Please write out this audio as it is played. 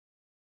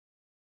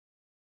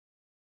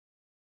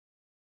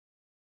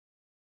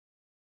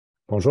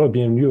Bonjour et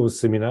bienvenue au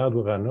séminaire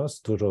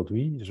d'Uranos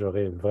d'aujourd'hui.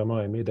 J'aurais vraiment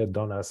aimé d'être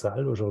dans la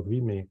salle aujourd'hui,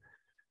 mais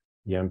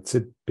il y a un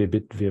petit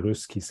bébite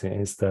virus qui s'est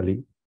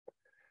installé.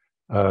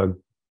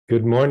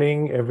 Good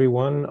morning,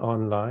 everyone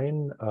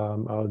online.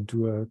 I'll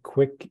do a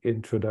quick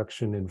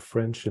introduction in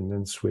French and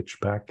then switch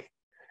back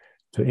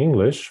to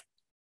English.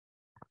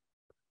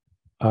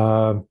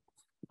 Pour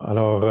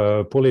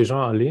les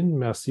gens en ligne,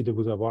 merci de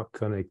vous avoir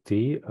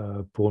connectés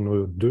pour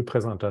nos deux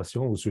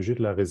présentations au sujet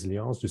de la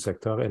résilience du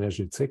secteur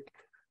énergétique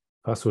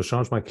face au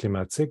changement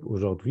climatique.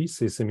 Aujourd'hui,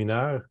 ces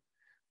séminaires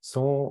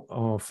font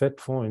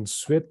une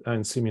suite à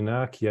un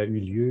séminaire qui a eu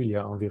lieu il y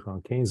a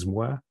environ 15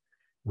 mois,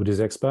 où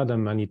des experts de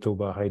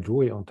Manitoba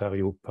Hydro et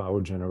Ontario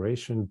Power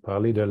Generation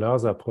parlaient de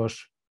leurs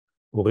approches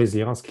aux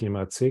résiliences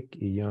climatiques.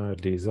 Il y a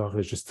des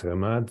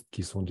enregistrements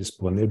qui sont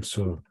disponibles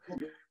sur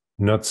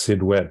notre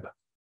site web.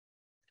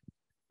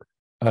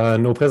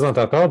 Nos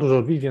présentateurs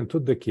d'aujourd'hui viennent tous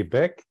de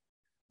Québec,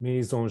 mais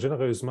ils ont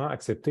généreusement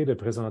accepté de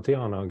présenter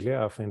en anglais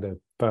afin de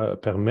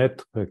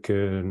permettre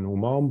que nos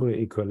membres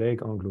et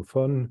collègues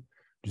anglophones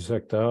du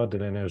secteur de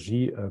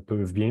l'énergie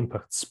peuvent bien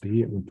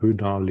participer un peu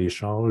dans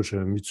l'échange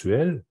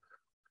mutuel.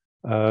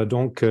 Les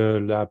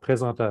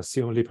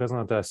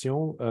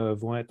présentations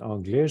vont être en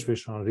anglais. Je vais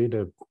changer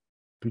de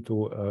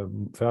plutôt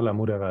faire la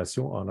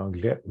modération en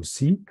anglais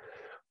aussi.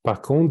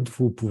 Par contre,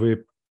 vous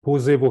pouvez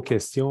poser vos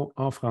questions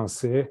en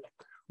français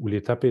ou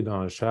les taper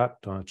dans le chat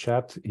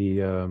et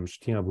je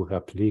tiens à vous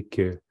rappeler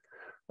que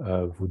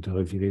vous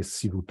devriez,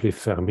 s'il vous plaît,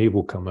 fermer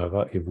vos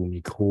caméras et vos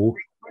micros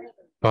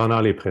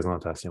pendant les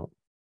présentations.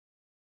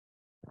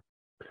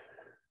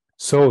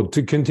 So,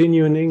 to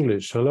continue in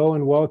English, hello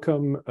and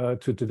welcome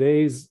to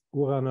today's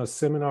Uranos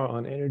seminar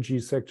on energy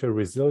sector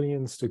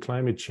resilience to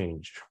climate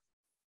change.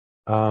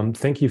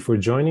 Thank you for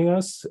joining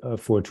us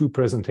for two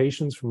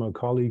presentations from our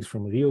colleagues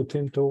from Rio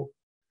Tinto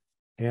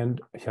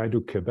and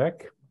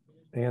Hydro-Québec.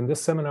 And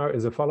this seminar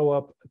is a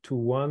follow-up to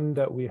one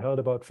that we held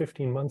about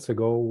 15 months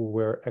ago,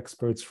 where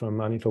experts from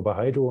Manitoba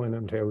Hydro and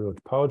Ontario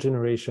Power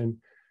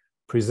Generation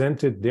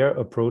presented their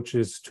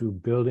approaches to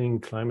building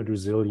climate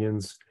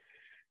resilience.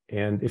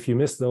 And if you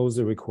missed those,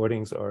 the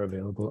recordings are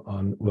available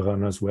on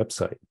Uranos'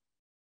 website.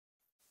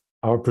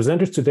 Our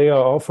presenters today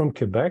are all from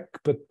Quebec,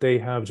 but they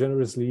have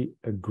generously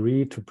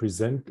agreed to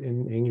present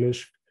in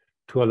English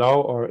to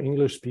allow our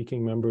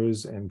English-speaking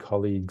members and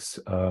colleagues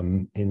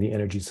in the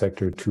energy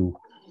sector to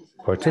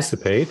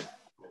participate.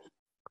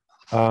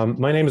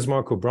 My name is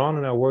Marco Braun,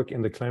 and I work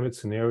in the Climate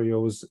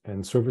Scenarios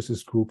and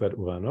Services Group at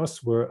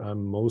Uranos, where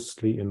I'm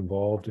mostly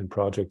involved in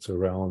projects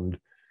around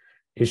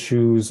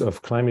issues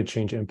of climate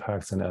change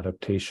impacts and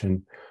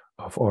adaptation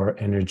of our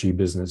energy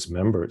business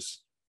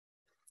members.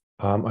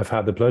 I've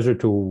had the pleasure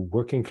to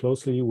working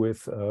closely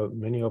with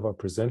many of our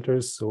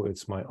presenters, so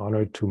it's my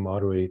honor to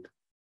moderate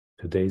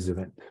today's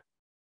event.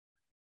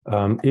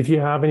 If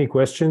you have any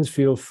questions,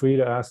 feel free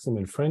to ask them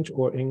in French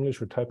or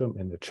English or type them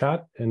in the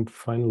chat. And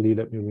finally,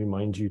 let me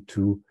remind you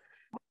to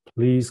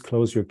please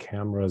close your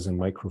cameras and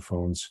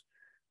microphones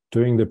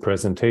during the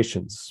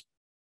presentations.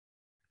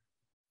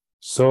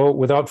 So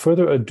without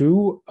further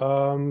ado,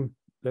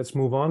 let's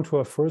move on to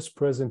our first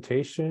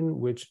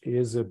presentation, which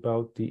is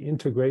about the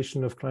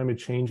integration of climate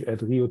change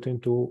at Rio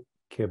Tinto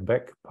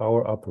Quebec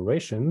power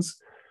operations.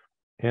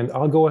 And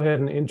I'll go ahead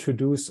and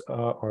introduce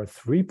our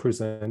three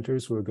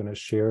presenters who are going to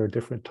share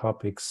different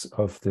topics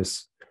of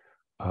this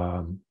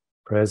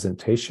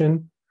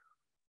presentation.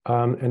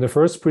 And the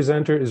first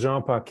presenter is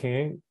Jean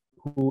Paquin,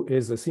 who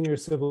is a senior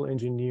civil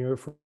engineer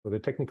for the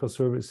technical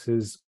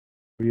services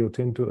Rio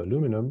Tinto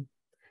Aluminum.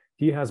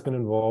 He has been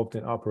involved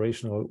in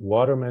operational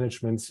water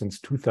management since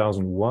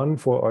 2001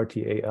 for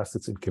RTA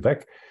assets in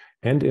Quebec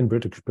and in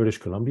British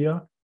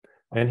Columbia.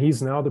 And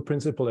he's now the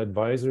principal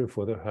advisor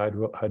for the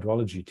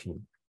hydrology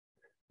team.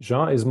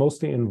 Jean is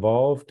mostly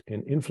involved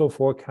in inflow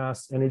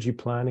forecasts, energy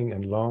planning,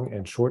 and long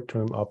and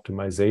short-term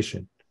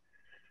optimization.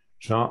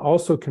 Jean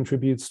also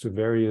contributes to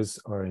various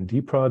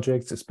R&D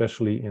projects,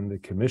 especially in the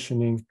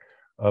commissioning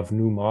of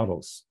new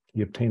models.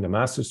 He obtained a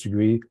master's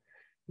degree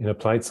in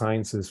applied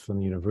sciences from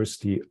the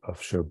University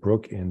of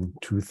Sherbrooke in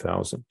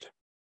 2000.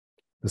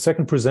 The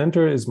second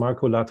presenter is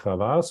Marco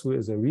Latravas, who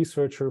is a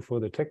researcher for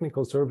the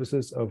technical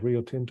services of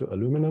Rio Tinto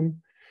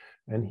Aluminum,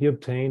 and he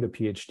obtained a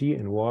PhD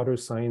in water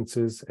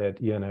sciences at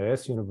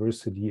INRS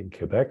University in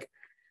Quebec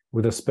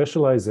with a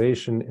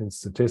specialization in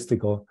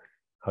statistical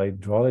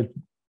hydrology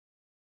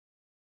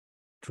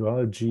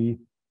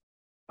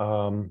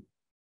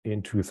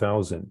in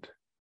 2000.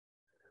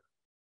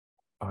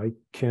 I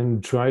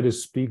can try to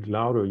speak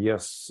louder.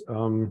 Yes.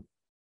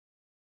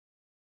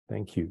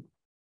 Thank you.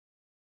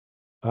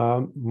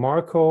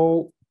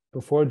 Marco,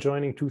 before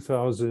joining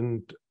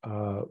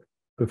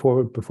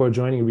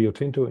Rio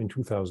Tinto in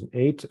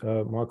 2008,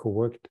 Marco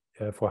worked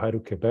for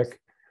Hydro-Québec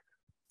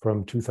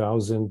from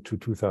 2000 to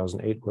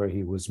 2008, where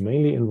he was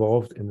mainly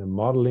involved in the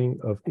modeling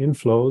of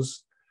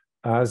inflows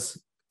as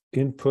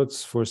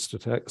inputs for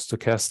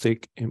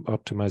stochastic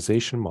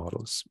optimization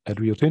models.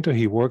 At Rio Tinto,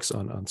 he works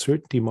on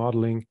uncertainty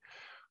modeling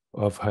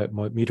of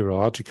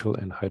meteorological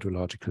and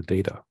hydrological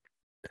data.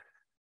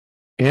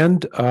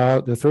 And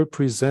the third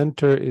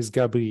presenter is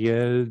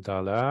Gabrielle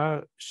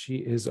Dallard. She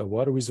is a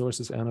water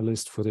resources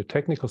analyst for the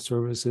technical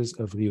services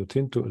of Rio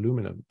Tinto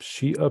Aluminum.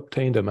 She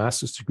obtained a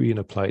master's degree in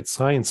applied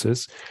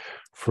sciences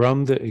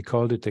from the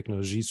École de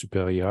Technologie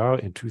Supérieure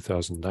in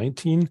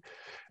 2019,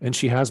 and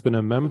she has been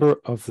a member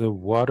of the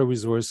water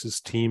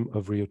resources team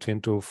of Rio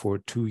Tinto for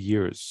 2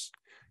 years.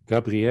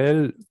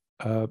 Gabrielle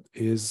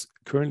is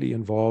currently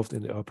involved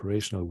in the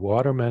operational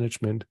water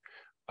management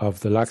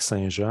of the Lac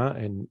Saint-Jean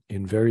and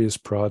in various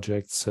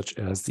projects such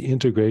as the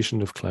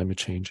integration of climate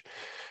change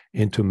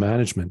into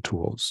management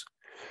tools.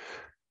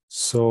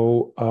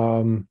 So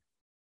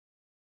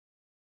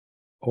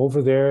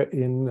over there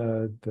in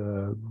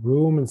the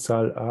room in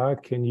Salle A,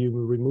 can you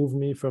remove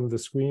me from the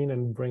screen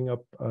and bring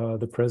up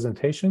the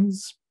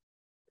presentations?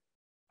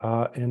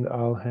 And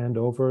I'll hand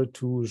over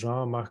to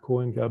Jean, Marco,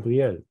 and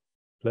Gabrielle.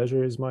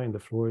 Pleasure is mine. The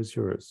floor is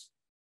yours.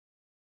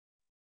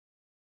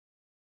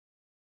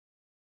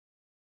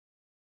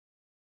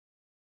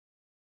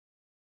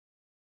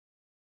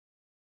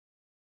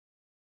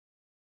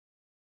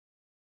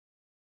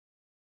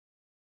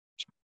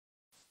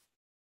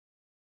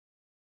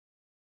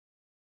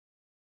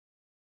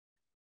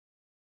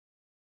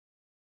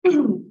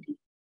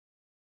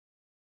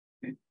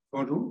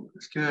 Bonjour.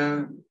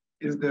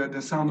 Is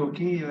the sound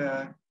okay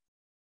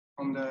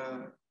on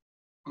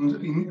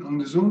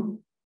the Zoom?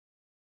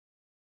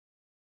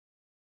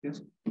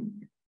 Yes.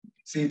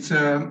 So it's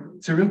a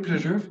real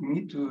pleasure for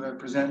me to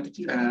present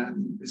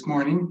this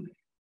morning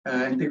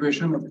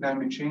integration of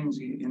climate change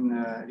in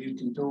Rio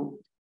Tinto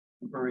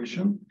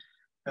operation.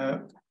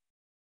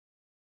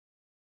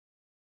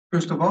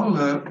 First of all,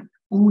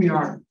 who we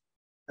are.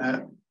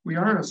 We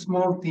are a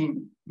small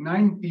team,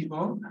 9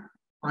 people.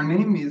 Our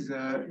name is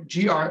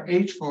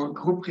GRH for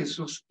Groupe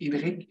Ressources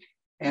Hydriques,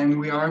 and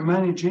we are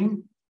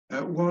managing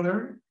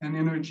water and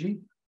energy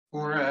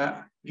for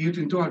Rio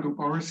Tinto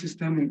hydropower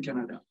system in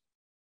Canada.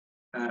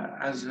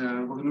 As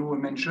Bruno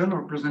mentioned,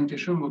 our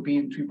presentation will be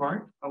in 3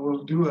 parts. I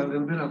will do a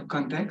little bit of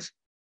context,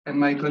 and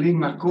my colleague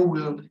Marco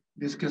will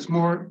discuss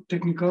more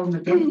technical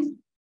methods,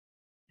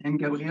 and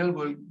Gabrielle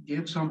will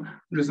give some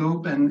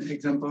result and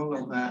example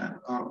of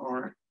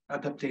our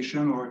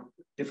adaptation or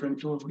different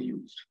tools we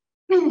use.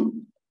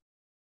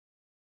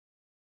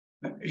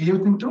 Rio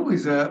Tinto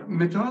is a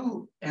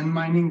metal and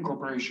mining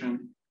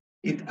corporation.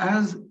 It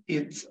has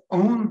its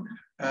own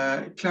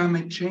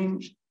climate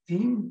change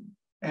team,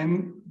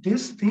 and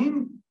this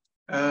team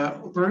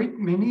operates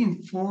mainly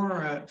in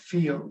 4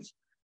 fields.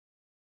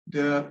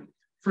 The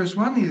first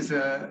one is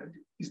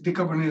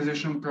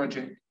decarbonization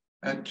project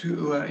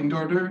in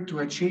order to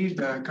achieve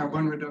the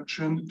carbon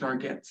reduction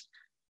targets.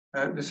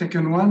 The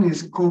second one is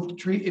Scope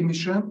 3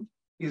 emission,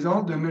 is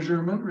all the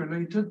measurement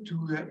related to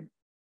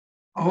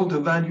all the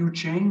value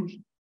chain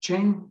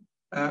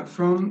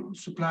from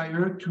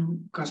supplier to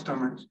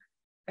customers.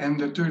 And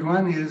the third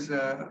one is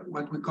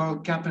what we call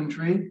cap and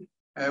trade,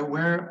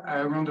 where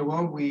around the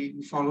world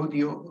we follow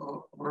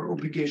our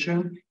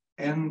obligation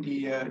and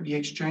the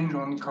exchange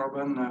on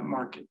carbon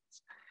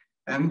markets.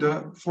 And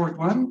the fourth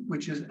one,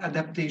 which is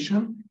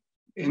adaptation,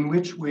 in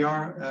which we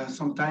are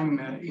sometime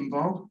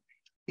involved,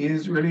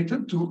 is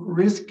related to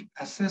risk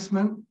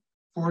assessment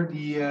for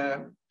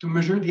to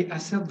measure the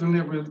asset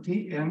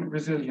vulnerability and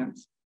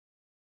resilience.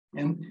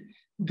 And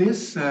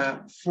this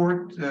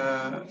fourth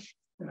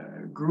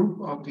group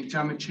of the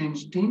climate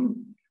change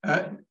team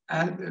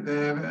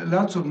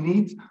lots of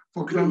needs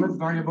for climate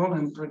variable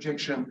and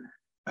projection.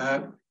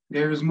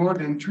 There is more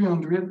than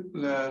 300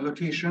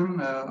 locations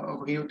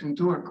of Rio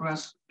Tinto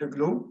across the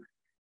globe,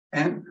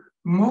 and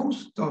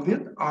most of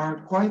it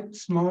are quite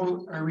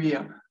small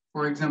area.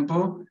 For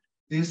example,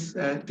 this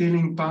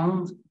tailing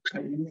pond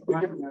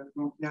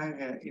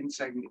in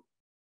Saguenay.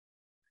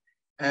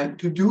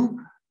 To do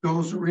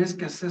those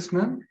risk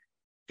assessment,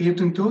 Rio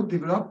Tinto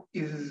developed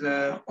its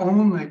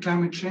own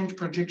climate change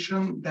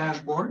projection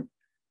dashboard,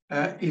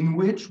 in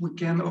which we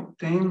can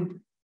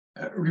obtain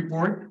a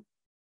report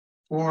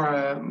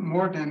for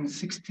more than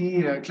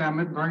 60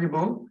 climate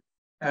variables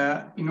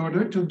in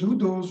order to do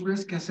those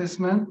risk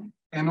assessment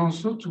and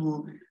also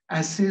to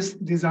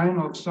assist design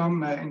of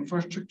some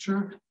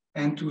infrastructure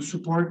and to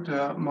support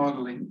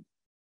modeling.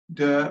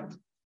 The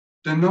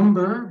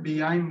number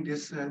behind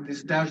this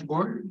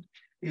dashboard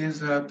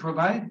is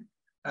provided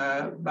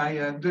by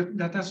a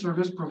data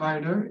service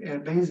provider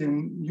based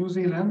in New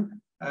Zealand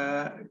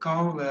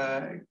called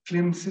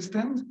Clim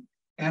Systems,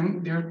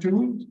 and their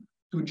tool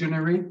to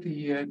generate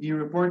the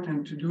report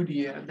and to do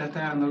the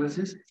data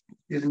analysis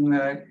is in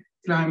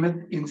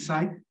Climate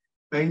Insight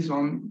based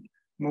on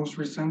most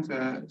recent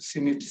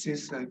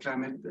synopsis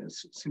climate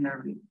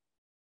scenario.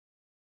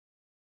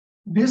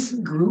 This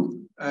group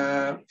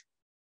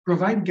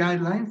provide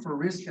guidelines for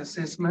risk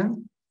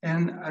assessment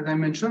and, as I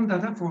mentioned,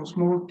 data for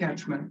small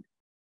catchment.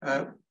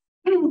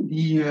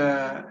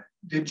 The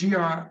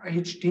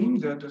GRH team,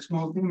 the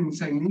small team in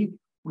Saguenay,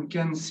 we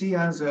can see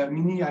as a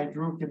mini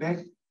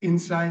Hydro-Québec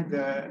inside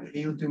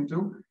Rio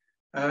Tinto.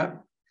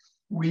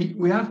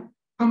 We have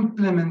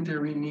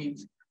complementary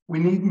needs. We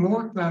need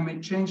more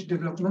climate change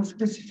development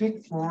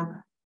specific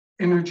for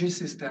energy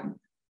system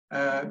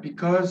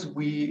because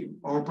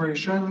our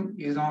operation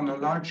is on a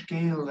large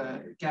scale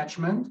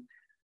catchment.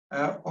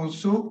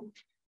 Also,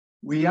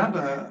 we have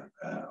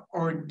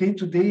our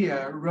day-to-day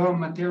raw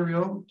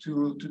material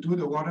to do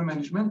the water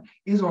management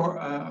is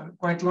our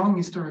quite long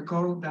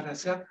historical data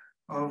set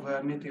of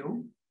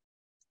Meteo.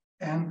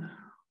 And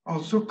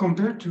also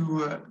compared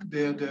to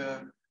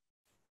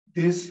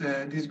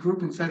this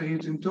group inside Rio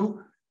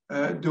Tinto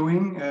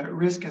doing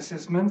risk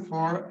assessment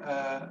for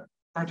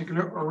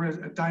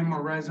particular time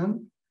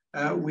horizon,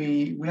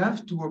 we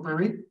have to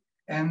operate,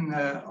 and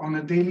on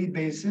a daily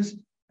basis,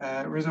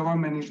 reservoir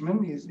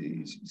management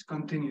is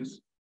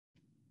continuous.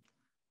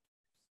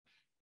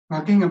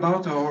 Talking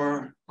about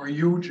our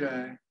huge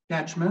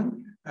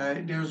catchment,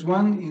 there's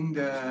one in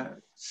the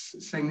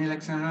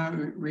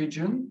Saguenay-Lac-Saint-Jean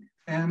region,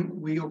 and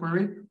we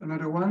operate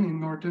another one in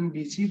northern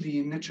BC,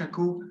 the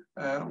Nechako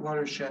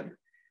watershed.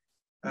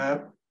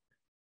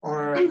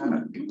 Our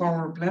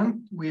power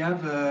plant, we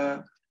have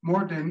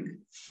more than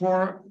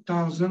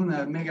 4,000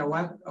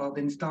 megawatt of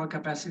installed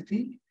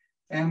capacity,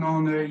 and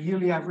on a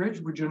yearly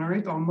average, we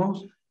generate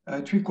almost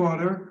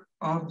 3/4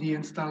 of the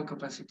installed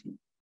capacity.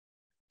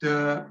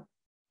 The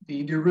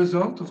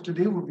result of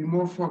today will be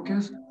more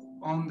focused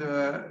on the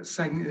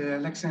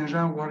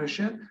Lac-Saint-Jean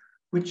watershed,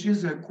 which is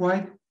a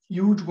quite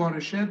huge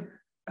watershed,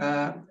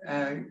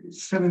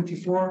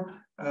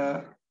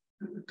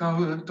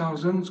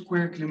 74,000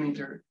 square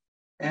kilometers.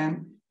 And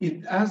it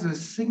has a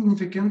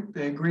significant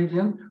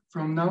gradient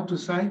from north to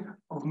south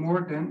of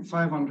more than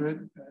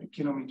 500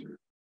 kilometers.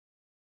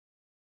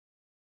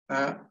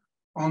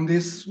 On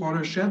this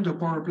watershed, the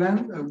power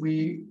plant,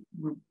 we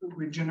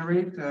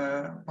generate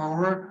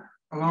power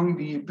along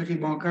the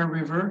Péribonka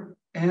River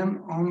and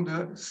on the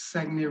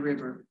Saguenay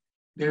River.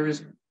 There is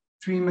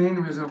 3 main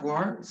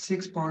reservoirs,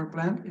 6 power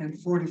plants, and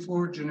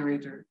 44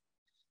 generators.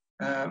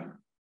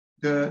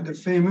 The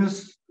famous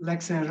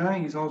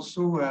Lac-Saint-Jean is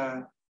also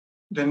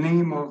the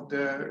name of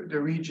the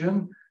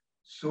region.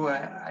 So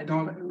I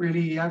don't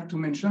really have to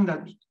mention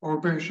that our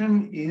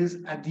operation is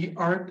at the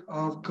heart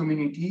of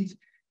communities.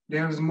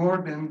 There's more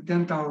than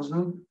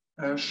 10,000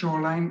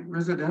 shoreline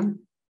residents.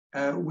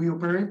 We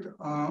operate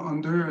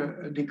under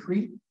a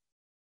decree.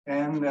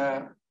 And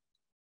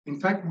in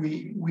fact,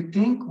 we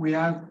think we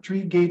have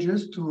 3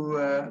 gauges to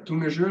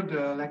measure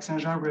the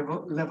Lac-Saint-Jean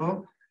level,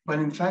 but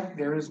in fact,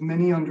 there is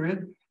many hundred.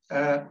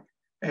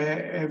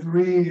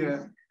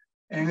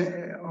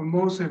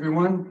 Almost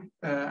everyone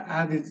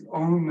had its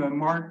own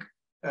mark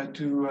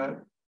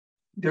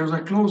there's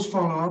a close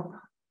follow-up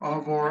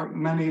of our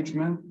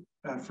management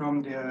from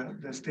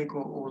the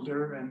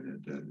stakeholder and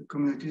the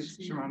communities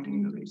surrounding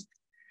the list.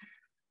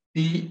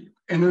 The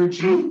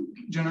energy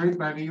generated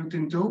by Rio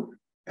Tinto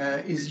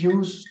is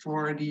used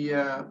for the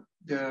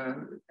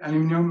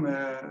aluminum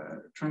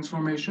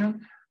transformation.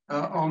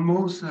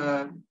 Almost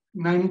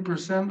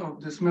 90% of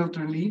the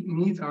smelter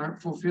needs are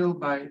fulfilled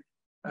by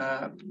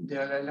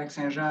the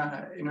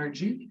Lac-Saint-Jean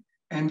energy,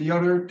 and the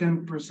other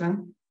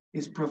 10%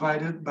 is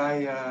provided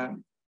by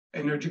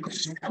energy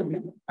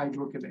consumption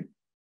Hydro-Québec.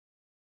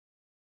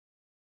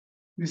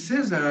 This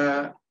is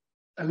a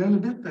little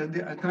bit,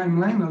 a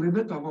timeline, a little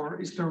bit of our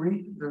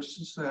history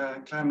versus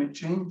climate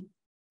change.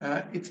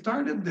 It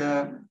started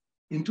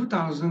in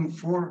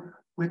 2004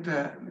 with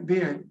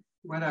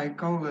what I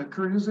call a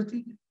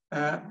curiosity.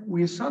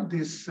 We saw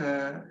this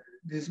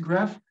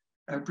graph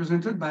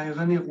presented by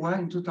René Roy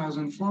in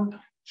 2004,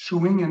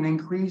 showing an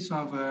increase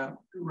of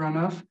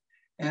runoff.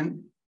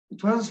 And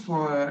it was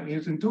for Rio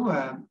Tinto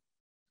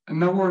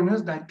an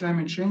awareness that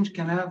climate change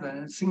can have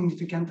a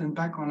significant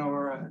impact on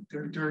our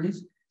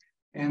territories.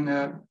 And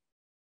the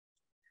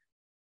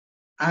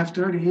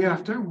year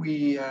after,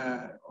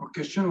 our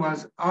question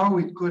was how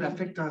it could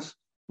affect us.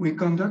 We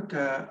conduct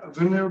a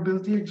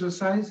vulnerability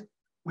exercise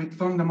with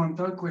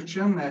fundamental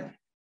question: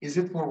 is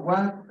it for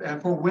what,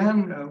 for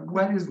when,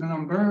 what is the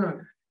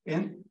number?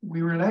 And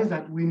we realized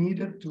that we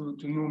needed to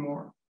know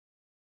more.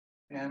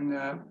 And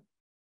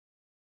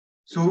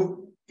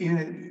so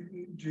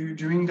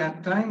during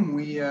that time,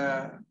 we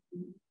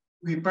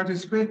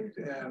participate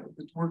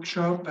with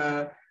workshop.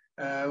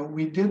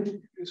 We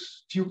did a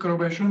few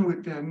collaboration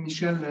with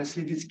Michel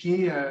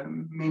Slevitsky,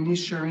 mainly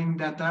sharing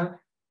data.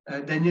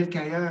 Daniel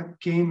Kaya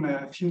came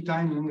a few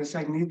times in the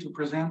Saguenay to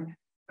present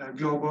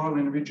global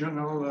and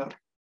regional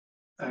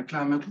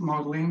climate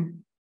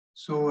modeling.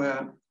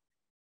 So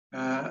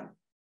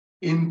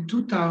in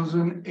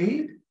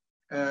 2008,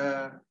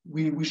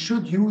 we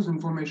should use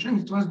information.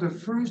 It was the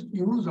first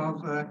use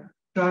of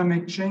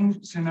climate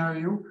change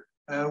scenario.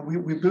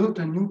 We built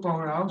a new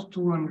powerhouse,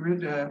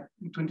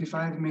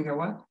 225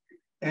 megawatt,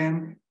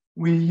 and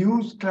we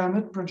used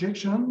climate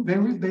projection,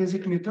 very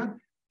basic method,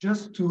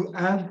 just to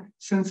add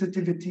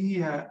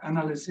sensitivity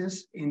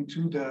analysis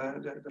into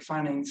the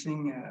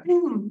financing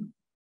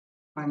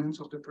finance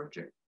of the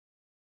project.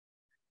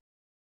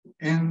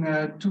 In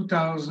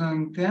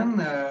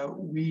 2010,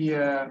 we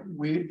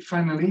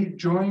finally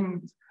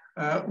joined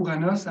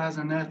Uranos as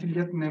an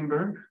affiliate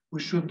member. We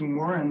should do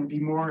more and be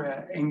more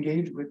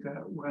engaged with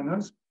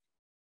Uranos.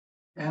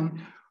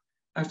 And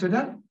after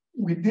that,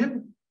 we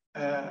did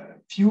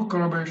few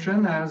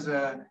collaboration as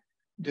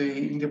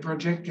in the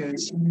project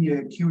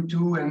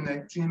Q2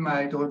 and Clean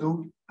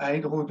Hydro-Deux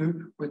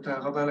with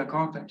Robert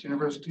Lecomte at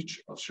University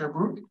of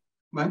Sherbrooke.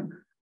 But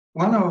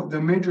one of the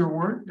major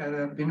work that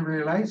have been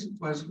realized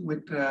was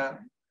with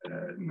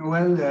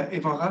Noel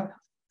Evora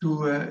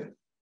to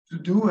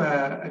do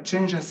a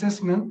change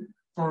assessment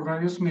for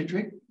various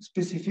metrics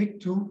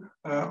specific to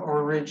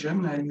our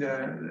region and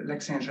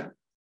Lac Saint-Jean.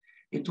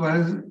 It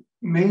was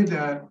made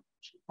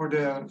for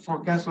the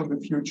forecast of the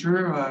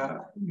future,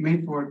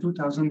 made for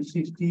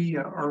 2050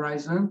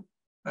 horizon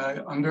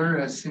under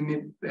a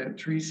CIMIP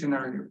 3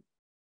 scenario.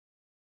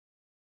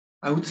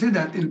 I would say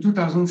that in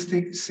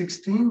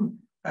 2016,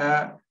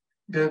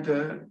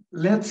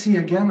 let's see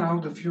again how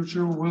the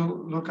future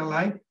will look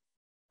alike.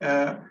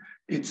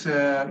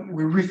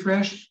 We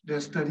refreshed the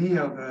study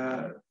of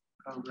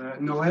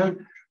Noel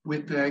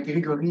with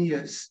Grégory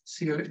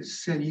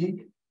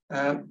Cellier,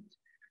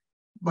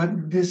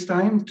 but this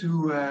time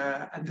to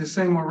at the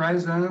same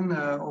horizon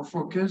or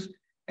focus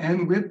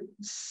and with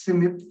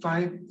CIMIP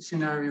 5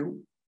 scenario.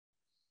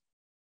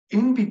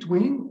 In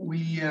between,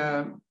 we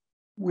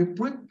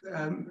put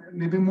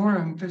maybe more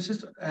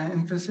emphasis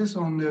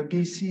on the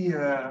BC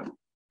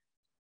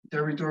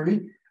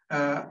territory,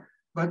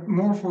 but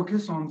more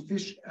focus on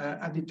fish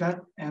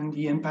habitat and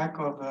the impact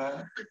of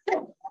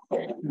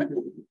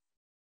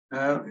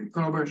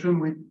collaboration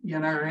with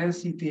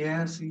INRS,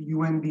 ETS,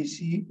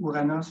 UNBC,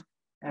 Uranos,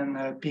 and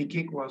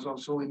PKIC was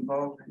also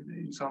involved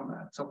in some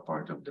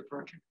part of the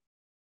project.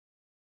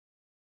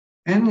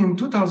 And in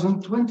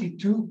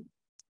 2022,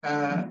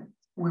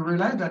 we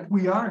realized that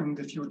we are in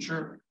the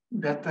future,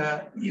 that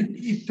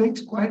it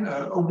takes quite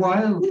a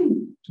while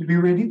to be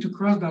ready to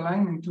cross the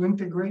line and to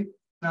integrate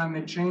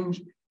climate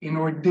change in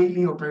our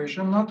daily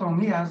operation, not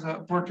only as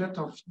a portrait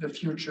of the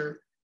future.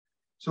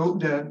 So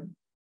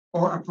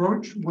our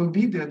approach will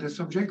be the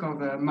subject of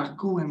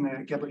Marco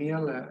and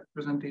Gabriel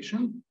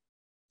presentation.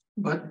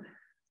 But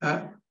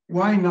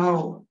why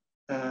now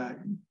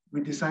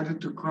we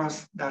decided to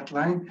cross that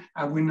line?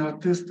 Have we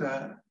noticed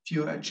a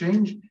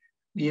change?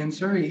 The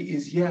answer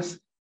is yes.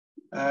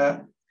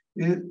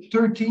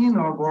 13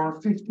 of our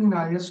 15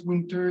 highest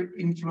winter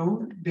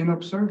inflow been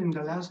observed in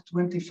the last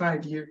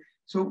 25 years.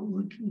 So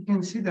we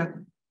can see that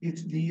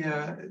it's the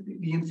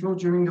inflow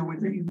during the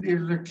winter.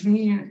 There's a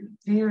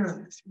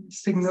clear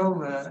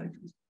signal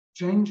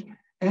change,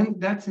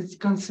 and that it's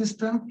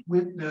consistent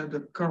with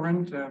the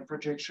current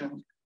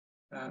projection.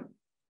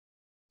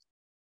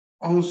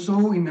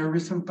 Also, in the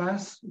recent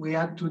past, we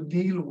had to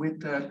deal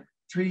with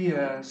 3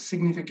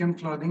 significant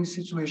flooding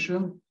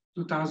situations,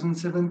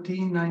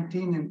 2017,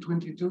 19, and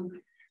 22,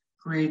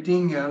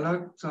 creating a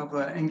lot of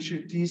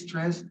anxiety,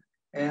 stress,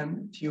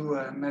 and few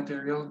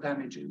material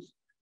damages.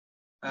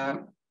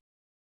 At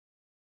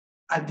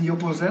the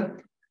opposite,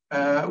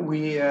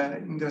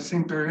 in the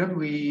same period,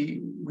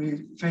 we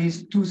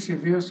faced 2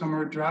 severe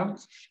summer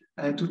droughts,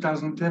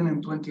 2010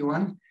 and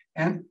 21,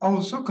 and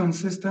also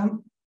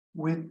consistent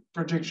with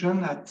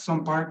projection at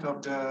some part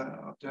of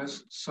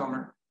the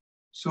summer.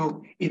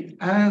 So it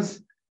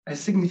has a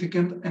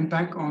significant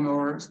impact on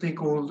our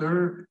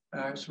stakeholder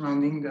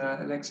surrounding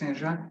the Lac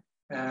Saint-Jean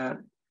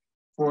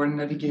for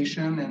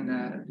navigation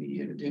and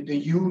the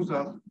use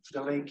of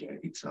the lake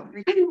itself.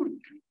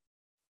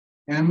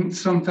 And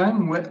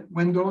sometimes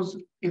when those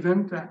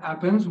events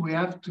happens, we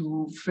have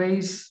to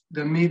face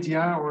the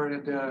media or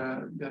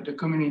the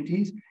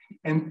communities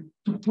and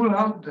to pull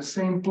out the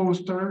same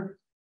poster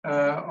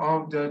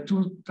of the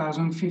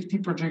 2050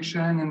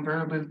 projection and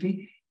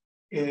variability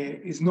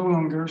is no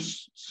longer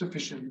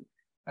sufficient.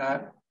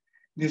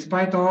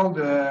 Despite all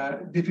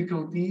the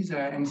difficulties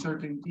and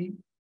uncertainty,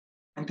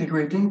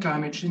 integrating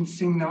climate change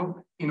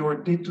signal in our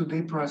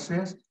day-to-day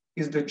process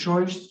is the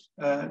choice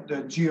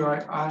the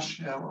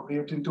GRH or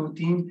Rio Tinto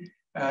team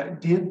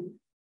did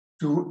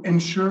to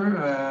ensure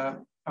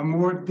a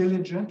more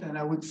diligent and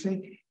I would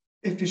say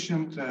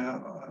efficient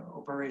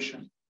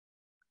operation.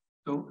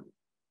 So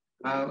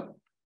that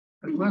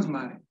was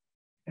my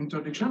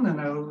introduction,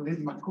 and I will leave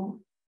Marco.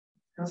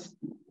 Yes.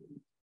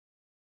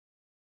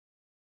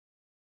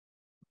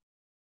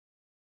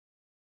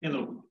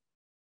 Hello.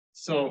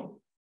 So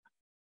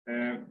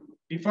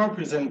before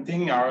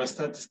presenting our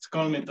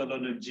statistical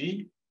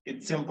methodology,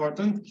 it's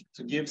important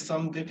to give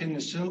some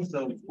definitions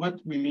of what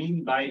we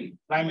mean by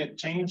climate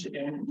change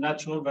and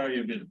natural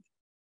variability.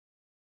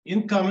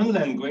 In common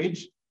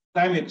language,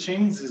 climate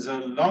change is a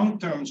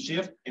long-term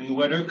shift in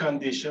weather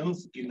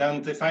conditions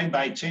identified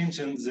by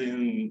changes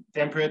in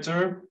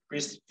temperature,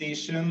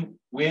 precipitation,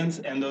 winds,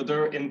 and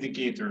other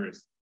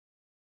indicators.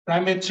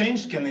 Climate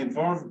change can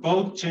involve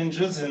both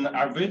changes in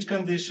average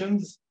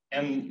conditions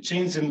and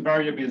change in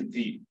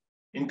variability,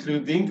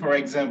 including, for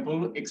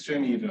example,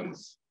 extreme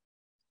events.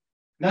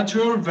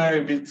 Natural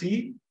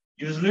variability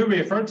usually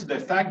refers to the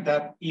fact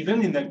that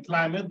even in a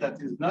climate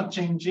that is not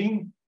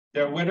changing,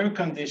 the weather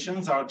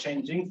conditions are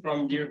changing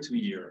from year to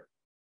year.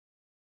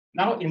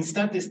 Now, in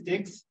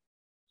statistics,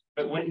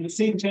 but when you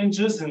say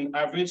changes in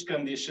average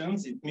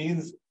conditions, it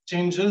means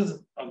changes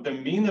of the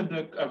mean of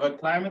a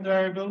climate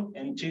variable,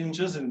 and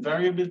changes in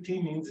variability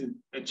means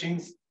a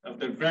change of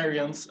the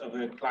variance of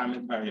a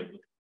climate variable.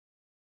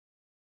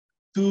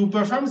 To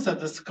perform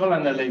statistical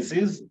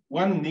analysis,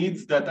 one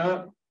needs data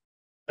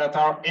that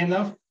are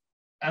enough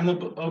and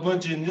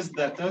homogeneous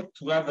data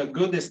to have a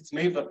good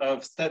estimate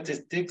of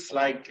statistics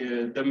like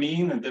the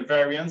mean and the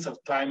variance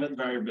of climate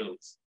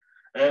variables.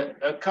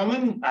 A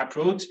common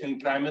approach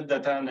in climate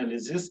data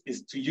analysis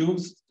is to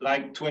use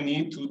like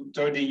 20 to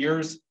 30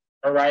 years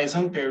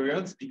horizon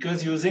periods,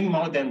 because using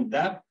more than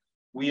that,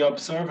 we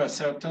observe a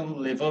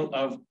certain level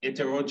of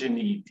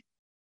heterogeneity.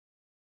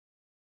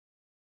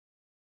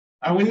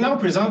 I will now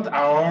present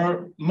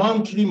our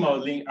monthly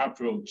modeling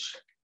approach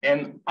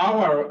and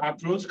our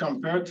approach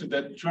compared to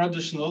the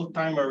traditional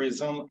time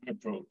horizon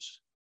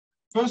approach.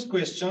 First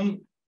question,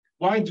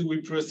 why do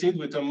we proceed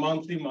with a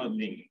monthly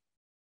modeling?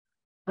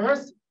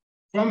 First,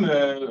 from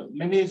a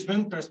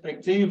management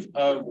perspective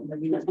of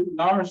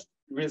large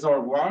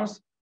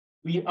reservoirs,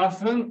 we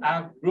often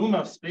have room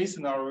of space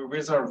in our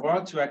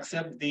reservoir to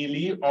accept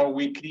daily or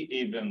weekly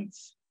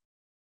events.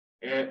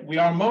 We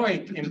are more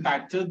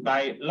impacted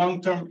by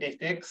long-term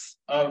effects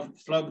of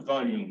flood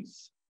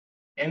volumes.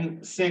 And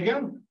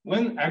second,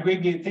 when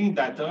aggregating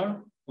data,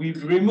 we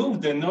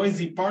remove the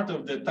noisy part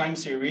of the time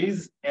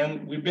series,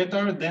 and we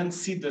better then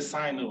see the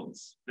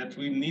signals that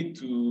we need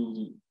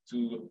to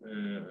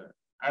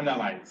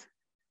analyze.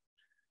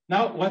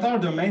 Now, what are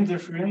the main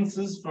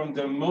differences from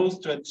the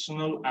most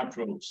traditional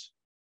approach?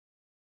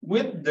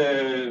 With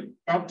the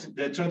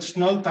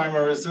traditional time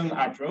horizon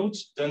approach,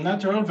 the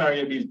natural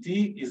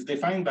variability is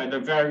defined by the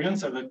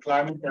variance of a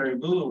climate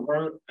variable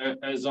over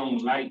a zone,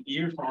 like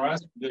here for us,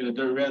 the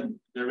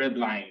red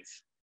lines.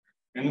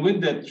 And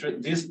with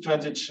this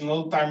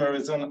traditional time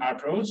horizon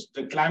approach,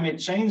 the climate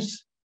change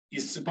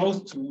is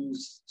supposed to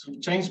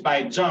change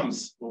by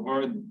jumps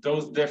over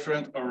those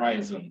different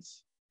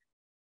horizons.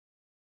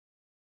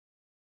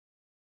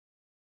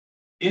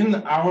 In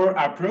our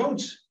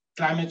approach,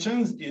 climate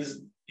change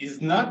is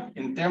not,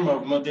 in terms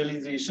of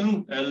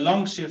modelization, a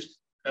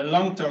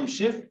long-term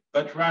shift,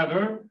 but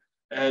rather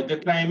the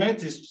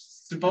climate is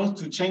supposed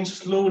to change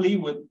slowly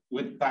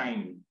with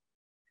time.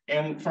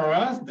 And for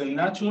us, the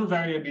natural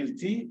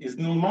variability is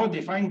no more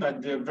defined by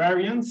the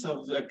variance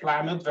of the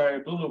climate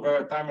variable over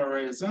a time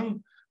horizon,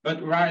 but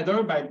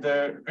rather by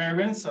the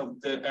variance of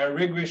the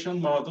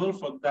regression model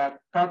for that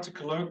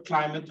particular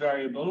climate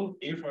variable,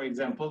 here, for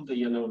example, the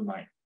yellow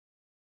line.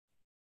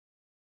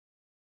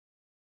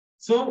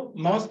 So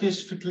more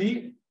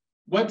specifically,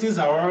 what is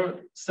our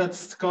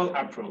statistical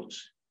approach?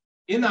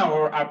 In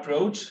our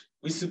approach,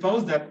 we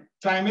suppose that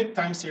climate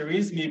time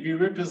series may be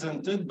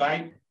represented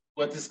by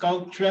what is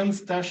called trend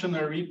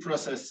stationary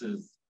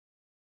processes.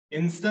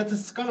 In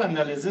statistical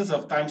analysis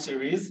of time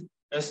series,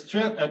 a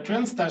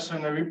trend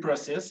stationary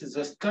process is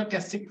a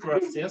stochastic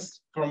process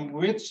from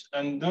which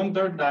an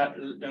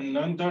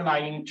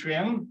underlying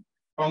trend,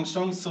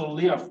 function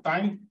solely of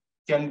time,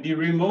 can be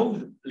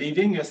removed,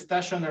 leaving a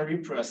stationary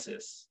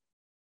process.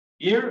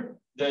 Here,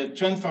 the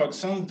trend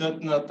function does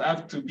not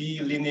have to be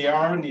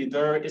linear,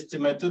 neither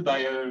estimated by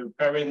a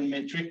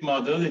parametric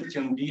model. It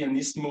can be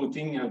any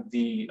smoothing of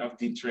the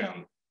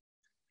trend.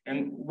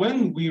 And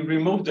when we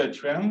remove the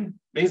trend,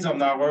 based on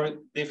our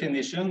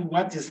definition,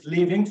 what is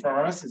leaving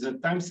for us is a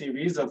time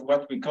series of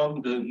what we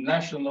call the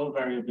natural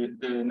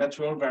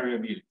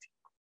variability.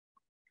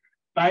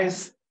 By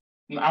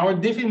our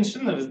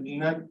definition of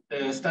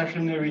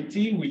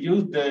stationarity, we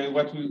use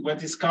what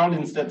is called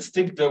in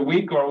statistics the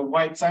weak or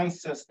white sign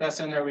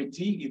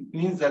stationarity. It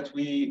means that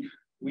we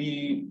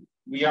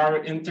are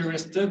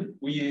interested.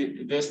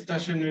 The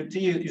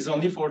stationarity is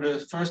only for the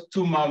first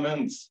 2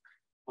 moments.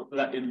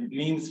 It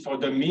means for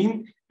the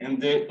mean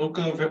and the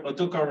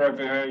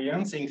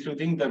autocovariance,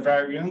 including the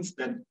variance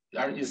that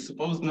is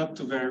supposed not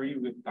to vary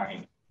with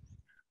time.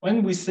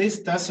 When we say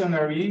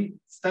stationarity,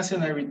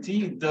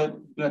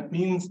 that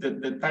means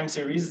that the time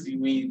series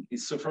we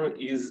suffer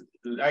is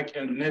like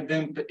an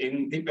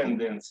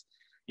independence.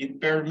 It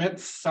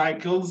permits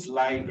cycles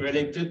like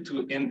related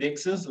to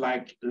indexes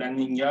like La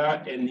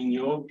Niña, El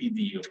Niño,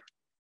 PDO.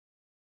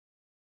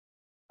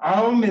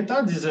 Our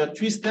method is a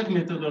 3-step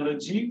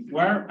methodology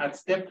where at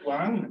step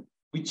 1,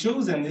 we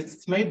choose and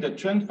estimate the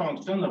trend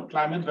function of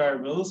climate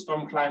variables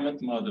from climate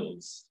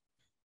models.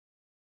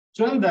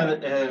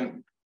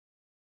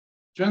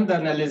 Trend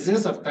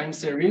analysis of time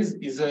series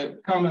is a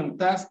common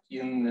task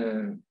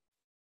in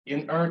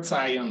earth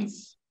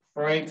science.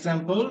 For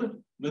example,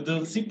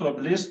 Budulsi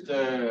published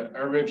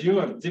a review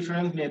of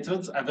different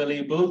methods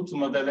available to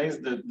modelize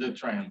the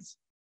trends.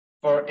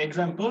 For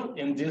example,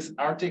 in this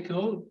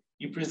article,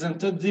 he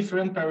presented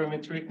different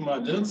parametric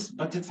models,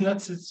 but it's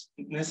not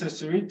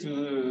necessary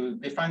to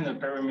define a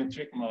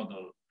parametric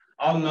model.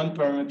 All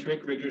non-parametric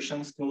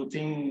regression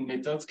smoothing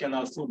methods can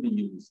also be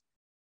used.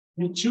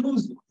 We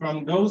choose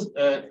from those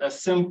a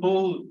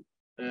simple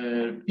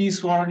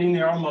piecewise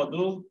linear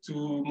model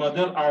to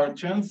model our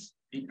trends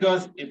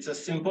because it's a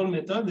simple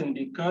method and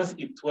because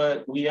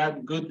we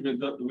had good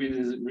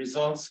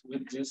results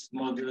with this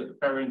model,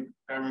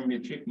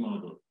 parametric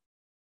model.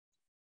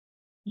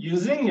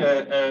 Using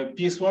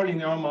piecewise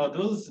linear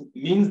models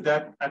means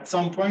that at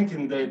some point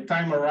in the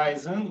time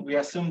horizon, we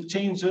assume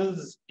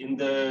changes in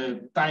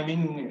the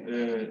timing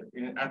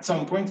at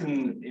some point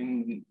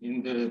in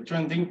the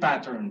trending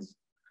patterns.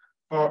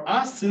 For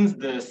us, since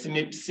the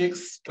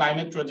CMIP6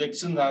 climate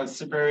projections are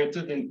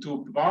separated in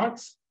two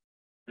parts,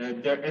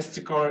 the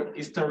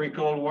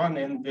historical one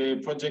and the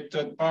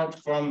projected part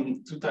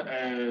from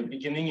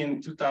beginning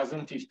in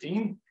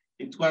 2015,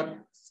 it was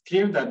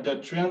clear that the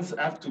trends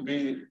have to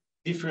be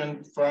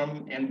different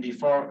from and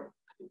before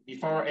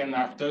and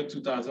after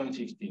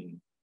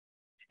 2015.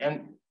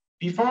 And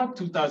before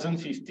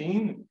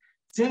 2015,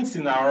 since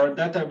in our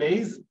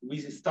database, we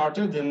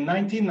started in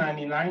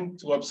 1999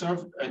 to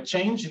observe a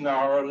change in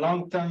our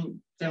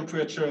long-term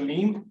temperature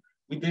mean,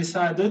 we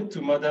decided to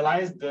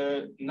modelize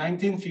the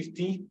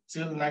 1950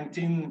 till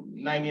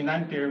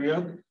 1999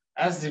 period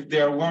as if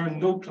there were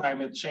no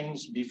climate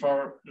change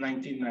before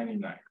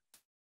 1999.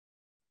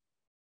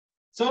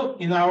 So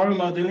in our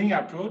modeling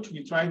approach,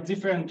 we tried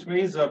different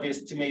ways of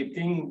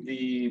estimating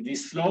the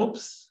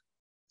slopes.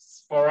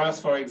 For us,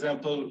 for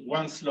example,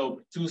 one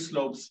slope, two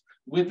slopes,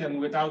 with and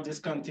without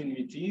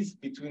discontinuities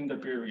between the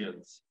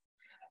periods.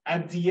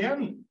 At the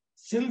end,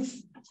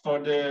 since for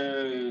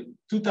the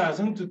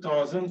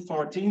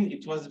 2000-2014,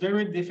 it was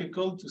very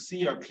difficult to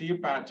see a clear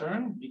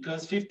pattern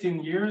because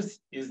 15 years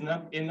is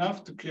not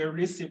enough to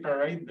clearly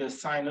separate the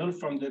signal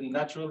from the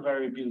natural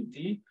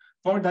variability.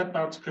 For that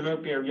particular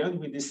period,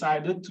 we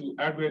decided to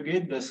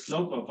aggregate the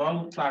slope of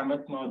all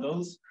climate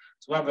models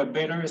to have a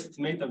better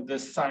estimate of the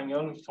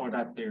signal for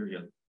that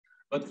period.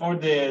 But for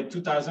the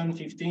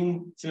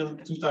 2015 till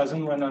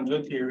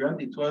 2100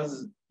 period, it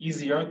was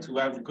easier to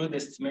have good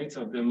estimates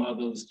of the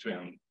model's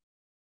trend.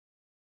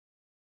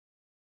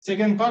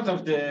 Second part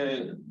of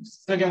the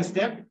second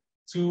step,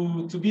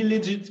 to be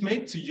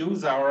legitimate to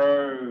use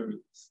our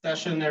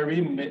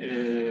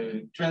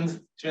stationary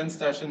trend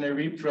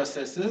stationary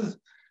processes,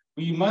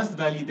 we must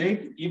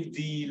validate if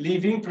the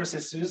living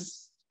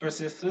processes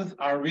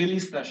are really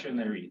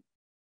stationary.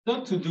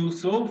 So to do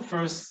so,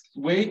 first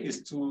way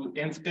is to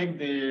inspect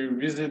the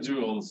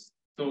residuals.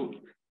 So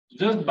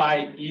just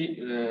by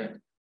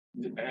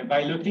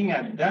looking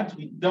at that,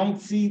 we don't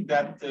see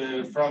that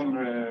from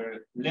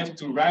left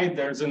to right,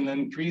 there's an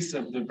increase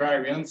of the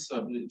variance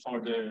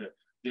for the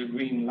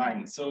green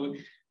line. So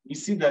we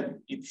see that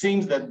it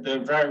seems that the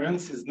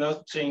variance is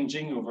not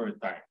changing over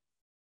time.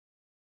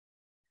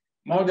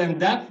 More than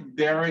that,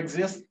 there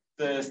exists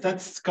the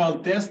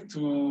statistical test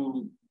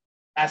to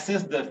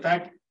assess the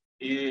fact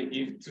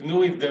to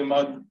know if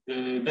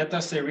the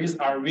data series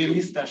are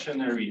really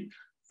stationary.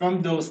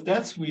 From those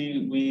tests,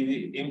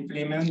 we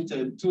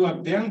implemented two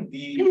of them,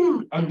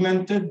 the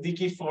augmented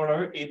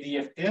Dickey-Fowler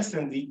ADF test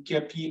and the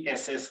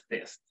KP-SS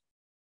test.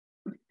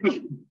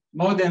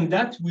 More than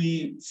that,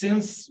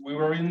 since we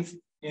were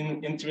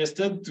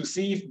interested to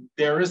see if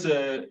there is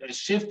a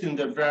shift in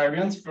the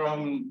variance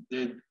from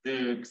the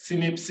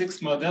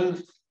CMIP6 model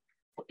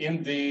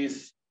in the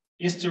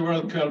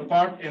historical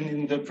part and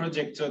in the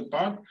projected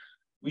part,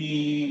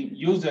 we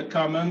use a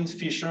common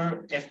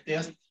Fisher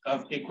F-test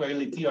of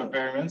equality of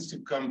variance to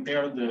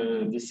compare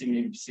the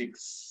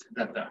CMIP6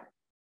 data.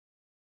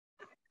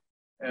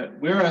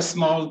 We're a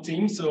small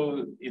team,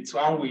 so it's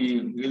how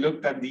we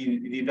looked at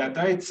the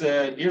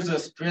data. Here's a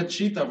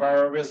spreadsheet of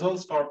our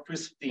results for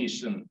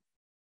precipitation.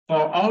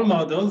 For all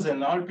models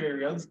and all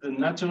periods, the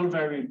natural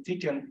variability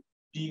can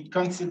be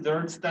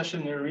considered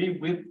stationary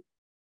with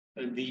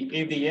the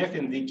ADF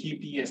and the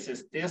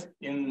KP-SS test.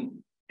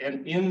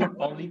 And in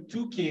only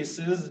two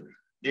cases,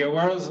 there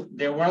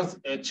was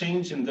a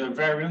change in the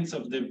variance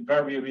of the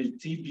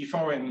variability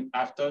before and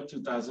after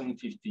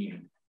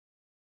 2015.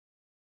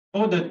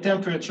 For the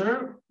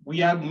temperature, we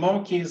had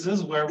more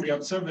cases where we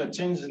observed a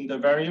change in the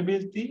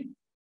variability,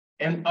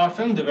 and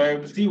often the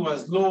variability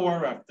was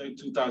lower after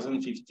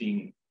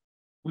 2015.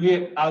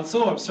 We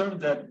also observed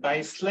that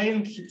by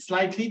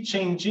slightly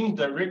changing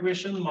the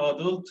regression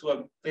model to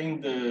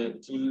obtain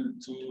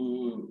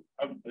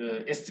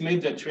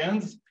estimate the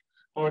trends,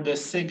 for the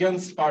second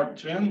spark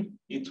trend,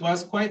 it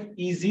was quite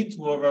easy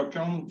to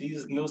overcome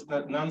these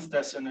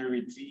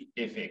non-stationarity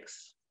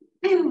effects.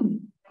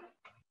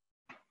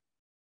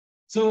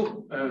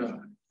 So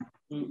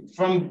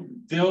from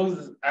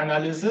those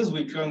analyses,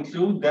 we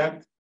conclude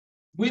that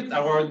with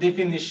our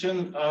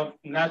definition of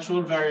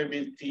natural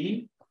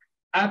variability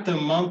at a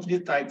monthly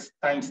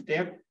time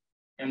step,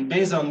 and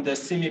based on the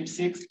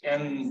CMIP6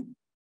 and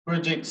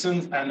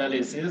projections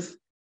analysis,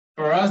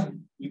 for us,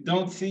 we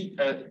don't see,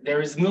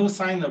 there is no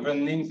sign of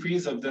an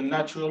increase of the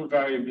natural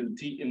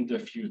variability in the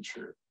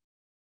future.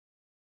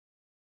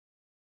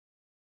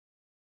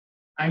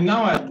 I'm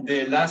now at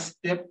the last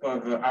step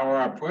of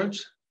our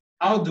approach.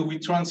 How do we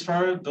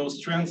transfer those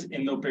trends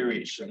in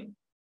operation?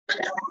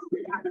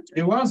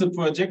 There was a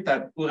project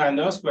at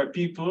Uranos where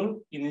people,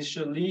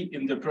 initially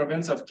in the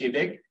province of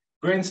Quebec,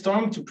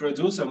 brainstormed to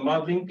produce a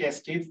modeling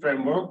cascade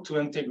framework to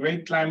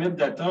integrate climate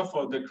data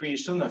for the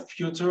creation of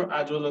future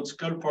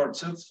hydrological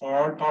portraits for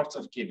all parts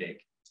of Quebec.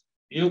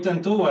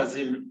 Tinto was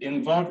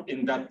involved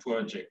in that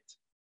project.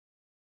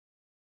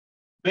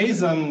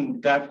 based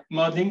on that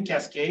modeling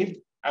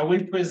cascade, I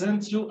will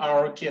present you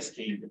our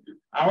cascade.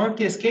 Our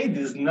cascade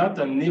is not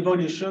an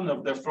evolution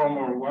of the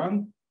former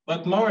one,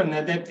 but more an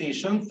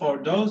adaptation for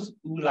those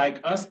who,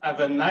 like us, have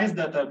a nice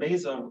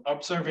database of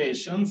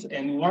observations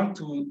and want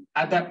to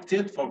adapt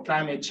it for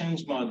climate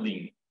change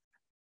modeling.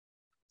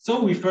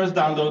 So we first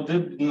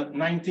downloaded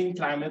 19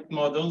 climate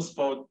models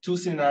for 2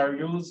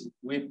 scenarios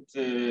with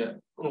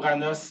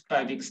Uranus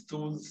Pavix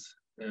tools,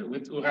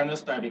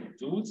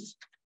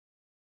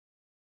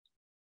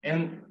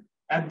 And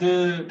at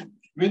the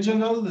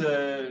regional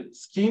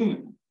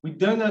scheme, we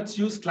do not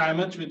use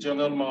climate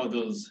regional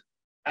models.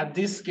 At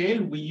this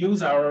scale, we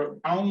use our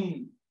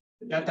own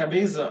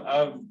database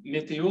of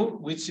Meteo,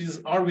 which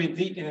is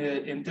already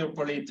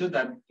interpolated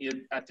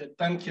at a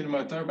 10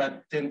 kilometer by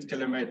 10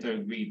 kilometer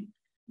grid.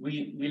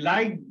 We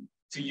like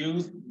to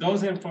use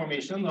those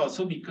information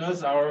also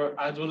because our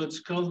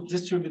hydrological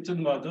distributed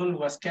model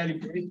was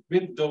calibrated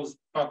with those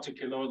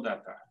particular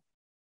data.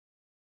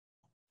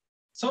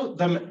 So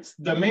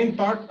the main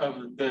part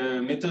of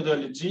the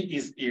methodology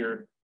is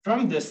here.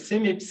 From the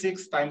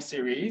CMIP6 time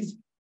series,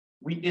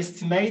 we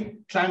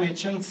estimate climate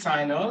change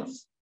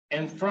signals,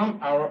 and from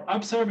our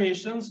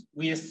observations,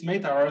 we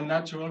estimate our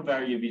natural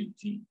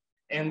variability.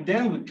 And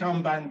then we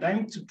combine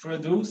them to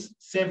produce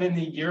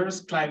 70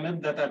 years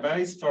climate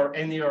database for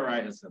any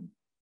horizon.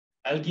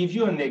 I'll give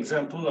you an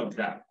example of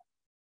that.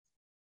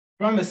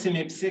 From a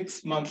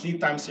CMIP6 monthly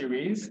time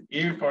series,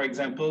 here, for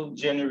example,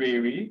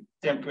 January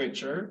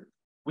temperature,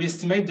 we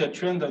estimate the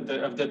trend of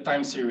the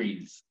time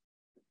series.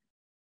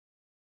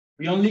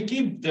 We only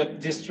keep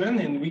this trend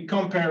and we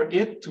compare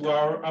it to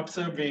our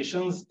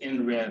observations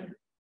in red.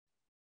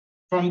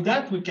 From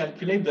that, we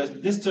calculate the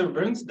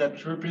disturbance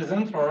that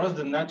represent for us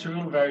the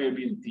natural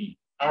variability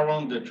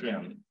around the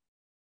trend.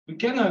 We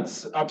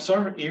cannot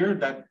observe here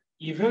that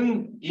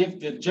even if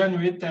the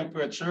January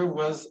temperature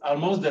was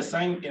almost the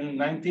same in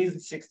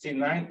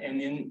 1969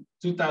 and in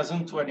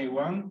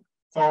 2021,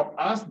 for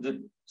us,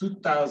 the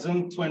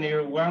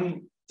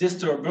 2021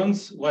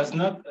 disturbance was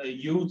not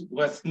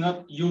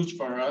huge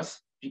for us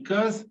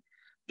because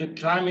the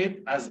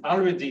climate has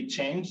already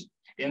changed,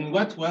 and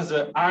what was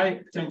a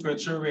high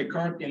temperature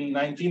record in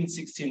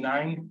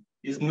 1969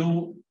 is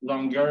no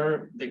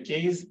longer the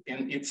case,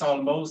 and it's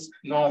almost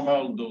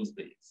normal those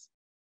days.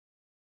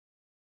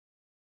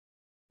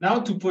 Now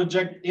to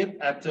project it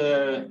at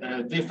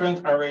a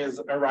different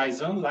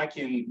horizon, like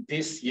in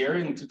this year,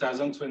 in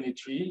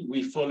 2023,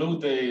 we follow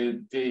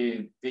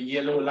the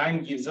yellow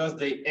line gives us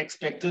the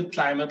expected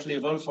climate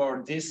level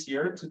for this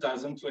year,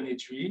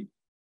 2023.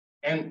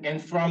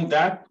 And from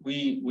that,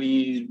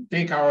 we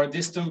take our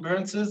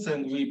disturbances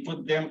and we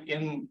put them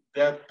in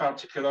that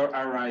particular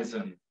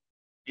horizon.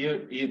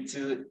 Here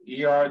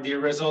are the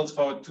results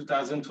for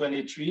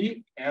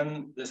 2023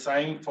 and the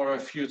same for a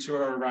future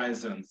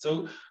horizon.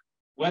 So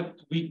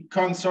what we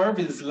conserve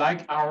is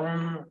like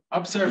our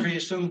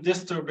observation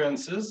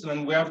disturbances,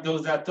 when we have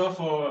those data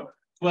for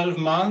 12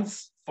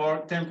 months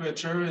for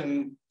temperature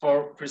and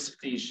for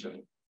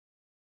precipitation.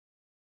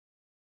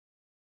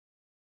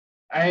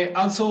 I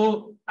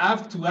also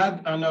have to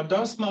add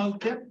another small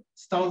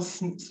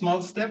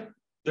step,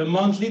 the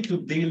monthly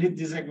to daily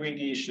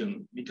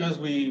disaggregation, because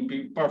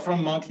we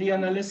perform monthly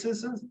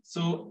analysis.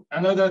 So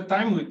another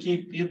time we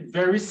keep it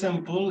very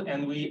simple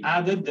and we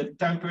added the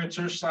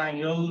temperature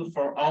signal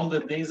for all the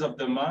days of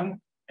the month.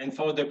 And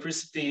for the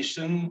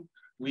precipitation,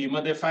 we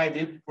modified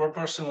it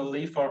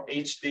proportionally for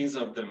each days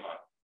of the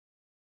month.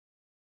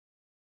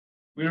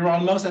 We're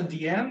almost at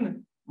the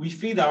end. We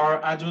feed our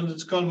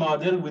hydrological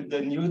model with the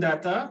new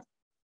data.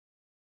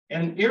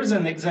 And here's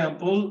an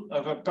example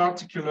of a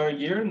particular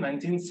year,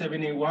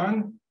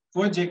 1971,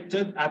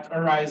 projected at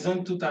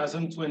horizon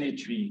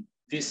 2023,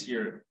 this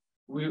year.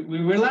 We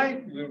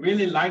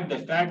really like the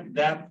fact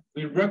that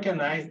we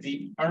recognize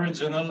the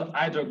original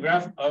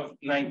hydrograph of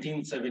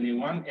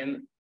 1971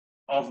 and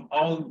of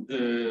all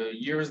the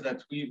years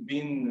that we've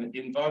been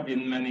involved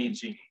in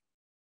managing.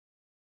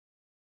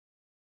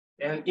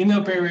 And in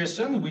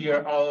operation, we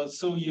are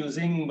also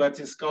using what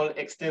is called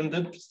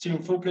extended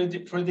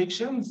streamflow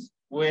predictions,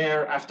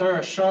 where after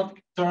a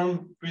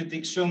short-term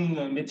prediction,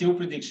 meteo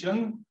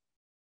prediction,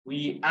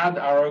 we add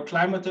our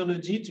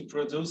climatology to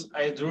produce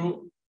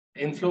hydro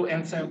inflow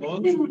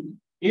ensembles.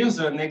 Here's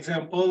an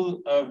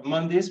example of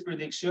Monday's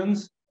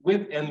predictions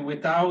with and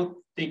without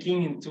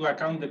taking into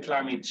account the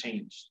climate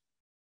change.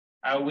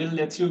 I will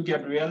let you,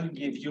 Gabrielle,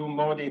 give you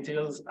more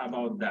details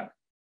about that.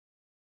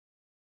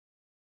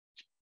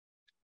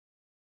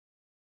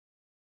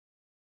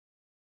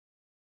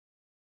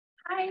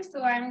 Hi,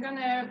 so I'm going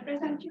to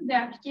present you the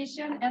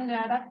application and the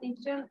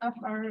adaptation of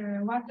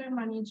our water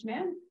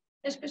management,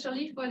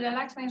 especially for the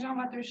Lac Saint-Jean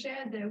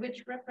watershed,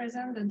 which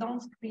represent the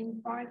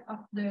downstream part of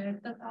the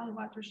total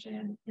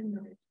watershed in the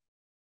region.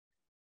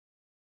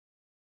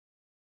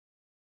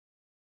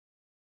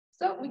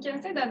 So we can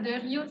say that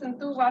the Rio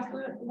Tinto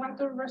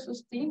water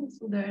resource team,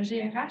 so the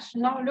GRH,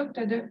 now look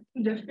to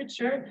the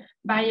future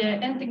by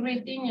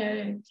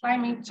integrating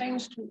climate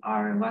change to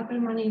our water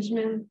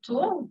management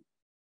tool.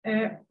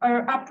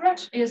 Our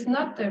approach is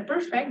not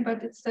perfect,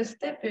 but it's a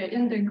step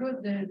in the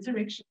good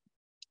direction.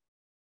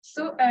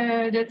 So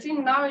the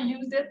team now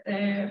use it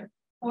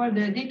for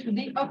the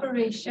day-to-day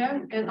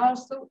operation and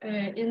also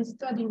in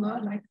study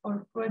mode, like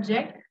for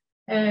project.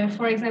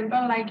 For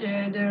example, like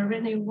the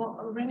renewal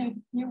of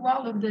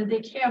the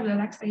décret of the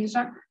Lac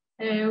Saint-Jean,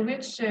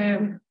 which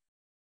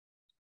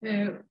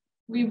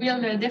we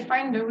will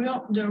define the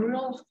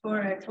rules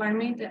for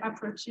climate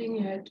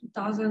approaching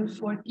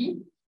 2040.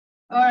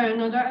 Or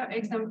another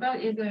example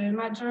is a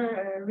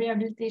major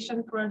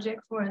rehabilitation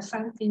project for a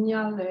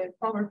centennial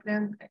power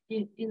plant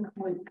in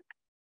oil.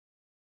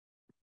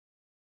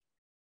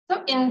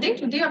 So in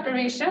day-to-day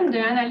operation, the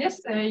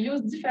analysts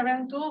use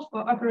different tools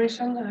for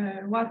operation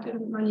water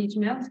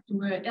management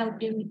to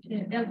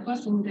help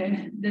us in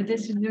the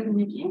decision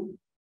making,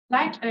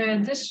 like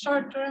this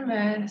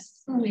short-term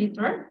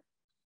simulator.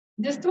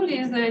 This tool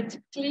is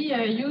typically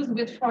used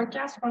with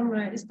forecasts from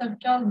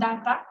historical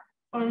data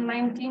from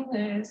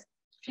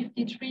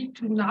 1953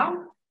 to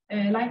now,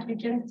 like you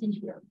can see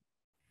here.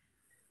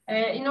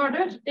 In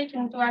order to take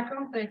into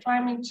account the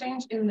climate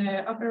change in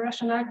the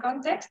operational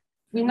context,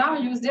 we now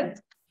use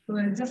it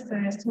to this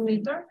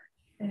simulator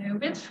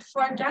with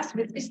forecasts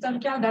with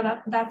historical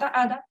data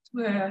adapt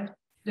to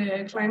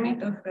the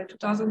climate of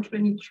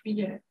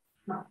 2023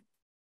 now.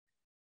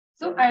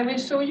 So I will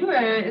show you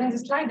in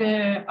this slide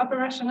the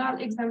operational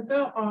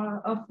example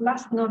of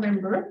last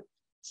November.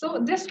 So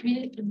this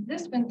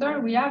winter,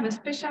 we have a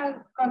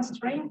special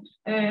constraint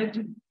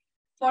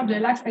for the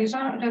Lac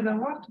Saint-Jean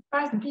reservoir to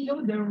pass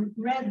below the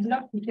red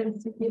block. You can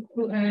see it.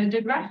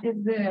 The graph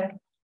is the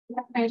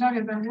Lac Saint-Jean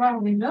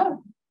reservoir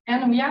level,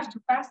 and we have to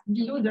pass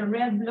below the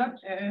red block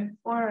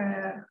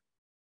for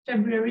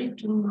February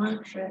to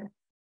March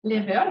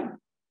level.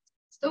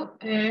 So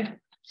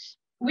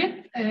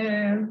with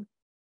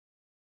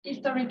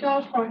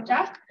historical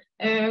forecast,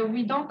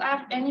 we don't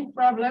have any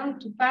problem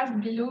to pass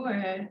below.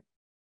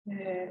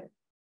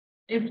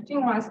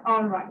 Everything was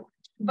all right.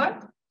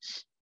 But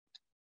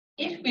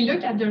if we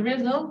look at the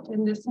result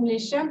in the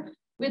simulation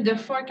with the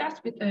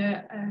forecast with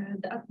the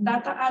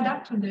data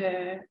adapt to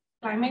the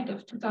climate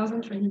of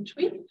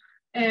 2023,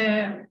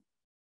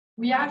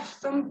 we have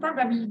some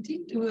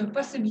probability to a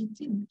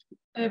possibility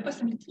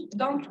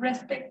don't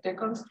respect the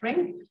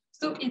constraint.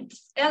 So it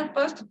helps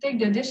us to take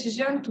the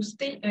decision to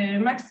stay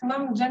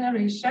maximum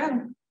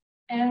generation.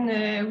 And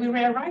we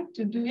were right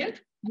to do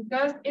it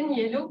because in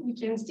yellow, we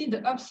can see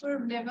the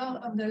observed level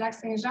of the Lac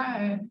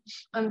Saint-Jean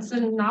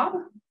until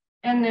now.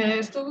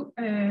 And so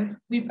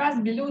we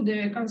passed below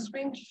the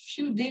constraint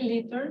few days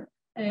later,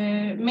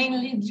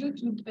 mainly due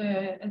to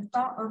the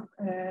start of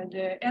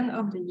the end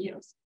of the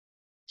years.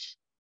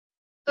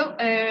 So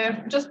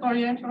just for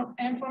your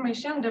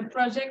information, the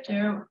project,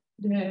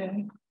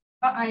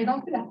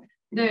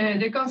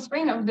 the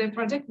constraint of the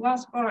project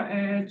was for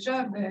a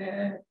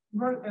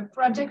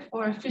project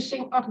for a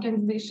fishing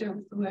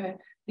organization. So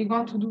they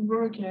want to do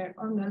work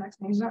on the Lac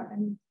Saint-Jean,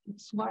 and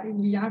that's why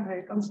we have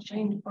a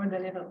constraint for the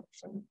level.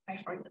 So I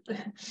forget.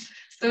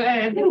 So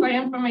for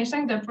your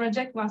information, the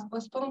project was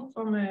postponed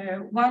from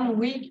 1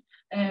 week,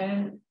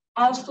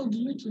 also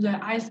due to the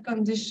ice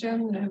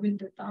condition with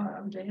the start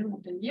of the end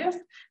of the years,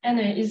 and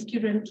is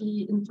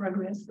currently in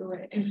progress. So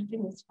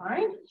everything is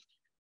fine.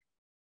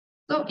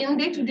 So in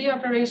day-to-day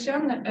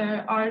operation,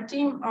 our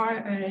team are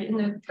in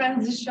a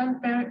transition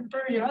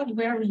period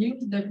where we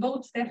use the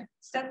both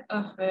set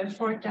of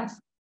forecasts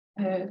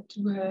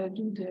to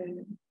do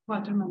the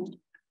water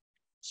management.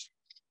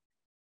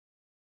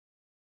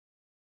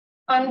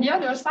 On the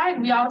other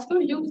side, we also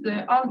use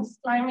all this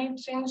climate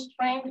change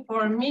trend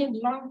for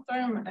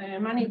mid-long-term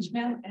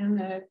management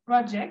and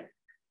project.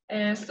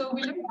 So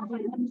we look at the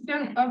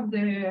evolution of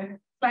the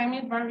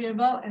climate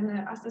variable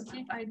and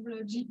associate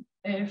hydrology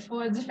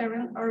for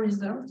different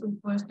horizons. So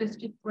for a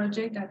specific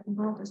project that we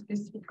want a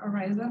specific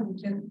horizon, we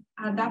can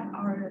adapt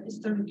our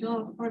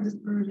historical for this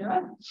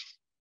period.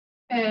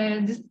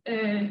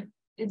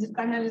 This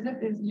analysis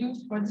is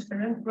used for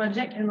different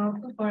projects and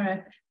also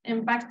for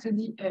impact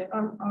study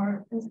on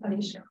our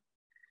installation.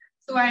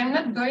 So I'm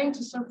not going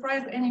to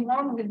surprise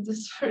anyone with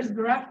this first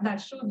graph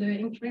that shows the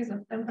increase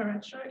of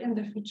temperature in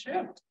the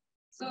future.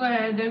 So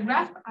the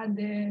graph at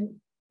the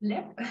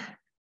left,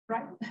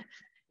 right,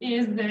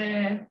 is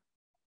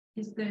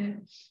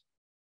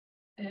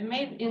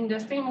made in the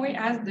same way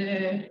as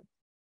the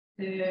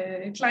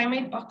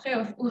climate portrait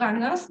of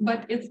Uranus,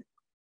 but it's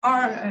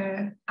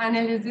our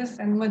analysis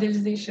and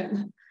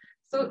modelization.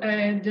 So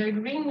the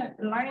green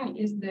line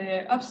is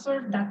the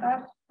observed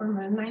data from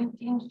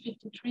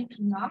 1953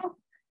 to now.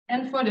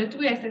 And for the two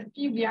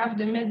SSP, we have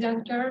the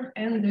median curve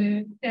and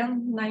the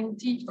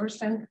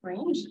 10-90%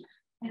 range.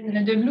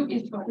 And the blue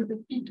is for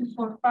SSP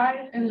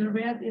 245 and the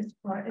red is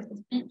for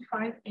SSP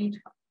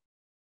 585.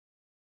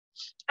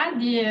 At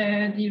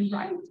the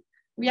right,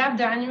 we have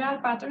the annual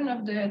pattern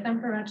of the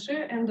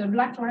temperature, and the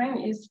black line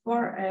is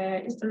for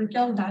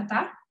historical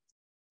data.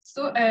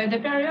 So the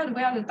period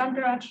where the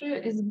temperature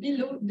is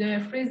below the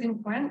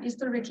freezing point,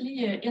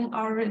 historically in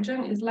our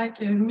region is like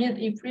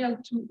mid-April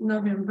to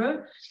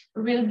November,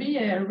 will be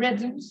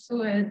reduced.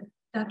 So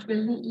that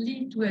will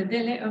lead to a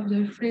delay of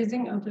the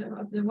freezing of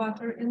the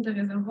water in the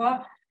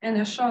reservoir and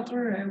a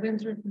shorter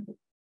winter period.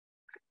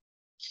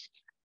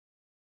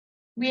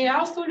 We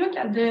also look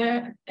at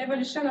the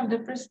evolution of the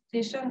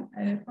precipitation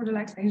for the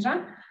Lac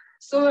Saint-Jean.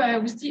 So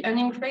we see an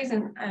increase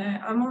in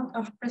amount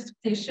of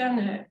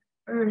precipitation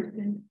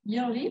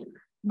yearly,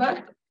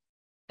 but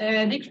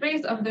a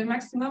decrease of the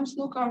maximum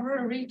snow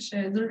cover reached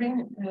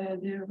during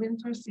the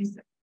winter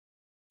season.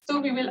 So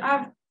we will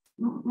have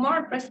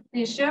more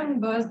precipitation,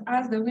 but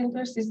as the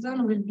winter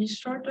season will be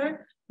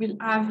shorter, we'll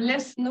have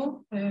less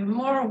snow,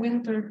 more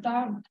winter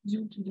thaw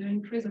due to the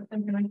increase of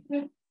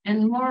temperature,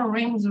 and more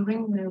rain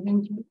during the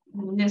winter,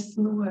 and less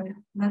snow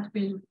that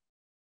will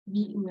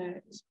be in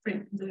the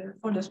spring,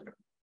 for the spring.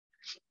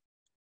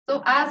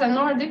 So as a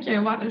Nordic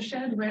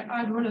watershed where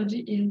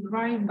hydrology is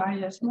driven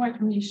by snow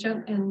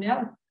accumulation and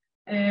melt,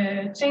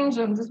 change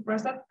on this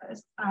process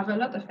have a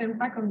lot of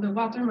impact on the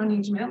water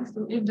management.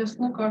 So if the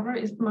snow cover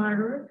is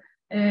smaller,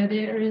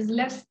 there is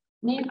less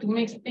need to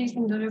make space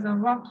in the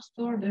reservoir to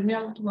store the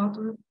melt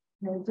water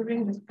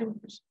during the spring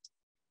session.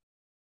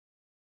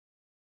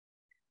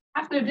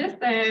 After this,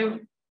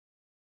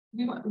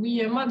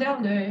 we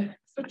model the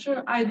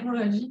future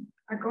hydrology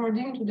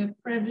according to the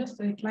previous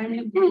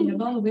climate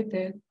variable with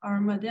our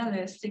model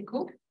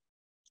SECO.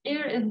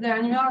 Here is the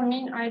annual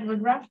mean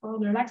hydrograph for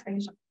the Lac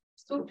Saint-Jean.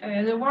 So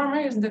the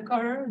warmer is the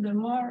color, the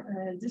more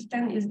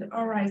distant is the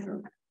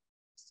horizon.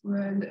 So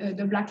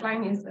the black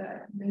line is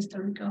the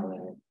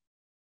historical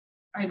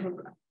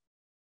hydrograph.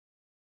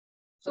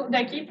 So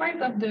the key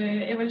points of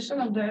the evolution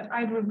of the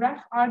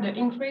hydrograph are the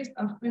increase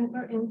of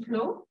winter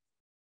inflow,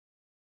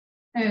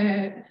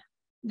 the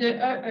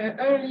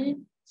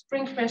early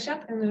spring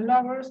freshet, and the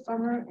lower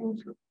summer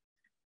inflow.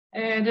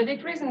 The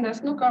decrease in the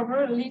snow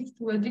cover leads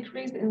to a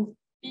decrease in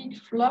peak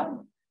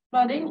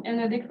flooding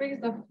and a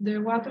decrease of the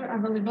water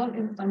available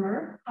in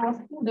summer.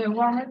 Also, the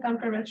warmer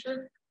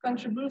temperature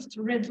contributes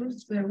to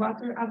reduce the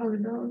water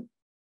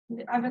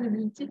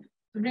availability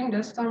during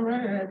the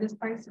summer,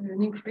 despite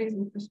an increase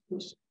in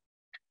precipitation.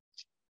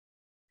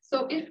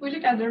 So if we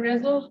look at the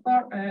result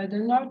for the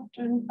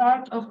northern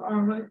part of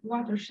our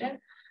watershed,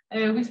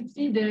 we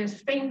see the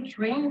same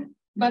trend,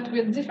 but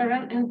with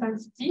different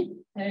intensity,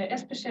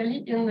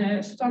 especially in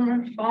the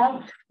summer,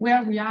 fall,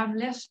 where we have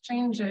less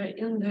change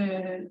in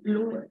the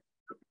lower.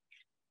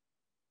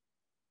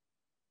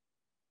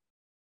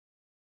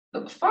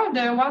 So for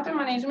the water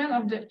management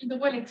of the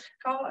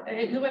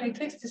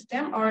hydroelectric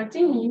system, our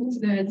team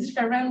used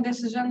different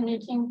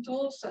decision-making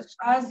tools, such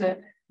as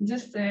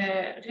this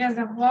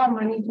reservoir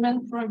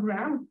management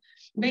program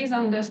based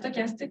on the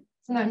stochastic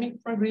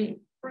dynamic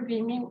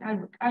programming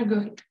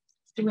algorithm.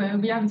 So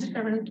we have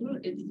different tools.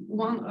 It's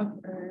one of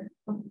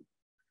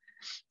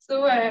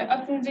So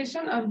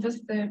optimization of this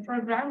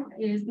program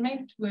is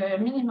made to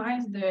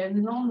minimize the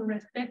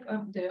non-respect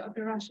of the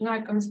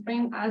operational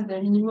constraint as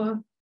the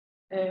minimum.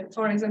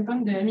 For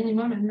example, the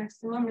minimum and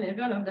maximum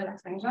level of the Lac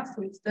Saint-Jean.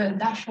 So it's the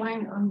dash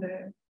line on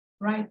the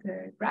right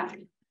graph.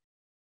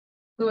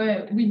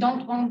 So we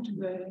don't want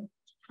to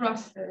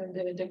cross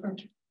the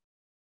country.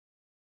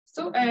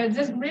 So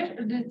this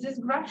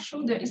graph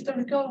shows the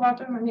historical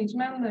water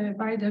management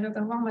by the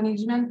reservoir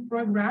management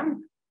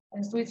program.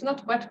 So it's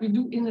not what we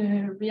do in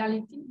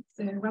reality,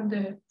 it's what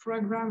the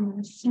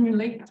program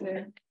simulates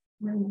when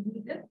we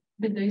do it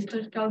with the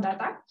historical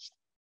data.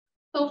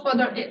 So for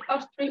the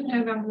upstream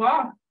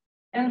reservoir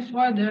and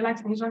for the Lac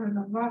Saint-Jean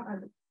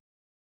reservoir,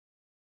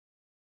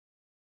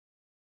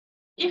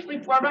 if we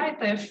provide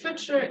a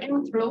future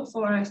inflow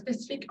for a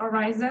specific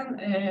horizon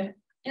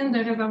in the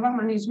reservoir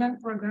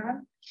management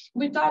program,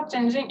 without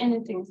changing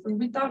anything, so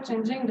without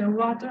changing the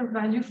water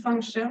value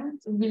function,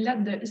 so we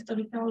let the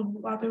historical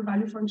water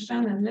value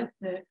function and let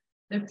the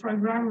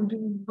program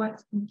do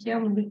what we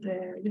can with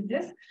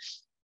this.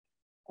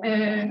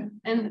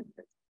 And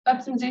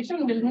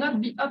optimization will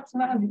not be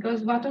optimal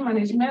because water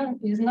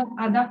management is not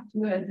adapted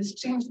to this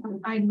change in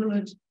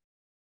hydrology.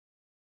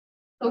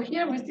 So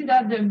here we see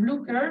that the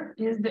blue curve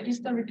is the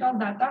historical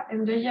data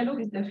and the yellow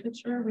is the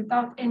future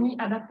without any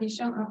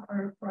adaptation of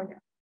our program.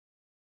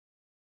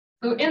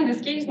 So in this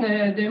case,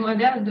 the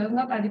model does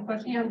not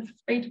adequately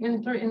anticipate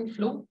winter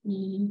inflow.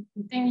 We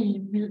think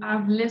he will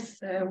have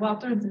less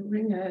water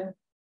during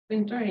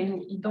winter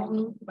and he don't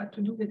know what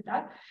to do with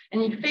that.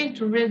 And he failed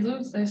to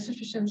reduce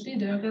sufficiently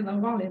the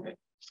reservoir level.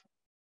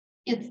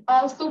 It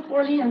also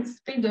poorly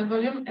anticipates the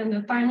volume and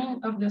the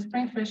timing of the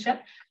spring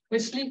freshet,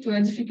 which lead to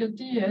a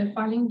difficulty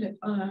filling the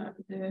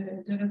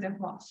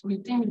reservoir. So we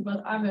think we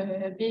will have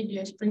a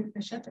big spring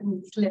freshet and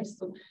it's less.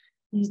 So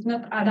it's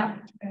not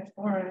adapted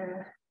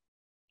for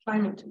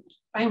climate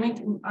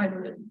in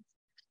hydrology.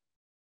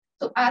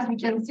 So as we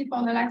can see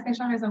for the Lac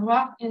Saint-Jean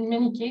reservoir, in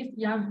many cases,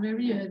 you have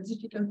very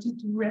difficulty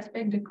to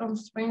respect the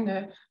constraint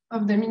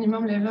of the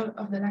minimum level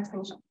of the Lac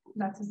Saint-Jean.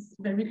 That is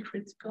very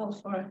critical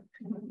for,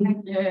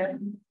 like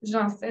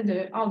Jean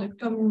said, all the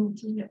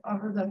community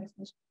over the Lac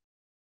Saint-Jean.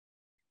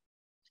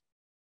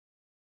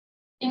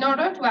 In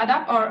order to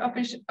adapt our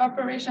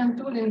operation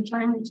tool in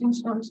climate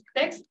change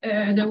context,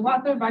 the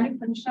water value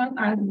function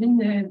has been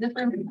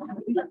determined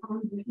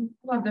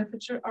on the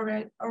future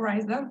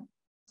horizon.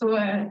 So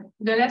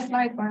the last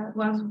slide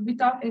was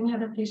without any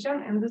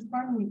adaptation, and this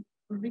one we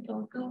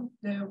recalculate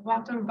the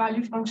water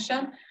value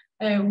function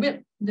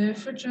with the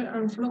future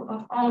inflow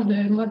of all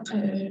the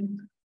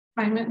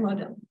climate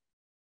models.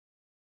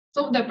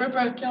 So the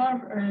purple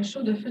curve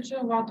shows the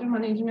future water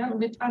management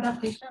with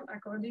adaptation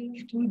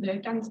according to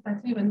the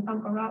quantitative and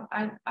temporal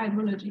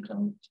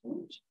hydrological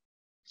change.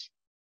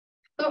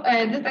 So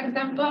this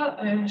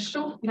example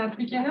shows that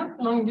we cannot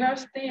longer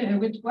stay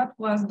with what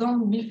was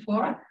done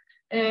before.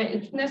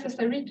 It's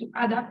necessary to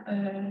adapt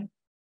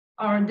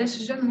our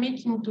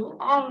decision-making tool,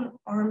 all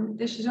our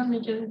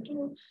decision-making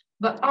tools,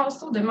 but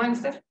also the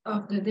mindset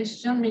of the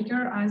decision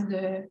maker as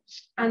the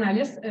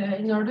analyst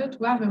in order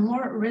to have a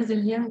more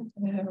resilient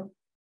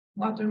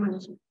water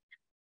management.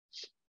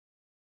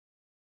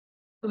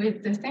 So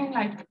it's the same,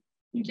 like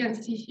you can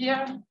see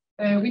here,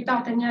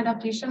 without any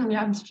adaptation, we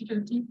have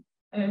difficulty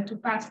to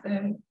pass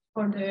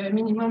for the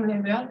minimum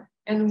level.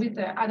 And with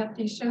the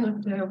adaptation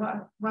of the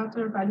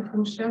water value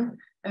function,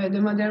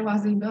 the model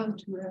was able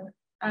to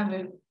have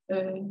a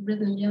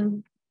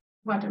resilient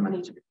water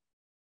management.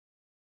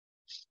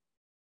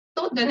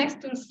 So the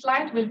next two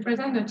slides will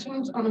present the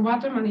change on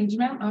water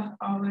management of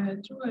our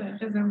two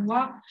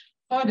reservoirs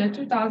for the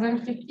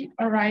 2050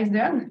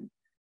 horizon.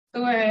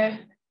 So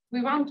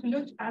we want to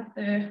look at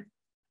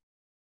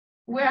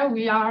where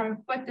we are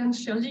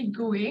potentially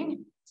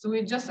going. So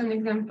it's just an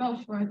example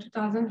for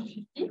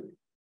 2050.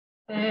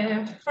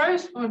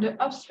 First, for the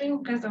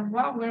upstream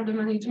reservoir, where the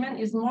management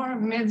is more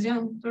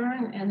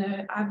medium-term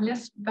and have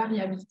less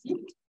variability.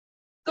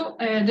 So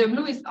the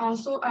blue is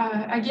also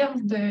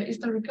against the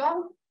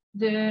historical.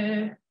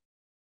 The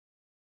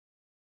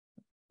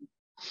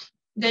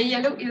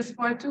yellow is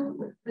for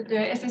the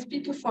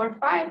SSP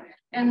 245,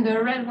 and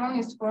the red one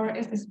is for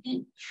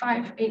SSP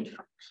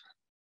 585.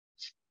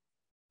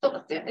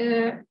 So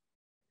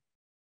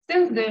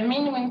since the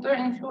mean winter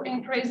inflow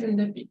increase and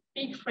the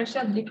peak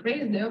freshet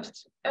decrease,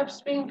 the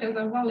upstream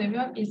reservoir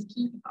level is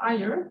kept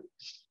higher,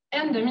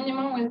 and the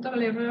minimum winter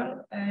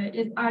level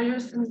is higher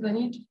since the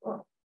need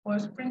for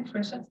spring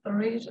freshet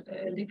storage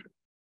decrease.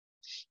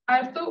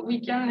 Also, we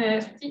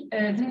can see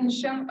a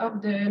diminution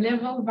of the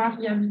level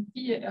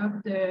variability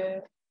of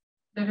the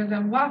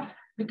reservoir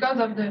because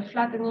of the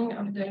flattening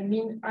of the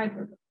mean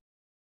hydrology.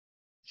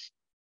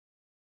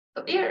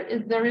 So here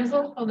is the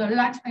result for the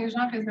Lac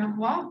Saint-Jean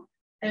reservoir.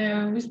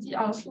 We see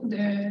also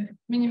the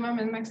minimum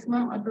and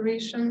maximum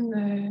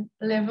operation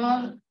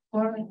level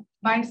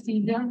by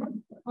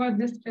season for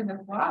this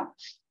reservoir.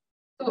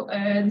 So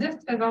this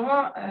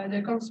reservoir,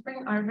 the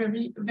constraints are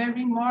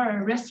very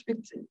more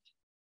restrictive.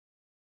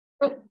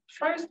 So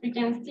first, we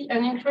can see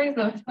an increase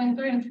of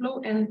winter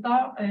inflow and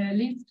thaw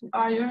leads to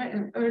higher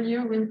and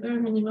earlier winter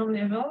minimum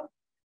level,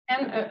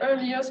 and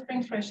earlier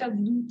spring freshet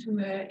due to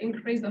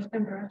increase of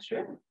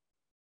temperature.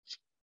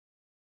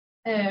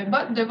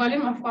 But the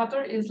volume of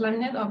water is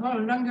limited over a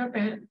longer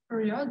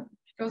period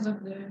because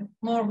of the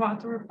more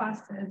water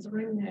passed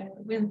during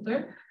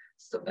winter,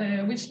 so,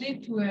 which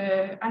lead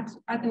to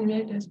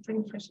attenuated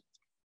spring freshet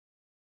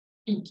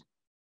peak.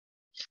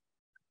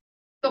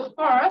 So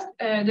for us,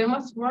 the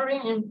most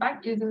worrying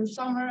impact is in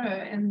summer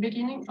and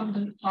beginning of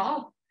the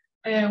fall,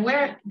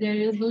 where there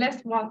is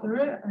less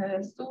water,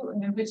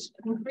 which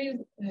increase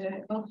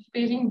of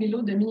falling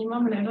below the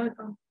minimum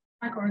level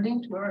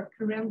according to our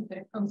current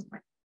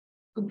constraint.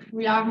 So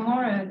we have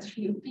more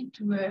difficulty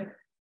to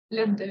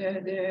let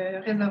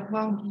the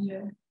reservoir be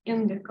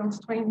in the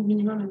constrained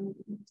minimum.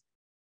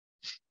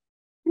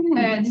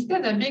 This is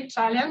a big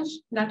challenge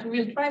that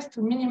we will try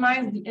to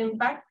minimize the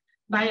impact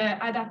by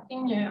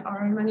adapting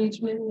our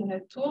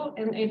management tool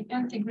and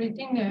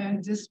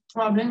integrating this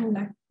problem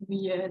that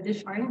we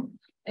define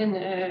in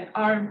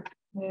our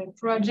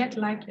project,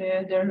 like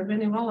the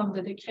renewal of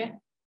the decree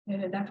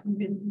that we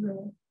will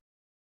do.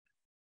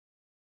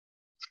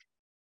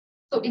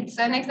 So it's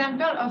an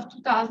example of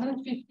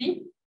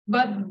 2050,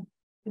 but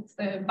it's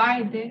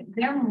by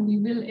then we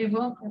will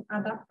evolve and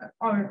adapt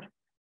our.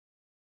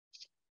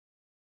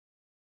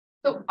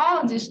 So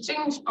all this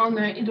change on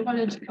the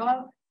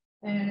hydrological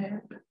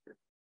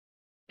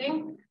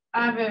thing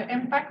have an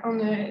impact on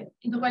the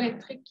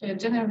hydroelectric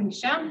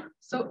generation.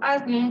 So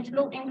as the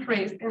inflow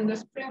increase and the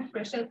spring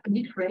freshet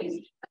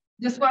decrease,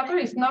 this water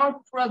is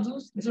now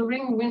produced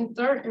during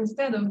winter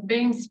instead of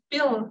being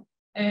spilled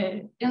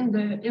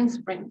in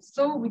spring.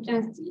 So we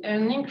can see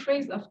an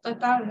increase of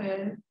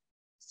total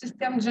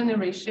system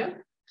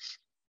generation.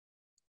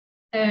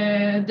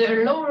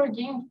 The lower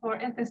gain for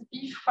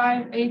SSP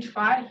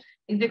 585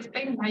 is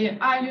explained by a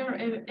higher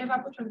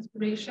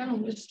evapotranspiration,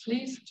 which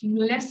leads to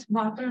less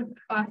water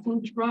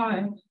passing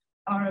through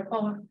our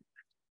power.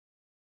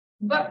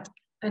 But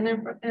an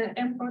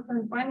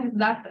important point is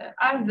that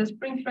as the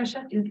spring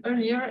freshet is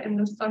earlier in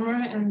the summer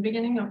and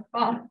beginning of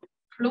fall,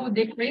 flow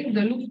decrease,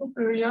 the low flow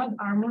periods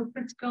are more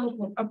critical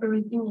for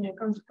operating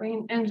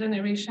constraint and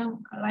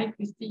generation, like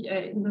we see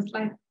in the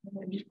slide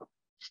before.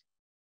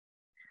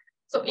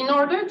 So in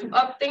order to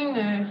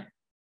obtain,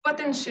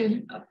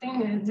 potentially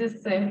obtain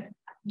this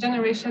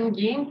generation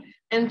gain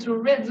and to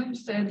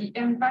reduce the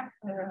impact,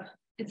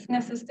 it's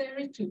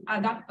necessary to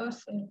adapt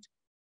us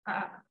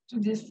to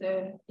this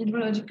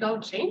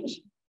hydrological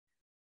change.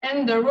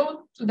 And the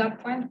road to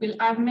that point will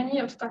have many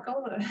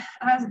obstacles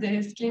as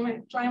the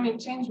climate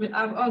change will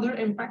have other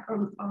impact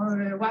on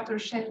our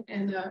watershed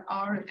and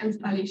our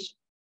installation.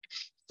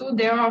 So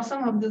there are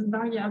some of these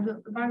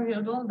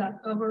variables that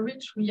over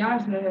which we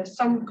have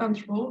some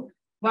control,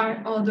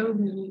 while other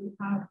we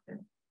have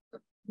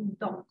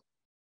don't.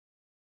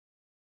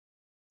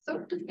 So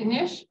to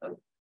finish,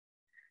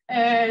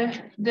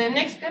 the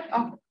next step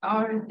of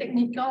our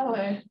technical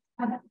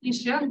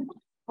adaptation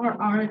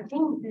for our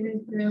team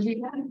is we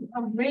want to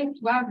upgrade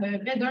to have a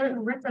better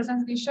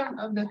representation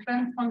of the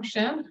trend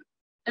function.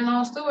 And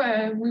also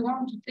we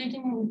want to take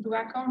into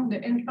account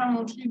the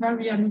intra-monthly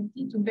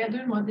variability to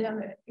better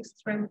model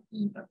extreme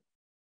events.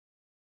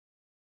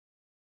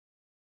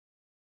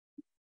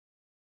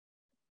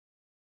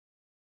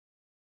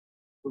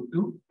 We'll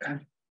do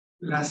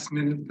last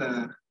minute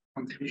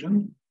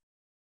conclusion.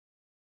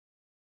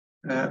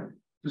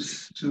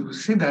 To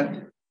say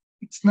that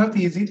it's not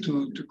easy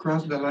to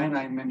cross the line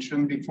I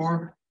mentioned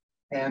before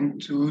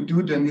and to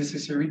do the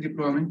necessary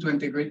deployment to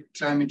integrate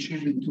climate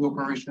change into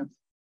operations.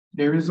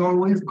 There is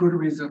always good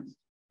reasons.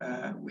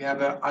 We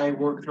have a high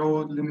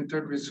workload,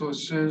 limited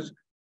resources,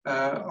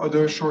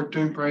 other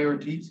short-term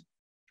priorities.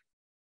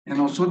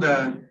 And also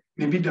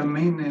maybe the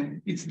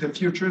main, it's the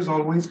future is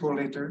always for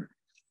later.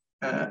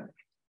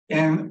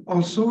 And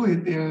also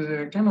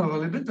there's kind of a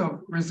little bit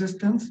of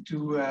resistance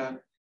to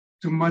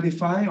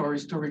modify our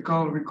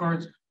historical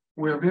records.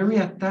 We're very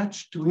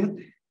attached to it.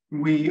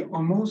 We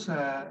almost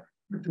at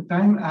the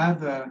time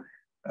have an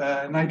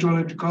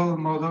hydrological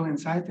model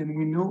inside, and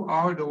we know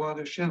how the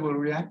watershed will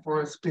react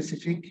for a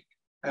specific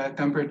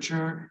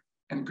temperature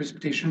and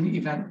precipitation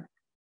event.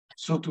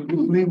 So to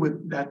play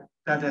with that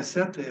data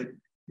set, there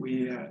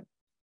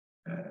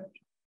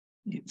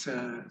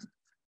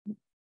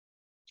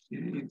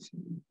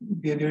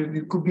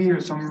could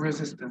be some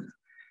resistance.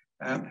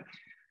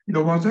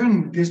 The water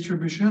and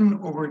distribution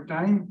over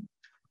time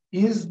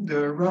is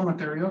the raw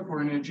material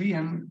for energy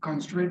and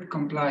constraint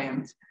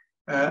compliance.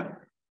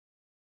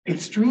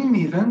 Extreme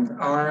events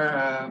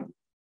are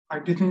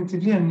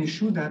definitively an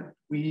issue that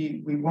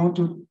we want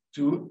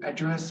to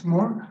address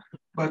more,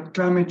 but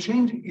climate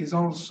change is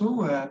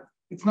also,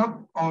 it's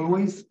not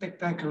always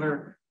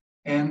spectacular.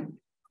 And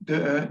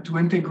to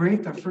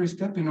integrate a first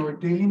step in our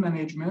daily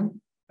management,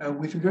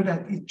 we figure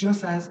that it's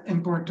just as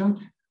important.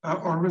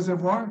 Our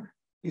reservoir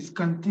is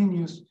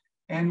continuous,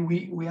 and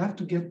we have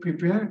to get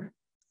prepared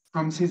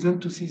from season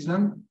to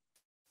season,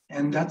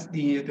 and that's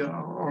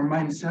our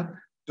mindset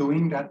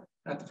doing that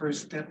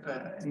first step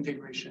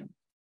integration.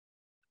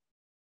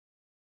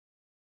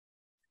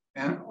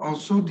 And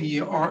also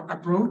our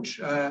approach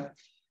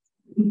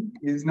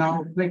is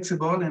now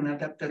flexible and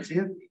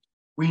adaptive.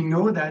 We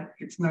know that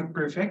it's not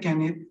perfect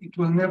and it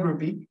will never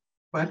be,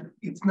 but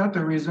it's not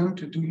a reason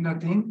to do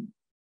nothing.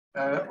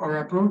 Our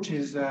approach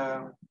is,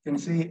 you can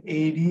say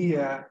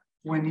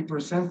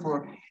 80-20%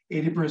 for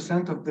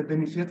 80% of the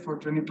benefit for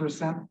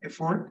 20%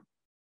 effort.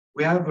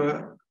 We have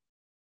a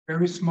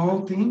very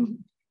small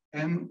team,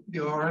 and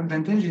our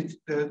advantage is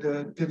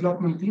the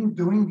development team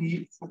doing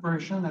the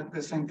operation at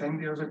the same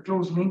time. There's a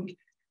close link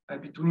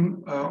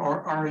between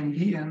our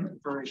R&D and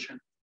operation.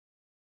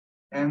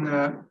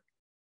 And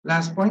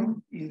last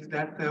point is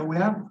that we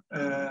have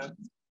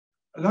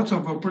lots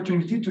of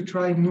opportunity to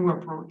try new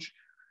approach.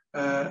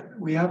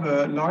 We have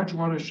a large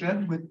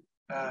watershed with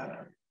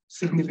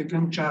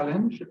significant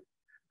challenge.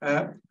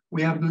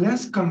 We have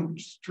less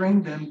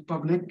constraint than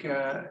public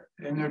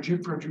energy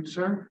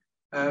producer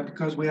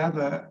because we have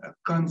a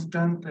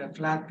constant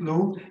flat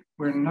load.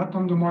 We're not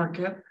on the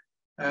market.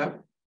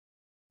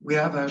 We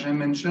have, as I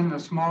mentioned, a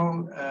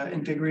small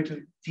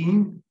integrated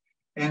team,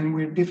 and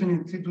we're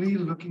definitively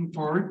looking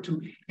forward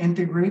to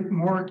integrate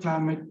more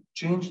climate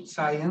change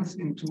science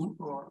into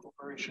our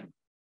operation.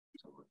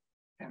 So,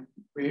 and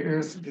we're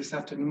here this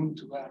afternoon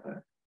to have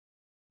a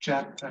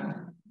chat.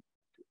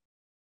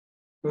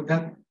 So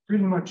that's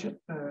pretty much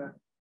it.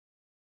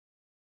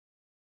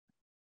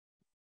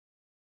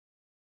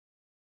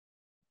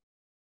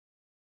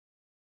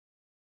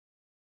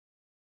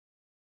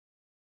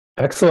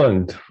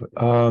 Excellent.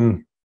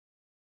 Can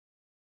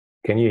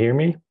you hear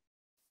me?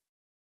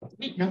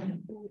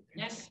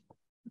 Yes.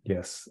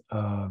 Yes.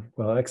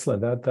 Well,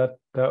 excellent.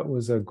 That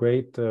was a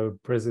great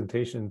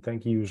presentation.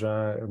 Thank you,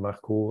 Jean,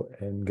 Marco,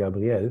 and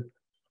Gabriel.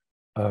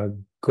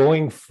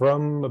 Going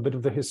from a bit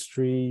of the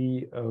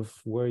history of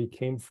where he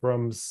came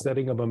from,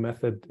 setting up a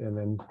method, and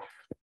then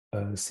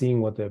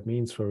seeing what that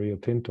means for Rio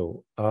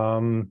Tinto.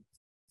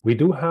 We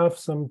do have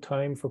some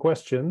time for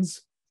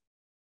questions.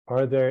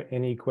 Are there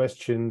any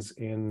questions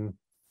in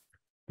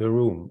the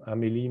room?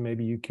 Amélie,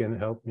 maybe you can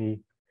help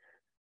me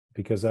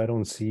because I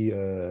don't see.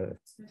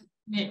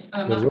 Mais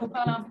Marco,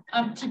 parle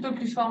un petit peu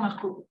plus fort,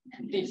 Marco.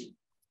 Please.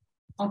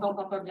 On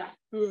t'entend pas bien.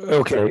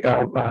 Okay,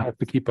 I have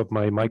to keep up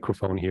my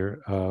microphone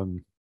here.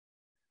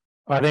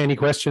 Are there any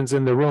questions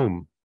in the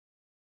room?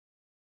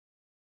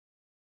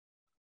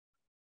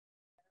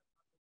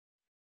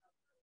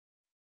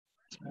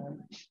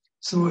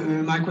 So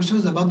my question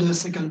is about the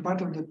second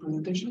part of the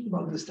presentation,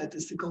 about the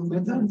statistical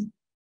methods.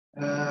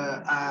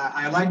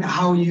 I like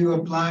how you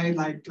apply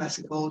like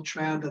classical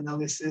trend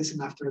analysis,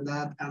 and after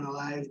that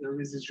analyze the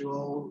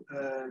residual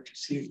to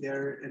see if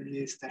there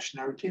is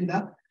stationarity in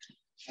that.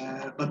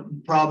 But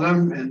the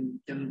problem, and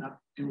cannot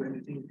do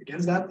anything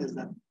against that, is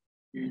that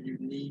you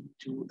need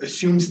to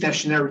assume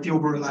stationarity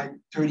over like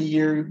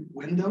 30-year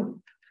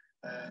window.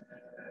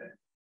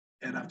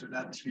 And after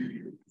that, for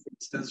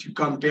instance, you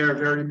compare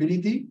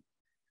variability,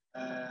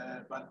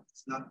 but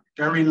it's not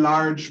very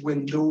large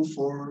window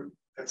for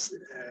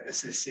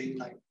assessing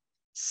like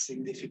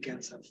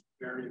significance of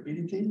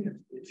variability.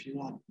 If you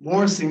want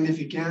more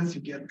significance,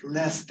 you get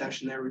less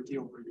stationarity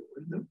over your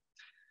window.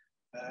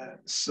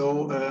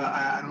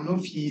 I don't know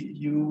if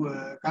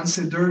you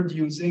considered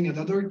using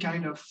another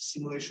kind of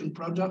simulation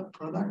product,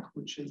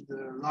 which is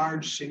the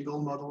large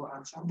single model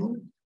ensemble,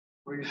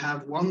 where you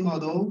have one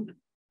model,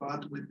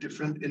 but with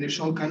different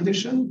initial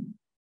conditions.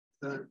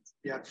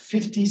 You have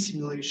 50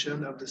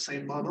 simulation of the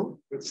same model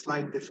with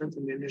slight difference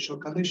in the initial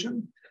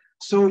condition.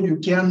 So you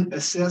can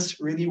assess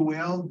really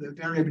well the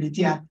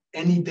variability at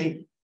any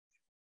day,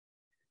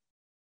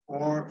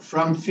 or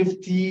from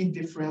 50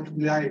 different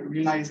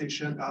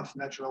realization of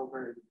natural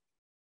variability.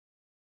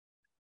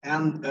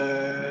 And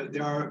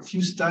there are a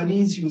few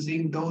studies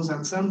using those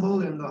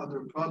ensemble and the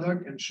other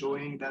product and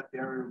showing that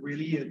there are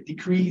really a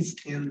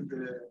decrease in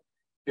the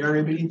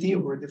variability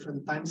over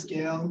different time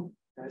scale,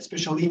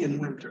 especially in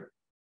winter,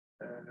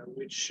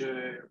 which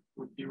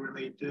would be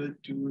related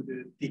to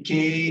the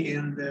decay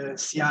in the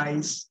sea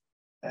ice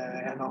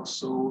and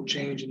also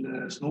change in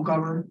the snow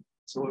cover.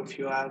 So if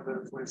you have,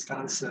 for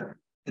instance,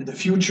 in the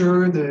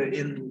future,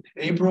 in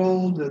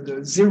April,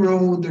 the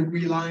 0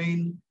 degree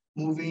line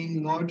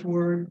moving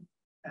northward,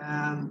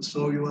 and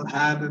so you will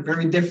have a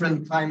very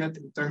different climate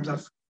in terms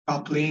of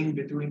coupling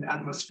between the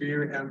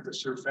atmosphere and the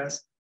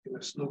surface in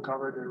a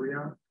snow-covered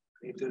area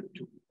related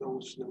to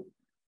those snow.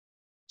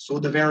 So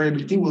the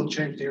variability will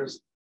change.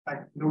 There's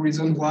like no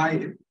reason why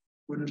it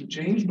wouldn't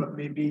change, but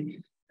maybe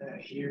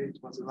here it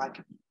was like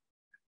a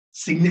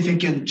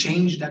significant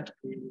change that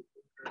we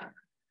were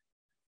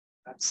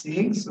not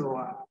seeing. So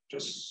I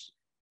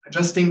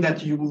just think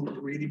that you will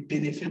really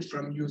benefit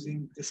from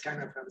using this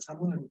kind of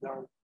ensemble. And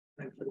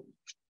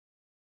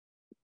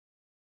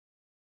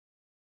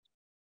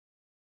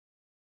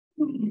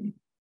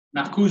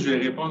Marco, je vais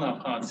répondre en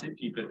français,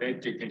 puis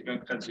peut-être que quelqu'un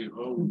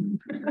traduira ou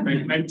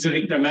même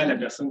directement à la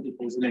personne qui a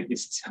posé la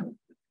question.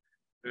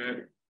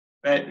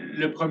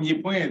 Le premier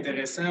point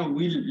intéressant,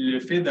 oui, le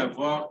fait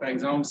d'avoir, par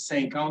exemple,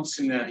 50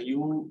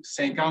 scénarios,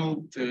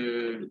 50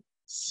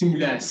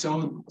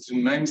 simulations du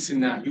même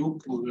scénario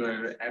pour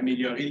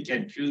améliorer le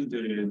calcul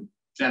de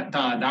la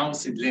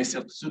tendance et de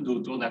l'incertitude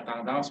autour de la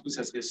tendance, oui,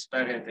 ça serait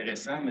super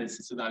intéressant, mais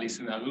c'est ça, dans les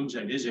scénarios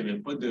que j'avais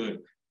pas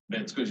de...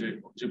 Ben, en tout cas, je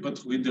n'ai pas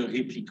trouvé de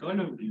réplica.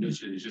 Là,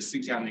 je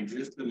sais qu'il y en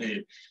existe, là,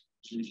 mais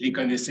je les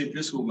connaissais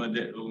plus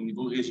au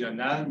niveau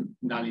régional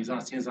dans les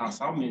anciens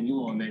ensembles, mais nous,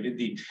 on avait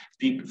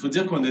il faut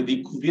dire qu'on a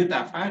des coups vite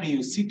à faire et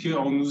aussi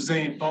qu'on nous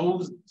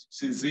impose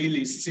d'utiliser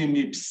les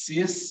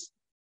CMIP6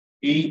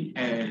 et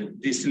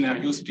des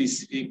scénarios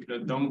spécifiques. Là.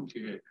 Donc,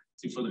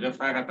 il faudrait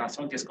faire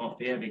attention à ce qu'on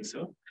fait avec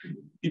ça.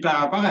 Puis par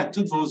rapport à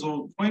tous vos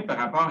autres points, par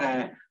rapport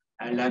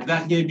à la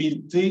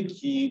variabilité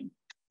qui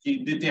est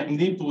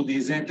déterminée pour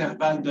des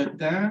intervalles de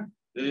temps,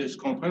 je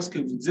comprends ce que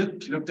vous dites,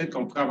 puis là, peut-être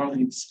qu'on pourrait avoir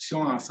une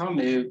discussion ensemble,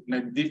 mais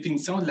ma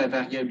définition de la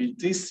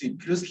variabilité, c'est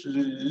plus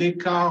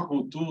l'écart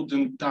autour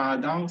d'une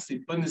tendance, c'est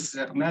pas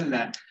nécessairement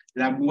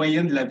la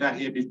moyenne de la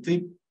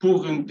variabilité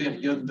pour une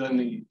période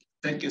donnée.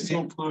 Peut-être que si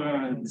on pourrait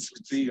en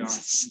discuter.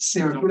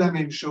 C'est un peu la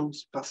même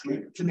chose, parce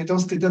que, mettons,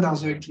 si tu étais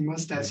dans un climat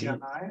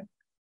stationnaire,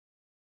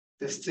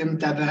 tu estimes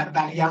ta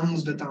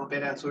variance de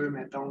température,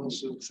 mettons,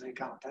 sur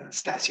 50 ans,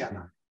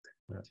 stationnaire.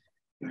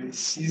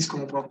 Ici, ce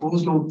qu'on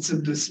propose, l'autre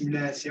type de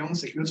simulation,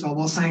 c'est que là, tu vas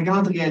avoir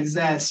 50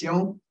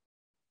 réalisations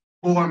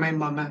pour un même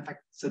moment. Fait que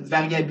cette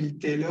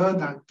variabilité-là,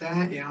 dans le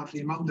temps et entre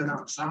les membres de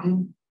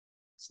l'ensemble,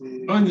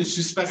 c'est... Je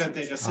suis super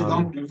intéressé.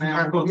 Donc, vous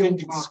raconter et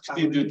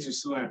discuter de tout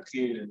ça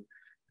après.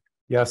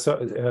 Yeah, so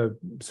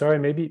sorry,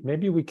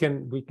 maybe we're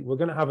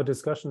going to have a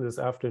discussion this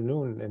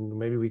afternoon, and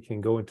maybe we can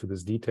go into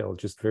this detail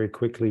just very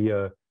quickly.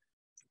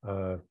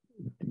 The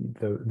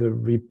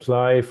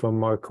reply from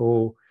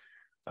Marco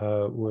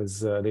was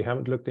they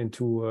haven't looked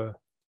into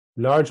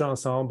large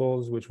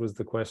ensembles, which was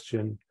the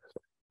question,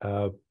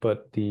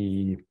 but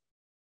there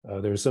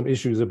are some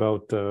issues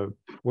about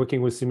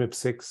working with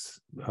CMIP6.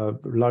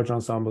 Large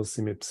ensembles,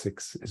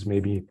 CMIP6 is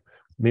maybe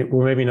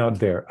not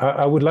there.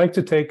 I would like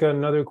to take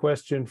another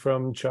question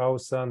from Chao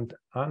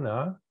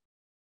Santana.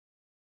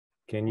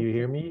 Can you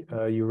hear me?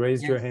 You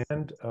raised your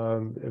hand.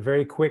 A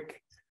very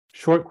quick,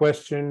 short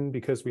question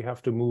because we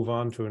have to move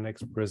on to the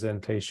next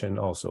presentation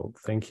also.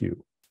 Thank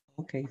you.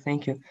 Okay,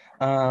 thank you.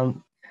 So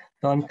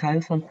I'm Caio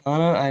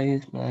Santana.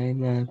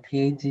 I'm a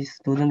PhD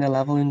student at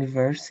Laval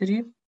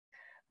University.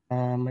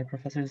 My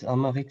professor is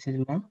Amaury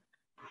Tillman.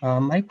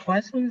 My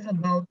question is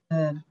about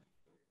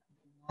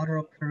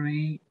water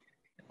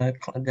the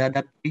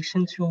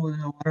adaptation to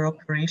the water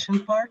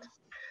operation part,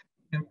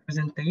 your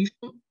presentation.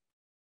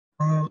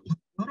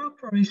 Water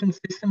operation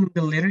system in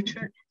the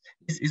literature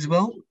is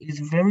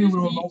very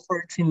well known for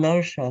its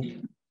inertia.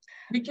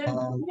 We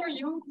can hear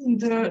you in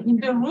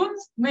the room.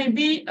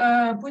 Maybe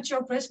put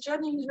your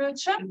question in the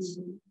chat.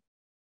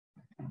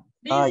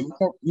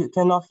 You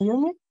cannot hear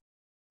me?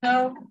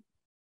 No.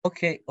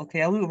 Okay,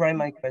 I will write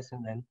my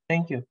question then.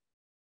 Thank you.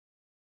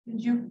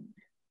 Thank you.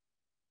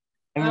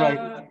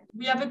 Right.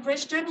 We have a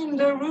question in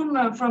the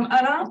room from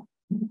Alain.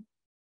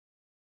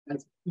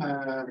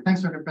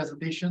 Thanks for the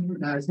presentation.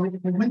 So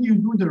when you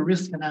do the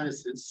risk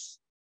analysis,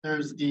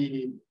 there's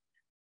the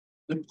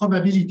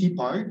probability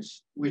part,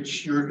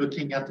 which you're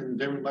looking at in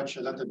very much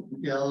a lot of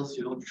details,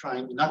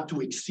 trying not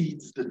to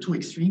exceed the two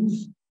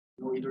extremes,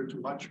 either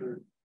too much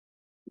or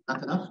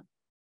not enough.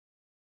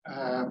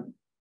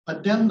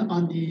 But then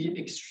on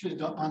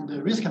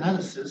the risk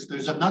analysis,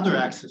 there's another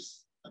axis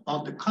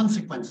about the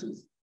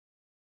consequences.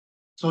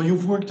 So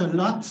you've worked a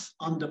lot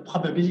on the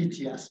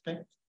probability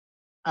aspect.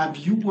 Have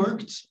you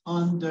worked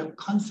on the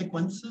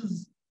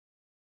consequences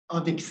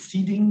of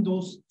exceeding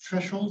those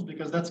thresholds?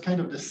 Because that's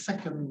kind of the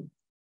second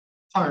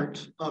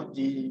part of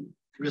the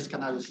risk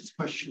analysis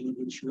question,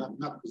 which you have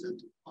not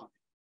presented on.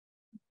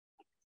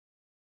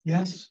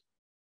 Yes,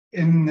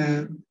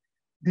 in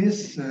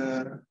this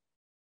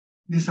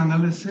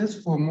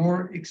analysis for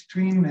more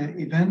extreme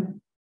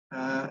event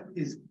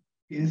is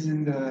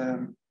in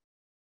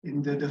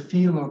the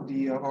field of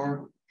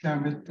our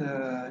climate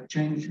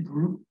change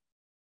group,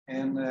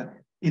 and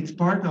it's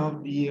part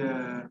of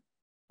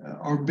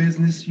our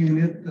business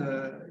unit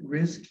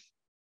risk,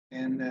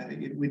 and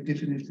it would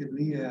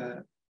definitively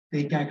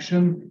take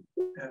action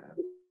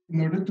in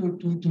order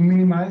to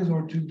minimize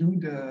or to do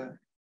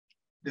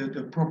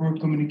the proper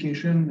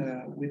communication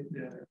with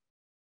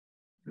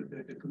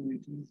the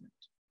communities.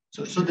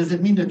 So does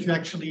it mean that you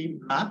actually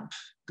map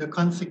the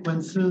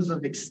consequences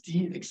of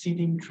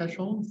exceeding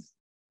thresholds?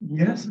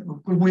 Yes,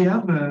 of course. We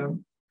have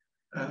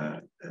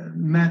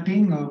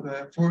mapping of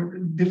for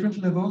different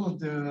level of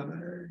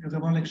the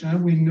reservoir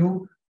election. We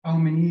know how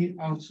many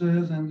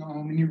houses and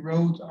how many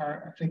roads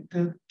are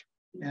affected,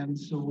 and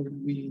so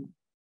we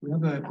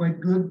have a quite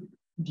good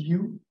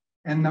view.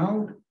 And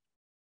now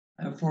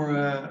I would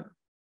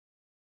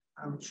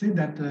say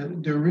that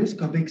the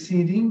risk of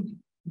exceeding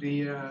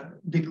the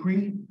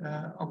decree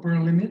upper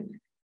limit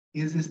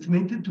is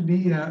estimated to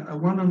be a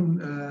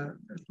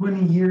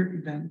 20-year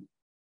event.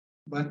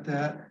 But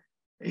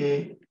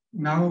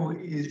now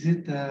is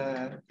it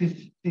a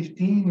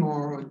 15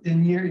 or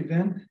 10-year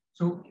event?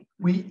 So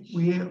we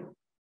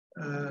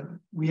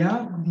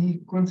have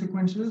the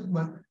consequences,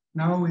 but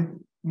now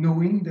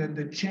knowing that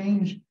the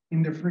change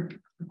in the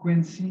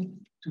frequency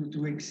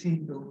to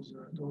exceed those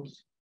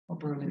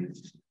upper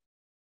limits.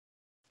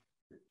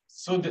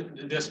 So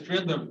the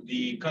spread of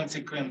the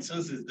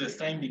consequences is the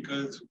same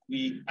because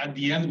at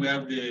the end we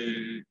have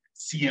the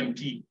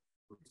CMP.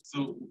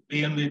 So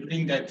the only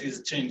thing that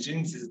is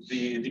changing is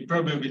the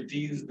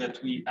probabilities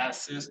that we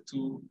assess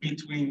to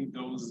between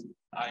those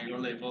higher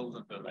levels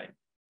of the line.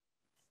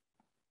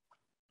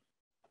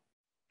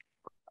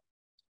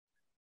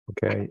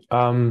 Okay.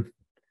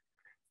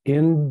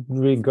 In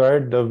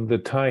regard of the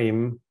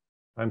time,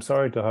 I'm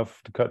sorry to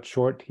have to cut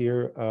short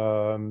here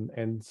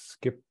and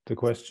skip the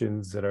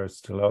questions that are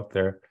still out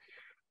there.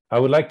 I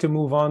would like to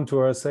move on to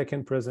our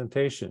second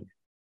presentation.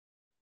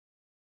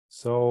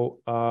 So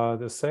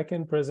the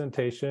second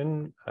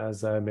presentation,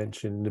 as I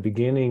mentioned in the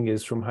beginning,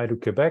 is from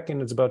Hydro-Québec,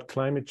 and it's about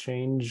climate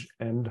change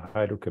and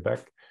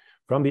Hydro-Québec,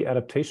 from the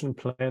adaptation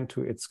plan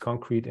to its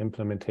concrete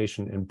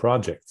implementation in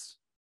projects.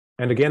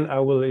 And again, I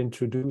will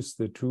introduce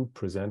the two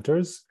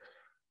presenters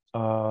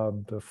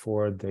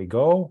before they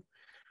go.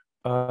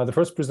 The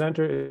first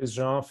presenter is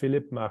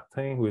Jean-Philippe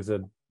Martin, who is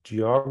a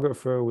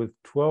geographer with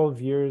 12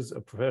 years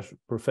of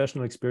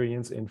professional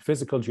experience in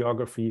physical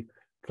geography,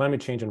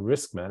 climate change, and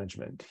risk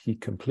management. He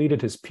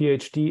completed his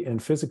PhD in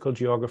physical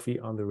geography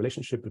on the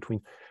relationship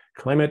between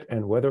climate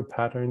and weather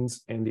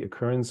patterns and the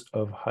occurrence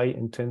of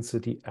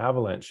high-intensity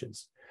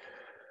avalanches.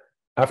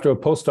 After a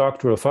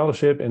postdoctoral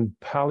fellowship in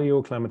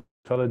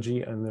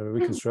paleoclimatology and the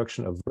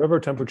reconstruction of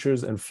river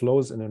temperatures and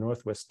flows in the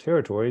Northwest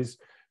Territories,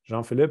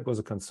 Jean-Philippe was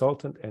a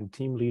consultant and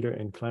team leader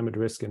in climate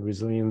risk and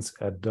resilience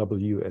at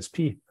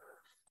WSP,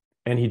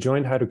 and he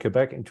joined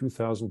Hydro-Québec in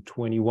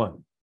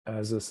 2021.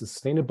 As a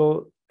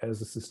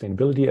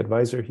sustainability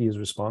advisor, he is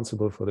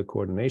responsible for the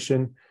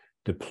coordination,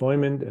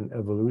 deployment, and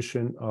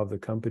evolution of the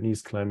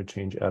company's climate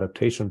change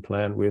adaptation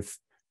plan,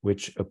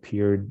 which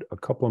appeared a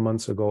couple of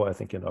months ago, I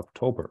think in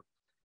October.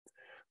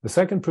 The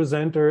second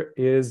presenter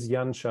is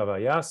Yann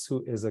Chavayas,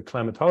 who is a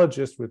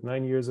climatologist with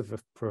 9 years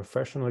of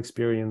professional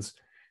experience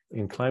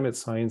in climate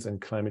science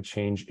and climate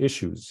change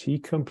issues. He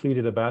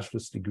completed a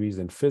bachelor's degree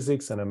in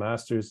physics and a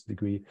master's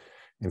degree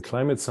in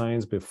climate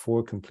science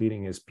before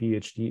completing his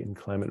PhD in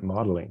climate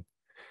modeling.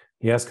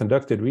 He has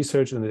conducted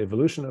research in the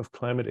evolution of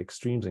climate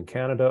extremes in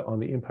Canada, on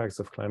the impacts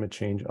of climate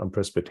change on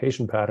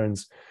precipitation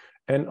patterns,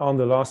 and on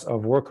the loss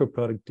of worker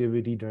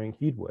productivity during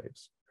heat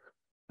waves.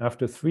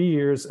 After 3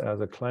 years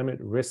as a climate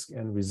risk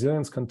and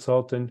resilience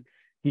consultant,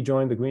 he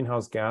joined the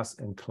Greenhouse Gas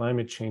and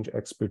Climate Change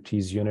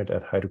Expertise Unit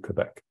at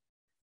Hydro-Québec.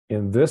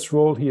 In this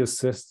role, he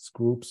assists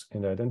groups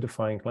in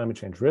identifying climate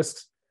change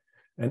risks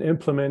and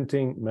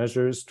implementing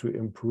measures to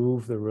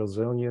improve the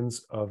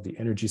resilience of the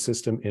energy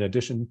system, in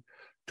addition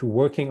to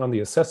working on the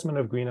assessment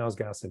of greenhouse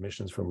gas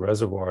emissions from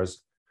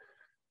reservoirs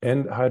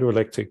and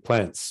hydroelectric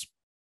plants.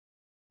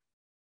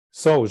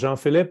 So,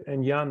 Jean-Philippe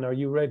and Jan, are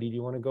you ready? Do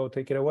you want to go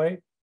take it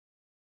away?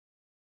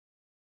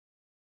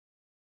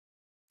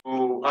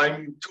 Oh,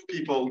 I'm 2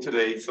 people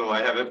today, so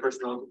I have a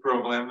personal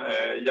problem.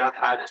 Jan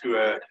had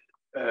to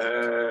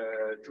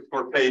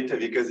forfeit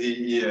because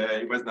he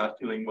was not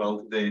feeling well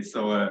today.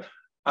 So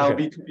I'll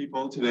be 2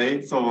 people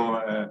today. So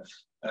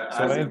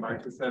as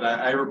Marcus said,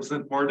 I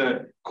represent more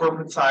the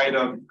corporate side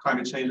of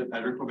climate change at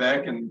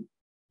Hydro-Québec,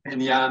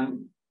 and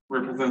Jan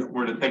represents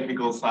more the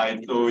technical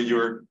side. So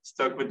you're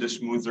stuck with the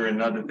schmoozer and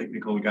not the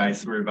technical guy.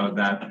 Sorry about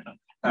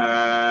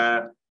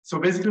that. So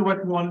basically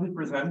what we wanted to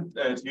present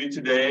to you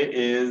today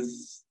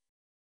is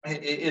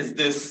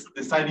this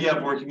idea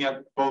of working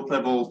at both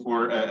levels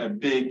for a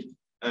big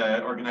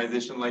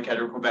organization like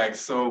Hydro-Québec.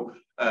 So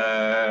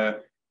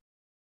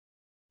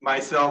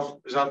myself,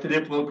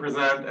 Jean-Philippe, will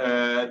present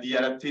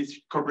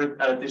the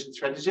corporate adaptation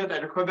strategy at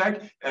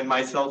Hydro-Québec, and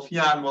myself,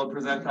 Jan, will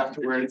present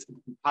afterwards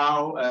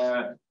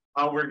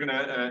how we're going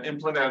to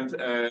implement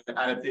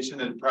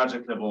adaptation at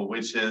project level,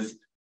 which is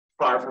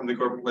far from the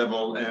corporate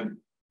level and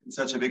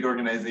such a big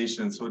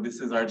organization. So this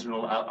is our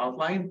general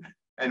outline.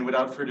 And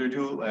without further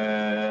ado,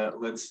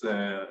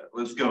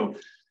 let's go.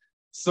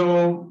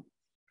 So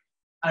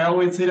I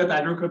always say that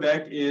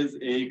Hydro-Québec is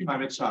a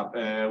climate shop.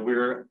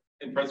 We're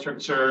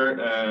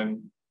infrastructure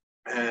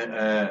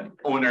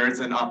owners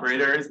and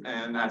operators,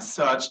 and as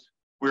such,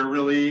 we're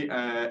really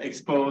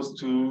exposed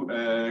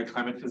to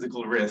climate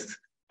physical risks.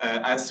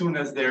 As soon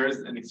as there's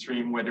an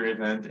extreme weather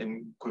event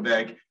in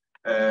Quebec,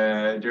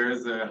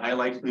 there's a high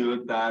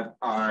likelihood that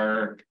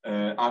our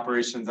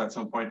operations at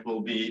some point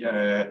will be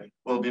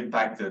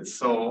impacted.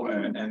 So,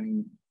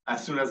 and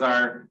as soon as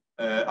our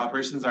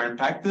operations are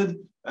impacted,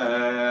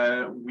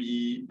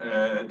 we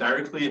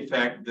directly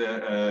affect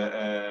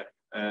the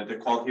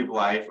quality of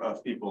life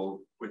of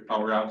people with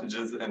power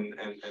outages and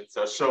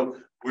such. So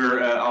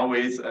we're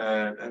always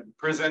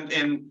present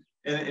in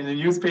the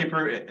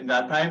newspaper in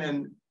that time,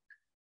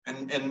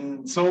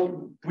 and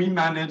so we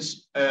manage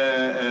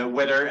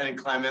weather and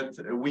climate.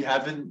 We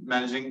have been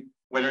managing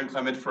weather and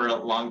climate for a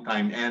long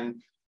time, and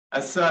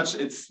as such,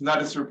 it's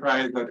not a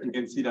surprise that you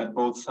can see that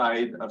both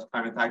sides of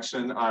climate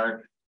action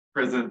are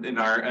present in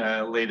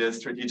our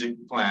latest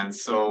strategic plan.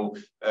 So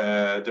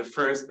the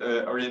first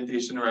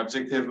orientation or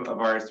objective of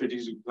our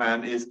strategic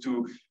plan is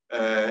to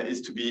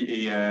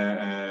be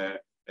a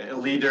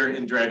leader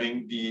in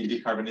driving the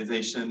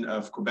decarbonization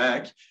of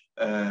Quebec.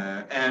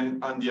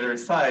 And on the other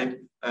side,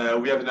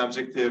 we have an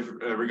objective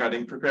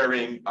regarding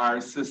preparing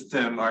our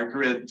system, our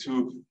grid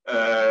to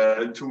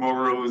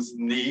tomorrow's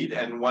need.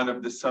 And one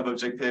of the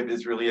sub-objectives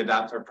is really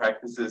adapt our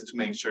practices to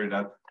make sure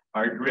that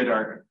our grid,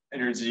 our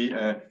energy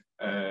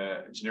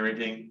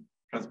generating,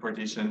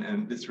 transportation,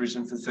 and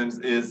distribution systems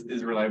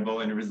is reliable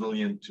and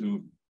resilient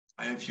to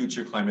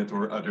future climate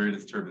or other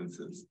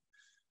disturbances.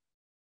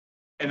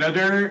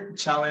 Another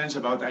challenge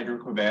about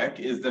Hydro-Québec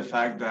is the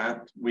fact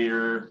that we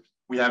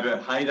have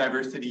a high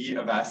diversity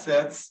of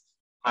assets,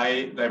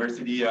 high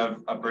diversity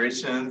of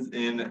operations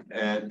in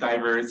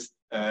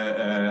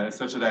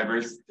such a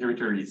diverse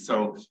territory.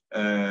 So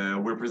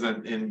we're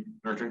present in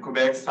northern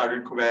Quebec,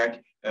 southern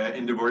Quebec,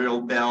 in the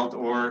Boreal Belt,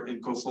 or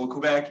in coastal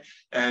Quebec.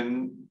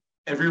 And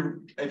every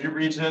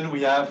region,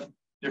 we have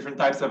different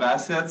types of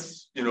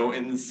assets. You know,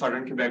 in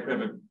southern Quebec, we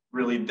have a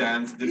really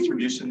dense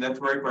distribution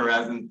network,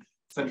 whereas in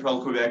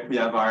central Quebec, we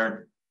have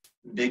our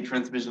big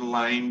transmission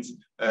lines,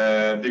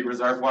 big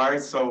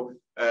reservoirs. So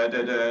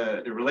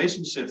the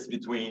relationships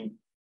between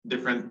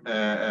different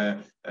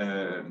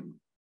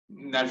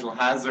natural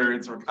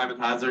hazards or climate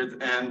hazards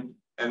and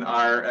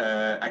our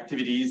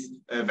activities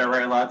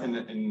vary a lot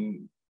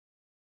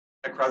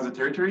across the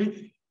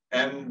territory.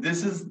 And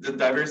this is the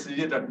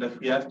diversity that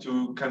we have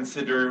to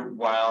consider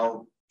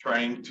while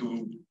trying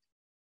to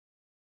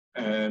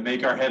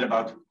make our head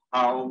about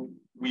how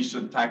we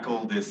should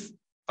tackle this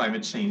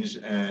climate change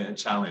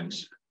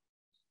challenge.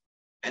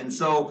 And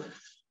so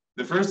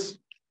the first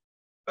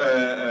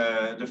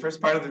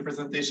part of the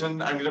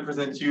presentation, I'm going to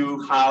present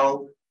you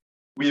how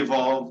we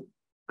evolved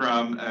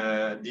from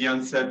the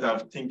onset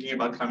of thinking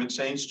about climate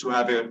change to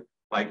have a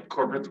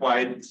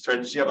corporate-wide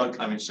strategy about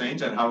climate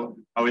change and how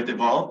it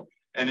evolved.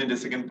 And in the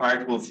second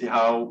part, we'll see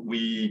how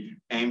we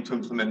aim to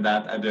implement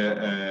that at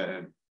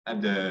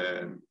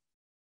the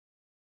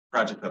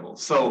project level.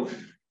 So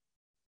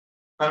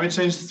climate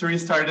change history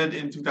started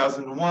in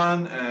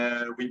 2001.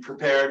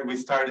 We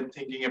started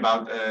thinking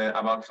about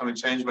climate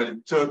change, but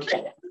it took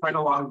quite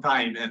a long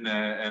time. And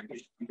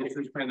this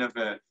is kind of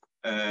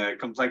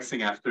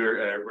complexing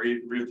after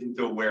Rio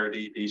Tinto, where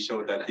they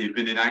showed that they've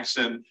been in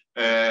action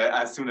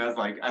as soon as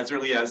as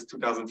early as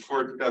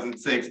 2004,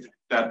 2006,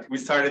 that we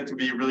started to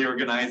be really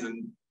organized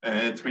in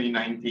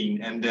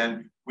 2019, and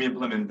then we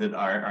implemented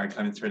our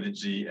climate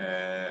strategy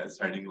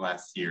starting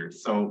last year.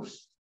 So,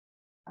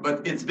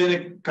 but it's been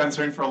a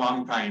concern for a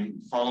long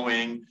time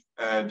following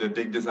the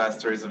big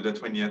disasters of the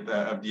end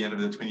of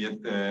the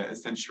 20th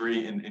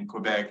century in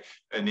Quebec,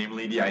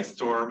 namely the ice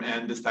storm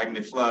and the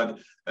Saguenay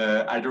flood.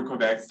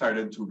 Hydro-Québec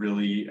started to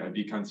really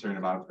be concerned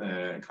about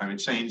climate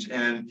change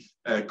and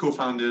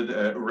co-founded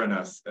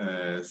Uranus.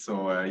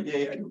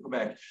 Yay,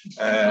 Hydro-Québec.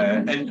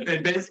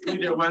 And basically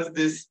there was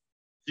this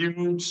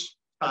huge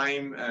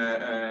time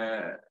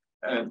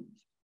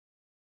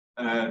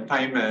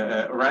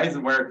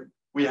horizon where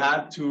we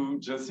had to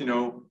just,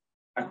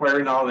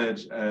 acquire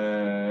knowledge,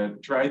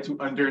 try to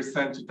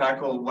understand, to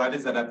tackle what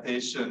is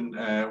adaptation,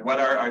 what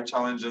are our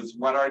challenges,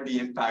 what are the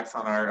impacts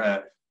on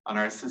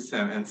our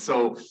system. And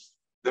so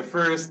the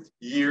first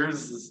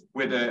years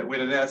with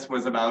an S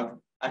was about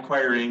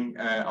acquiring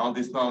all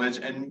this knowledge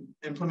and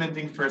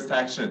implementing first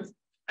actions.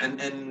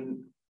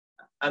 And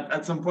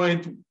at some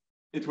point,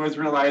 it was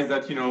realized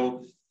that,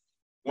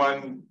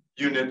 one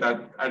unit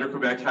at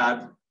Hydro-Québec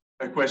had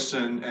a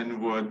question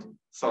and would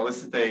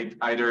solicitate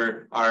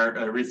either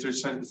our research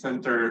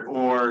center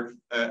or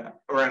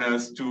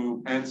Uranus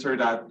to answer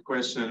that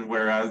question,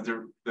 whereas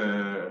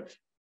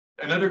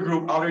another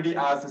group already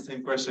asked the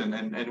same question,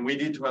 and we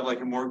need to have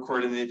a more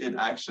coordinated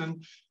action.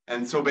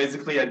 And so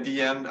basically at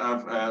the end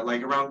of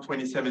around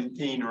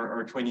 2017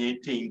 or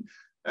 2018,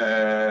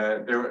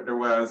 there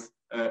was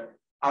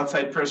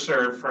outside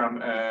pressure from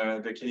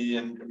the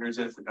Canadian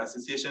Emergency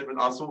Association, but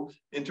also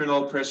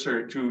internal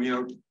pressure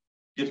to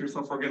get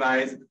yourself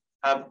organized,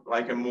 have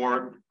a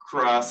more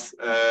cross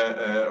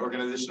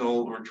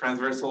organizational or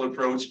transversal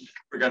approach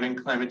regarding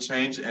climate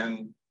change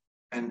and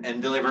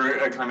deliver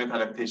a climate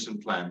adaptation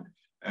plan.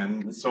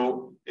 And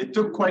so it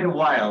took quite a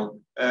while,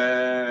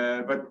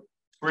 but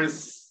for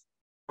this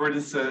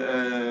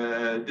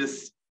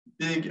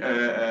big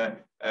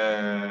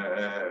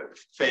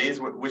phase,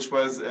 which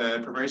was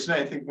preparation,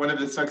 I think one of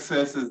the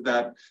successes is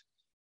that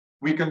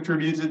we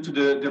contributed to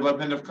the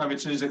development of climate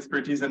change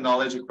expertise and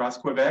knowledge across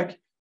Quebec.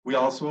 We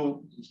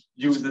also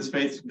use this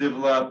space to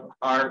develop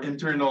our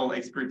internal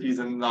expertise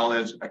and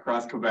knowledge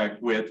across Quebec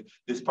with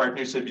this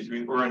partnership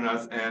between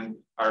Uranus and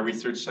our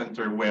research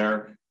center,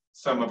 where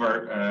some of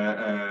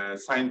our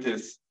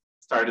scientists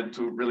started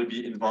to really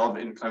be involved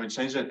in climate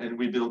change, and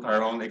we built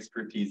our own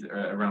expertise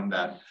around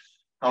that.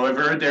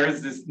 However, there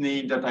is this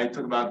need that I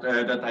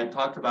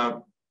talked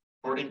about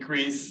for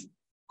increased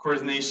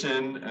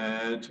coordination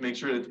to make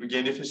sure that we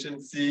gain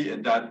efficiency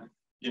and that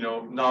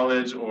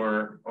knowledge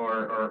or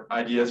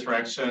ideas for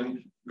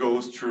action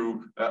goes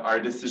through our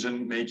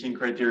decision-making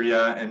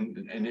criteria, and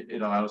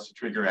it allows to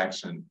trigger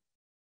action.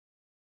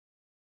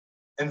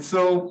 And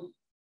so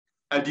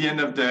at the end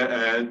of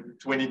the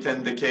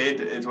 2010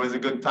 decade, it was a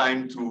good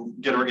time to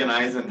get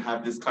organized and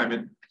have this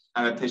climate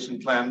adaptation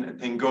plan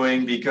thing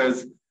going,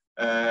 because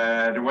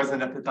there was a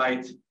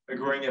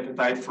growing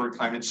appetite for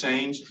climate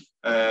change.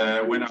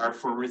 When our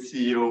former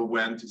CEO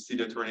went to see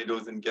the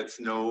tornadoes and get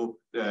snow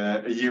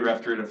a year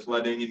after the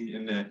flooding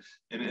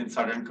in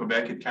southern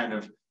Quebec, it kind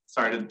of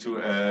started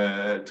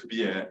to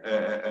be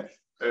a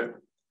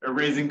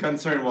raising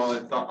concern. Well,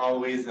 it's not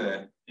always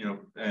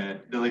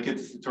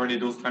delicate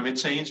tornadoes, climate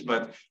change,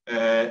 but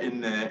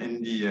in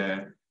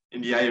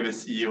the eye of a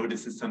CEO,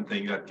 this is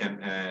something that can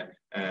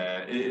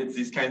it's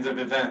these kinds of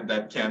events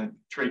that can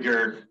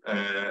trigger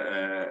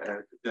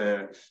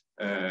the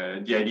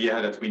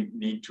idea that we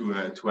need to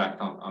act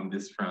on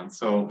this front.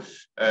 So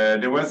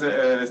there was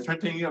a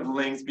strengthening of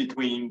links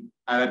between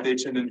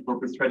adaptation and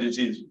corporate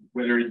strategies,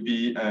 whether it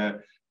be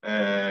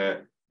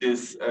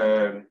this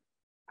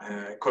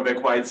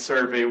Quebec-wide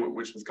survey,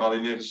 which was called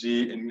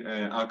Énergie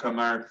en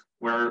commun,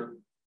 where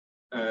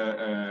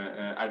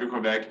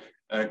Hydro-Québec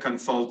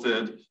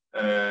consulted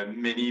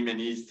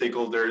many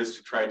stakeholders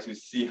to try to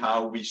see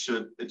how we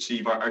should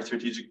achieve our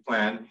strategic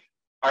plan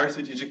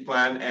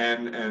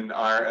and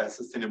our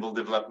sustainable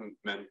development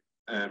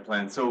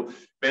plan. So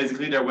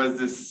basically, there was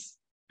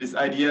this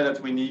idea that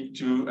we need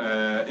to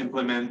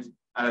implement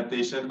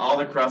adaptation all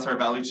across our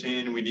value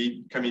chain. We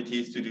need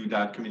committees to do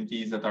that,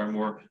 committees that are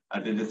more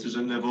at the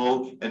decision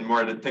level and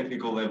more at the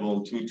technical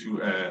level to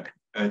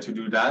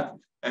do that.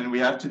 And we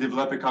have to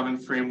develop a common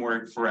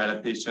framework for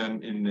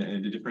adaptation in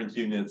the different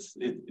units.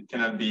 It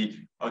cannot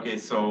be, okay,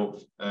 so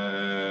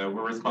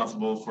we're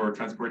responsible for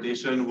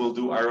transportation, we'll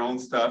do our own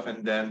stuff,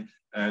 and then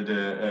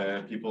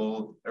the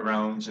people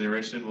around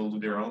generation will do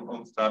their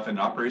own stuff, and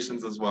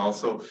operations as well.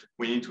 So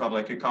we need to have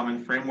a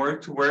common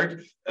framework to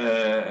work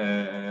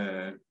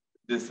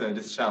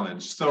this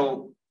challenge.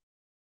 So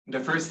the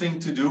first thing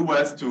to do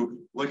was to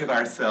look at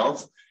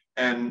ourselves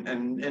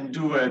and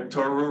do a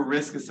thorough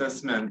risk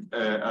assessment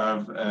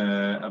of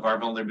our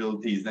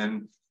vulnerabilities.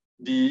 And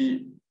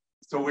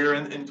so we're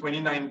in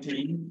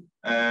 2019.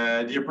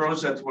 The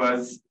approach that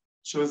was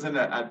chosen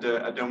at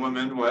the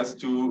moment was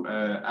to,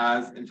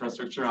 as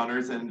infrastructure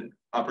owners and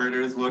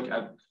operators, look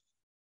at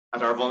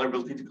our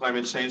vulnerability to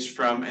climate change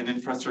from an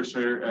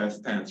infrastructure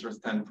stance or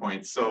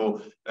standpoint. So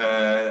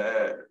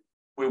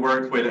we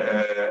worked with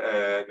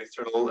an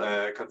external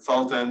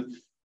consultant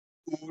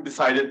who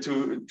decided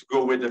to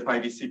go with the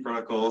 5EC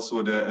protocol,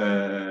 so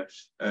the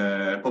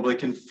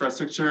Public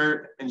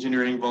Infrastructure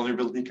Engineering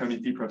Vulnerability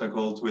Committee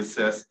protocol to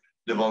assess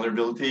the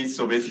vulnerabilities.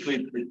 So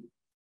basically,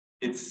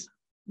 it's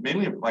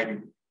mainly like,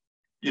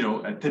 you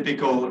know, a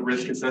typical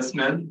risk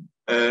assessment,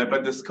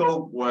 but the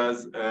scope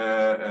was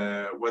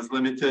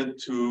limited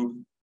to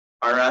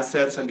our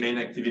assets and main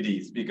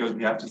activities because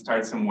we have to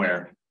start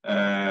somewhere.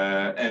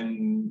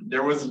 And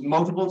there was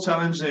multiple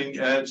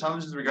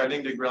challenges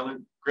regarding the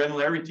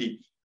granularity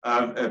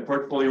of a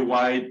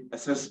portfolio-wide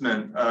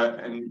assessment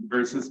and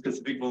versus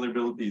specific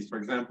vulnerabilities. For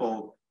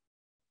example,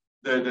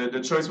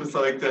 the choice was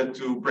selected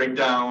to break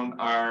down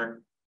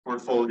our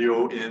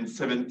portfolio in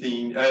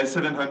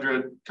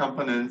 700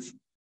 components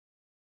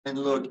and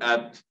look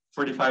at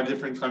 45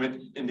 different climate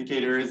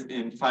indicators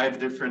in 5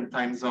 different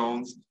time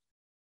zones,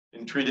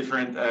 in 3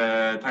 different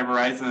time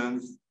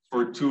horizons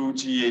for 2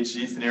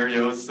 GHG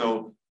scenarios.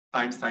 So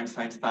times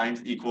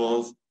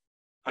equals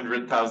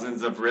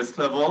 100,000 of risk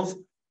levels.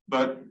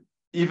 But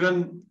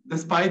even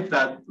despite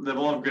that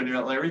level of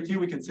granularity,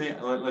 we can say,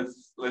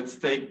 let's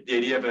take the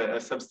idea of a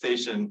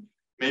substation.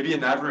 Maybe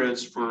an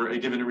average for a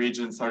given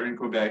region, southern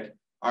Quebec,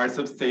 our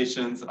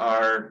substations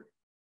are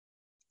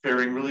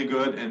faring really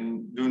good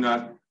and do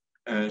not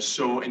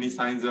show any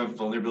signs of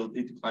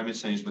vulnerability to climate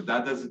change. But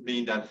that doesn't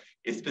mean that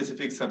a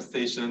specific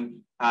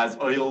substation has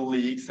oil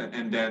leaks,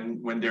 and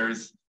then when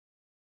there's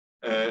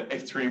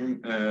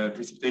extreme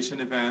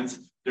precipitation events,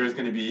 there's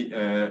going to be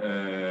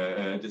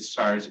a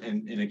discharge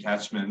in a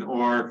catchment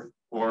or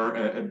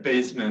a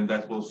basement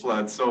that will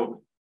flood.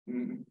 So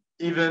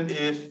even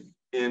if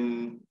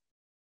in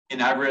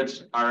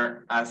average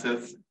our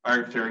assets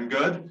are faring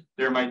good,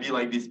 there might be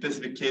like these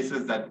specific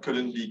cases that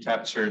couldn't be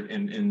captured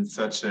in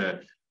such an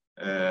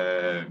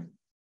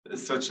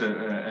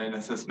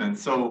assessment.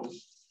 So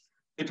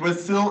it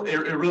was still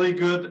a really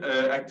good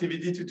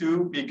activity to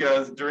do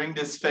because during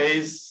this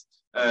phase,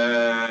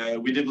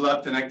 we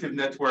developed an active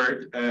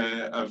network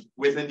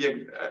within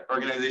the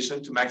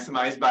organization to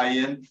maximize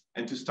buy-in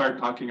and to start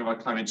talking about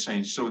climate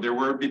change. So there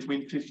were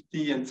between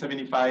 50 and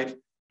 75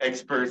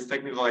 experts,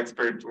 technical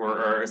experts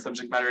or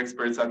subject matter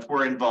experts that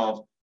were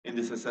involved in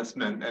this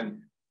assessment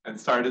and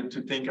started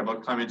to think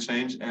about climate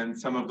change. And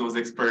some of those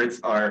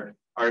experts are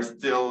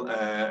still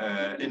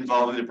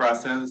involved in the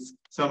process.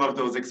 Some of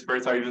those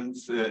experts are even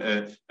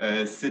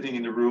sitting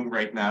in the room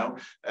right now.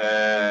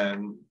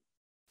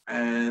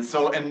 And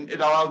it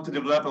allowed to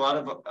develop a lot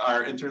of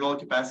our internal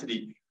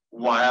capacity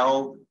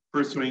while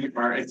pursuing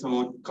our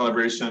external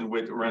collaboration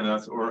with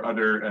Uranus or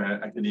other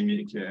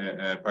academic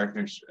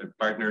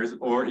partners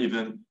or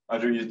even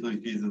other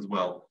utilities as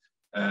well.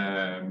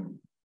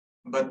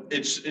 But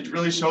it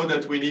really showed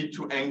that we need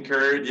to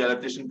anchor the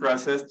adaptation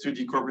process to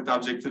the corporate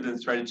objectives and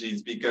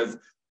strategies, because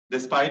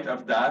despite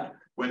of that,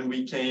 when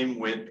we came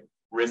with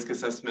risk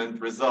assessment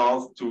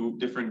results to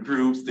different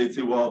groups, they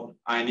say, well,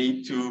 I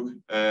need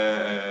to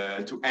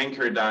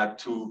anchor that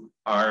to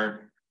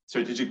our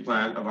strategic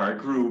plan of our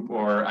group,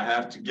 or I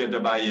have to get the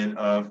buy-in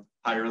of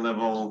higher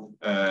level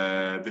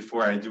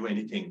before I do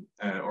anything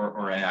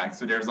or I act.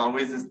 So there's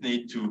always this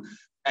need to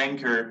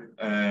anchor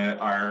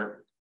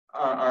our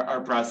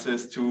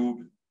process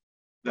to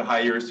the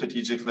higher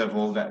strategic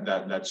level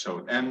that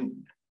showed. And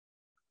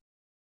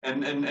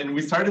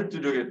we started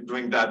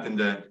doing that in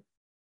the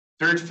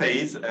third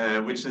phase,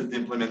 which is the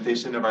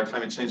implementation of our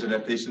climate change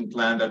adaptation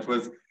plan that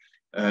was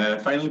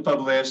finally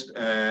published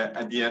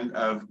at the end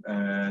of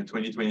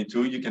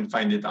 2022. You can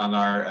find it on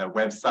our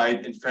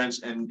website in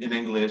French and in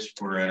English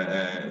for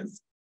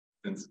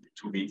since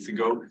 2 weeks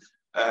ago.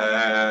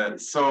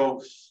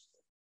 So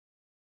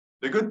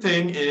the good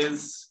thing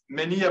is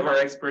many of our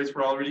experts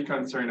were already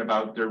concerned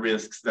about the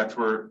risks that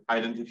were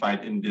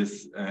identified in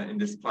this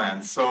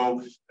plan.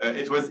 So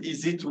it was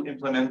easy to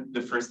implement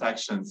the first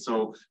action.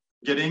 So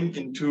getting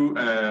into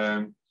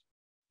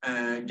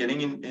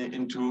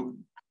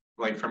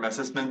like from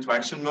assessment to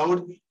action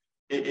mode,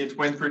 it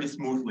went pretty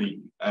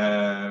smoothly.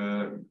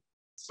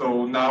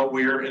 So now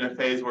we're in a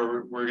phase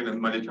where we're going to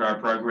monitor our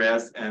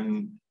progress,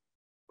 and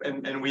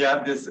we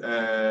have this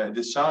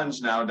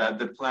challenge now that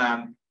the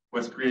plan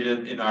was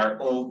created in our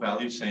old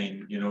value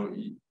chain. You know,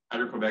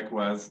 Hydro-Québec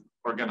was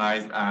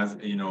organized as,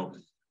 you know,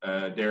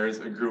 there is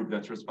a group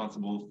that's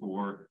responsible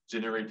for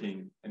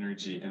generating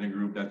energy and a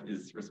group that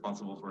is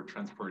responsible for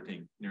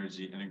transporting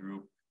energy and a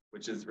group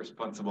which is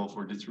responsible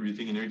for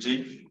distributing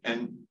energy.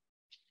 And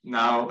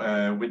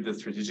now with the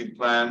strategic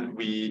plan,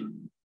 we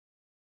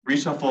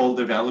reshuffle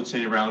the value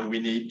chain around. We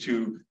need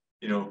to,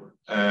 you know,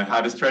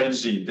 have a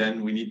strategy,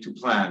 then we need to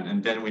plan,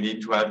 and then we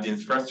need to have the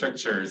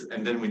infrastructures,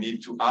 and then we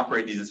need to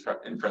operate these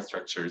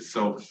infrastructures.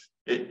 So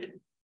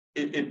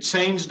it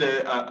changed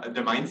the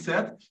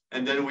mindset,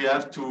 and then we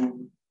have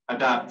to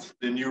adapt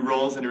the new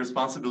roles and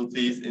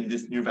responsibilities in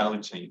this new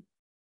value chain.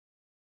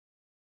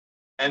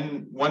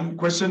 And one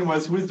question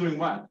was, who is doing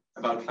what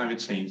about climate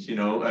change? You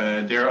know,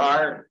 there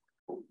are,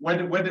 what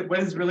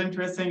is really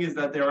interesting is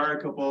that there are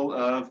a couple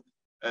of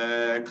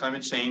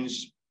climate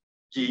change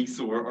geeks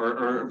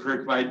or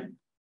preoccupied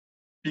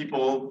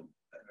people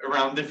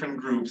around different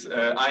groups.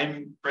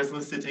 I'm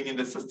personally sitting in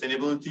the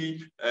sustainability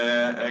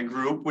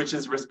group, which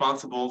is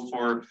responsible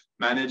for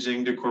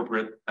managing the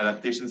corporate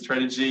adaptation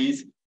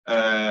strategies,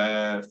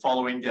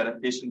 following the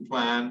adaptation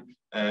plan.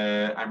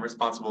 I'm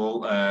responsible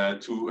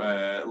to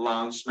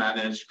launch,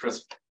 manage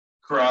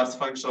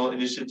cross-functional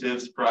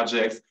initiatives,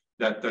 projects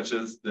that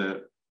touches the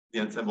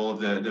ensemble of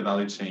the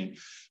value chain.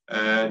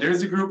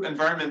 There's a group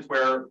environment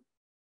where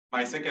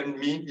my second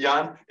me,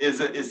 Jan,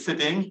 is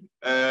sitting,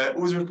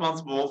 who's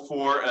responsible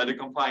for the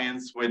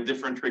compliance with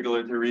different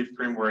regulatory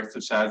frameworks,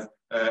 such as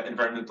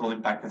environmental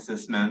impact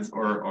assessments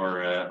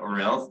or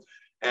else.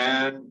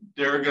 And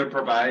they're going to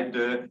provide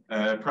the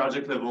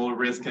project level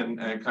risk and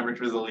climate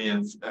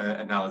resilience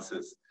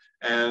analysis.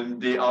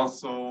 And they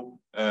also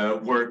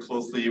work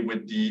closely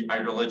with the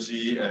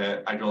hydrology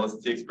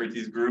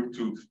expertise group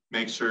to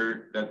make sure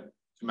that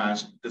to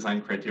match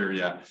design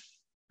criteria.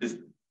 This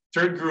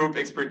third group,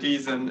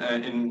 expertise and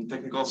in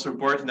technical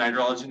support in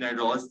hydrology and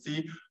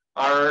hydrology,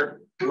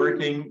 are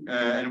working,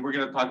 and we're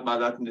going to talk about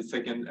that in the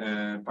second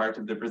part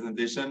of the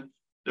presentation.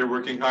 They're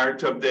working hard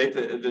to update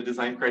the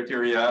design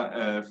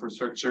criteria for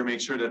structure,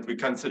 make sure that we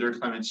consider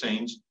climate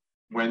change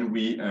when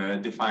we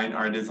define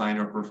our design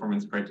or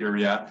performance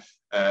criteria.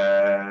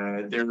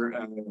 They're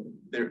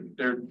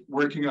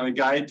working on a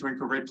guide to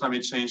incorporate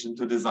climate change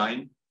into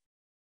design.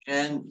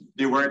 And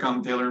they work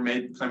on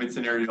tailor-made climate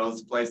scenarios,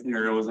 supply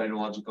scenarios,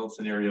 hydrological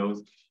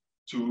scenarios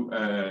to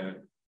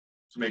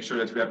make sure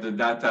that we have the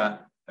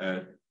data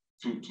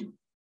to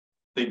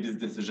take this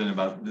decision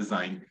about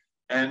design.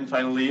 And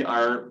finally,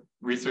 our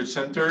research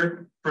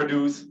center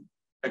produce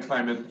a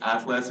climate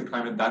atlas, a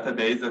climate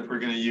database that we're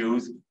going to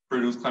use,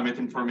 produce climate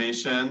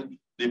information.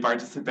 They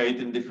participate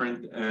in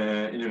different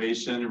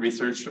innovation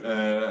research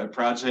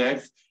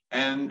projects.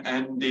 And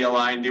they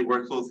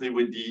work closely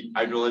with the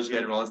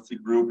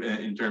hydrology group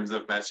in terms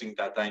of matching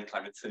data and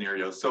climate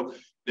scenarios. So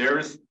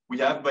we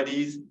have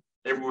buddies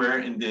everywhere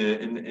in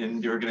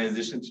the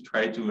organization to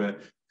try to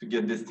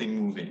get this thing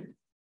moving.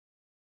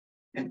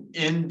 And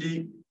in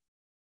the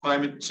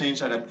climate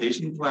change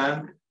adaptation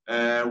plan,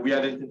 we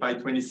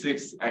identified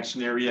 26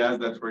 action areas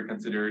that were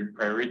considered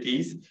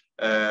priorities,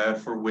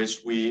 for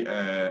which we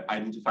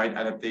identified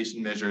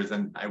adaptation measures.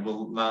 And I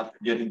will not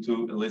get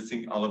into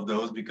listing all of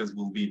those because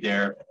we'll be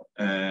there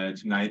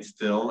tonight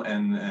still,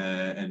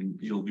 and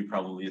you'll be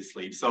probably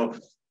asleep. So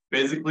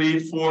basically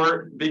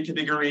 4 big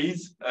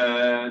categories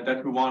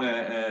that we want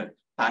to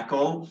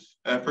tackle.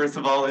 First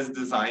of all is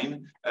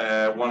design.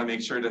 Want to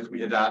make sure that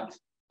we adapt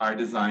our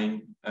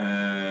design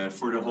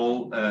for the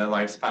whole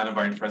lifespan of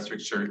our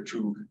infrastructure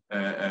to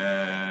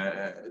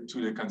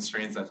the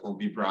constraints that will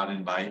be brought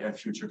in by a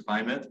future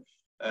climate.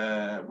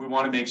 We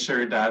want to make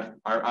sure that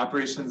our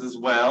operations as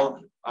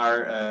well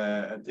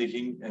are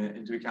taking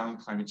into account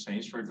climate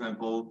change. For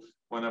example,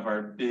 one of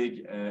our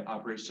big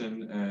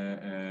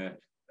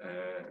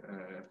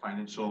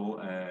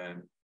financial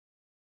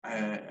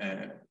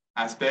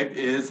aspect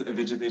is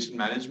vegetation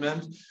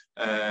management.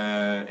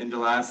 In the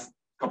last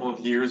couple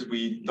of years,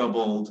 we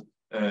doubled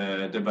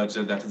the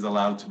budget that is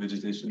allowed to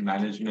vegetation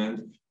management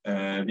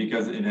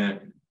because in a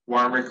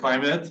warmer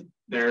climate,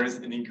 there's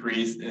an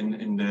increase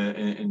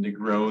in the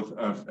growth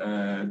of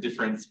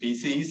different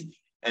species,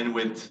 and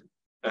with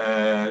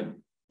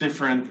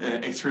different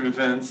extreme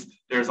events,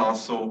 there's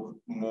also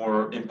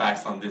more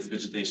impacts on this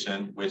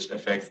vegetation, which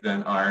affects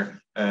then our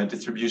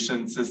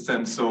distribution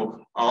system. So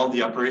all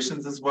the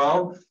operations as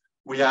well.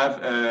 We have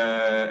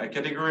a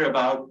category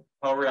about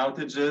power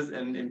outages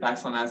and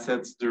impacts on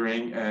assets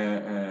during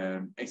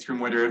extreme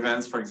weather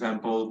events, for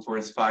example,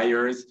 forest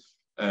fires.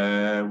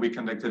 We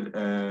conducted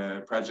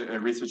a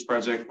research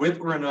project with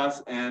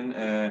Uranos and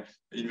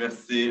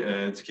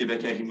Université du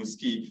Québec à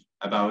Rimouski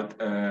about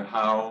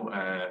how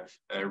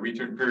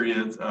return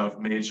periods of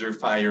major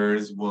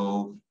fires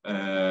will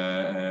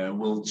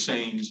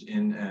change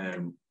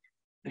in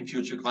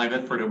future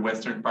climate for the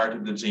western part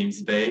of the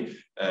James Bay.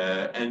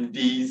 And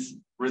these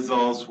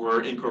results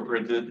were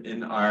incorporated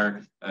in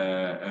our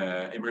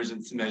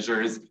emergency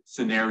measures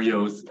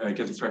scenarios,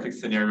 catastrophic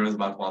scenarios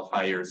about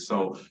wildfires.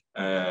 So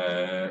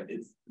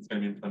it's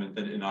going to be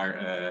implemented in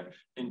our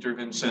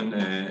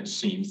intervention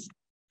schemes.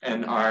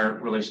 And our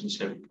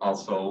relationship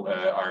also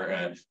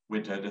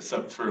with the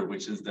SUBFER,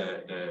 which is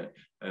the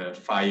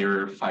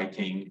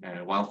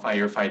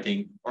wildfire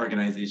fighting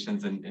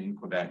organizations in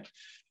Quebec.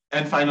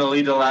 And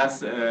finally, the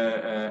last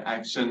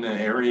action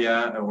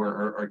area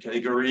or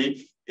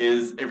category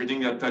is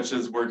everything that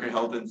touches worker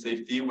health and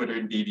safety, whether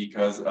it be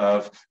because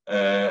of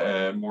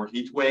more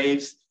heat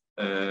waves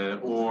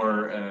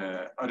or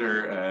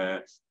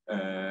other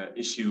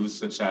issues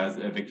such as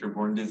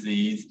vector-borne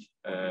disease,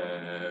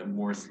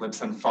 more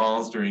slips and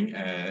falls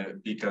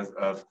because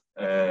of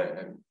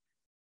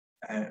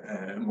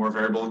more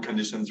variable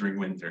conditions during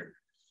winter.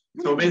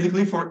 So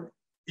basically for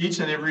each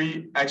and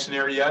every action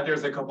area,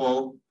 there's a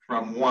couple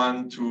from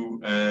 1 to,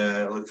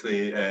 let's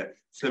say,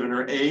 7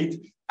 or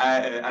 8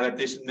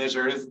 adaptation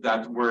measures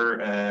that were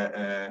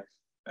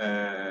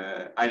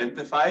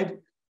identified.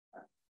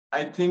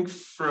 I think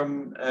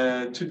from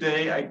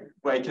today,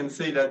 I can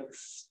say that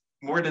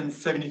more than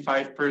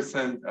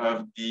 75%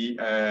 of the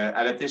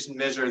adaptation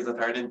measures that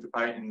are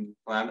identified in the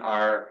plan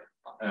are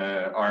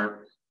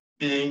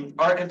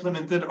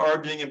implemented or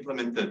being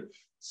implemented.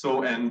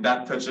 So, and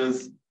that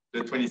touches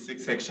the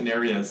 26 action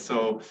areas.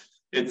 So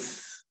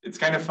it's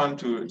kind of fun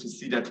to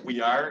see that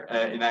we are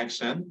in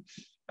action.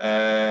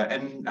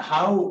 And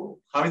how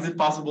is it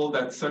possible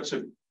that such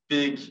a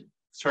big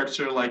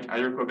structure like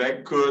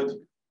Hydro-Québec could,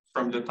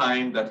 from the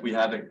time that we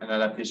had an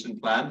adaptation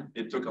plan,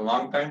 it took a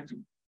long time to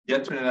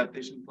get to an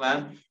adaptation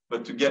plan,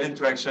 but to get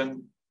into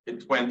action, it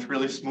went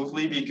really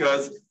smoothly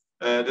because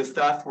the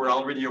staff were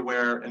already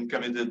aware and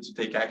committed to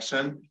take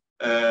action.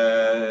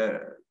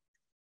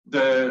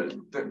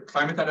 The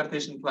climate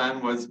adaptation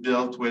plan was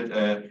built with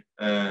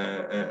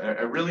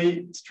a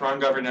really strong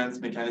governance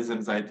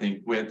mechanisms, I think,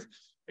 with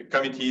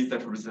committees that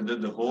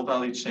represented the whole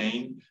value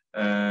chain,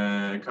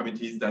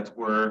 committees that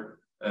were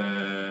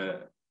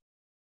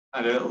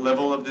at a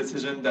level of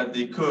decision that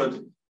they could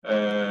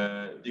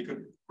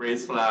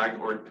raise flag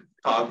or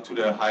talk to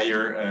the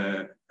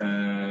higher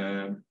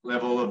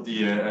level of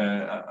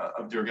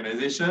the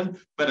organization,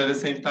 but at the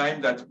same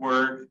time that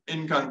were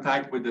in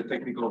contact with the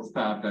technical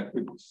staff that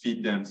could feed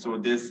them. So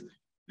this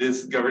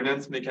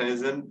governance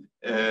mechanism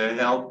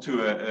helped to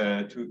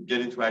get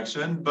into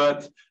action,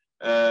 but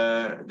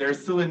there's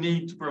still a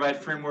need to provide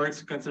frameworks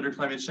to consider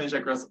climate change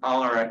across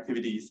all our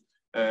activities.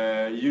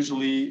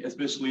 Usually,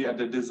 especially at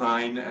the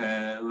design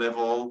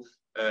level,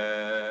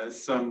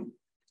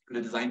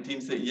 the design team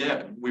say,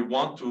 yeah, we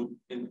want to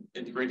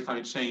integrate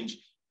climate change,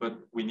 but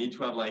we need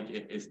to have like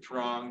a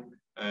strong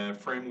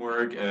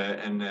framework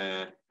and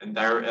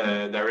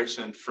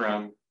direction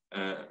from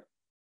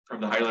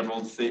the high level.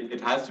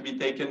 It has to be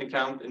taken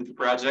account into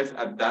projects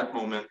at that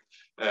moment,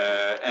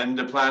 and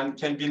the plan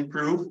can be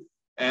improved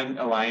and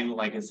aligned,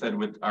 like I said,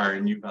 with our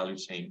new value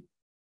chain.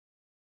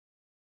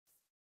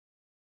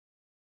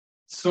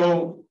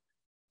 So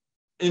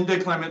in the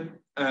climate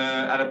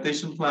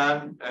adaptation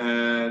plan,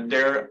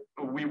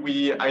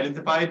 we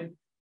identified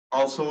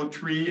also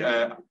 3,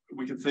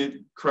 we could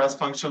say,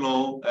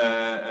 cross-functional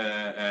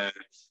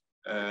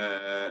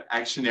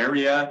action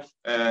area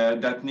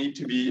that need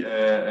to be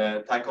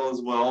tackled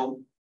as well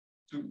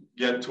to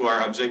get to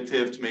our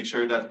objective to make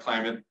sure that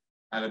climate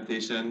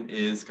adaptation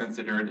is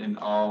considered in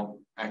all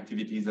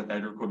activities at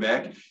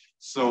Hydro-Québec.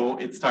 So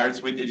it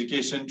starts with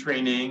education,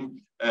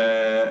 training,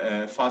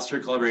 foster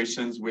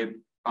collaborations with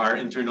our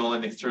internal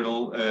and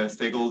external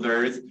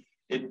stakeholders.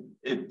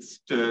 It's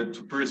to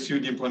pursue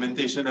the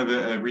implementation of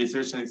a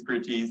research and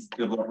expertise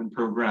development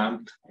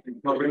program in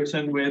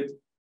collaboration with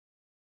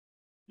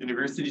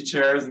university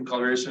chairs, in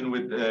collaboration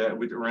with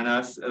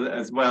RENAS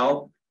as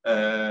well.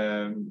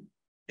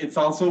 It's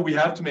also, we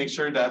have to make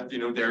sure that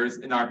there's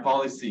in our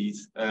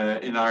policies,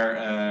 in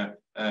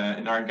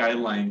our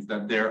guidelines,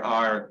 that there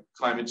are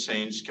climate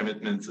change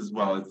commitments as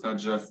well. It's not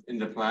just in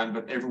the plan,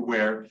 but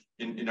everywhere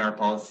in our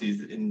policies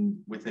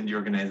within the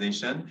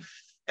organization.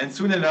 And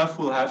soon enough,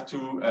 we'll have to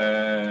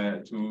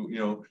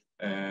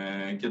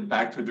get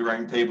back to the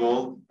drawing table,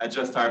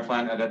 adjust our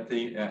plan,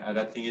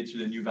 adapting it to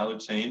the new value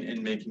chain,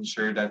 and making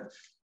sure that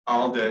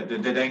all the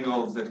dead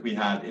angles that we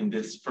had in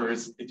this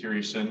first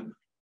iteration,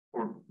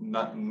 or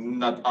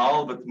not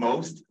all, but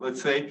most,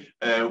 let's say,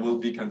 will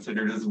be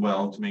considered as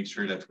well to make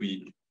sure that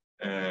we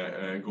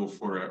go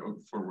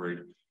forward.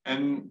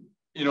 And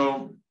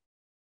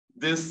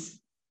this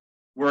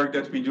work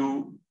that we do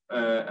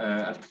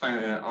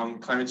on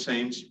climate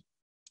change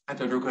at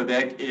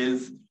Hydro-Québec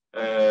is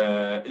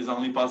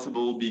only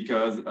possible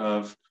because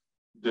of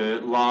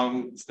the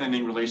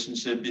long-standing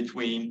relationship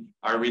between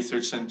our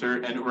research center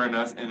and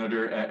URANAS and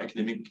other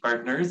academic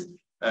partners.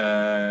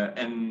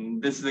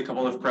 And this is a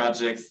couple of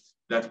projects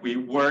that we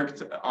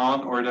worked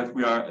on, or that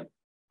we are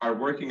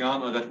working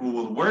on, or that we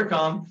will work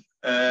on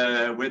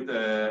with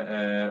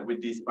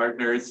these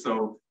partners.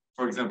 So,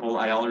 for example,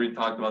 I already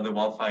talked about the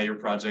wildfire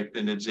project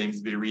in the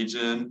James Bay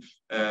region.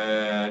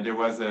 There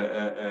was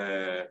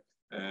a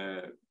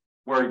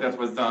work that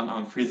was done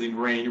on freezing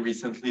rain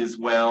recently as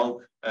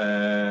well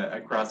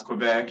across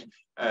Quebec.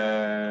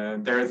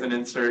 There is an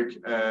insert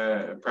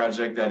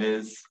project that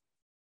is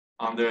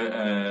on the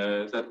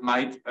that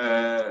might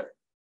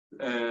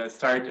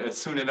start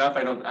soon enough.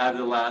 I don't have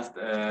the last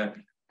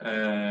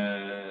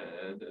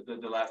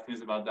the last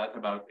news about that,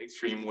 about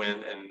extreme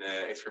wind and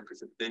extreme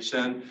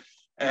precipitation.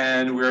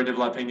 And we're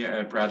developing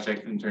a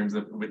project in terms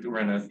of with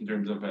URANAS in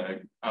terms of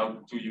how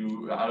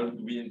do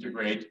we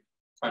integrate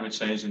climate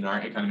change in our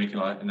economic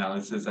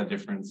analysis at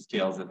different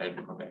scales at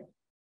Hydro-Québec.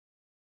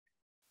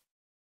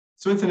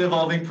 So it's an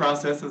evolving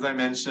process, as I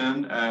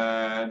mentioned.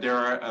 There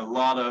are a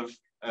lot of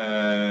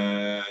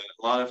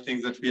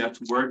things that we have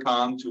to work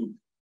on to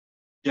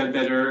get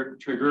better,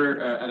 trigger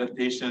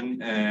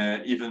adaptation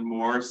even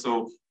more.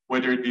 So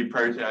whether it be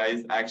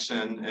prioritized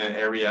action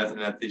areas and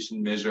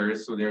adaptation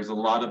measures, so there's a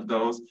lot of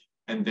those.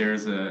 and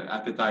there's an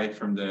appetite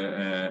from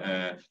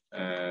the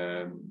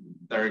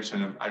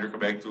direction of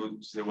Hydro-Québec to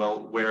say, well,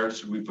 where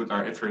should we put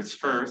our efforts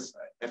first?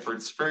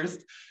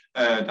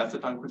 That's a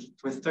tongue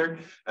twister.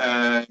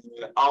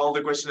 All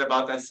the question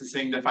about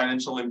assessing the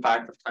financial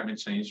impact of climate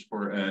change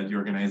for the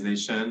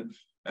organization,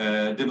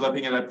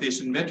 developing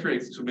adaptation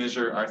metrics to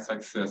measure our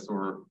success,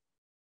 or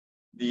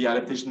the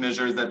adaptation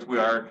measures that we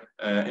are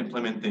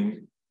implementing.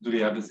 Do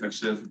they have the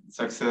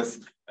success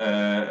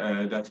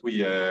that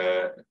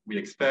we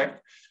expect?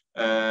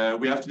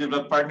 We have to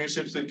develop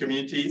partnerships with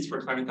communities for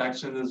climate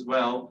action as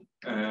well.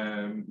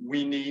 We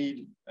need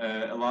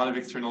a lot of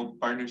external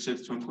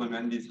partnerships to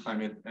implement these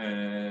climate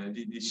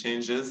these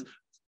changes.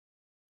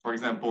 For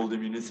example, the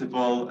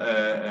municipal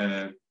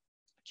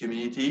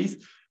communities,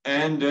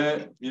 and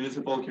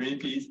municipal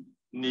communities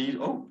need,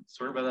 oh,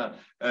 sorry about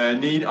that,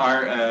 need our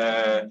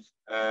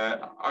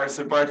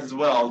support as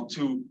well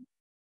to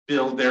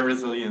build their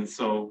resilience.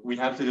 So we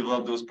have to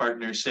develop those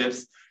partnerships.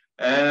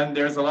 And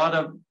there's a lot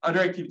of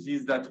other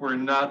activities that were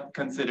not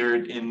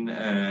considered in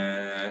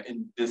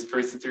this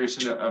first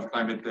iteration of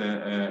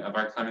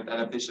our climate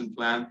adaptation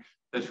plan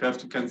that we have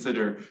to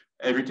consider.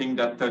 Everything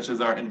that touches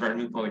our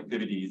environmental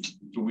activities.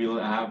 We'll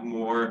have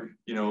more,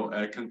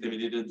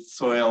 contaminated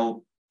soil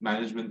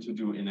management to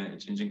do in a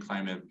changing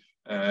climate.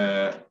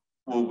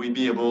 Will we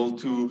be able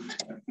to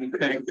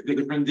affect the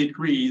different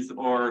decrees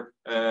or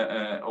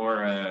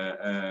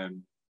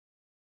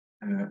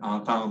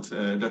entente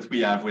that we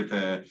have with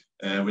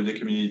the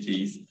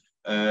communities?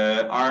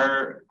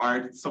 Are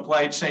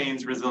supply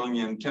chains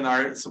resilient? Can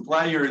our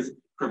suppliers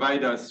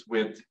provide us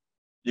with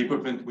the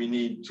equipment we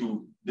need to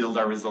build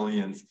our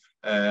resilience?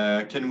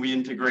 Can we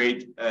integrate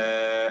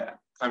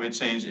climate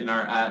change in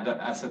our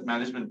asset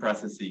management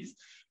processes?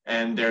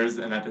 And there's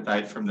an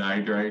appetite from the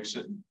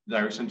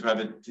direction to have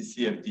a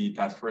TCFD,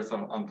 Task Force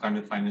on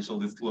Climate Financial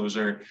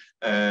Disclosure,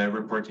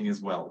 reporting as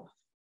well.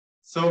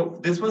 So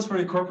this was for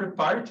the corporate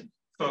part.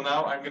 So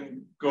now I'm going to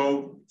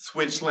go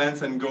switch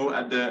lens and go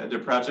at the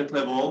project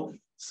level.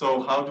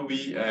 So how do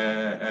we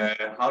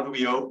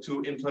hope to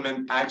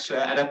implement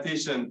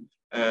adaptation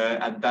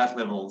at that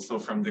level? So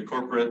from the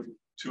corporate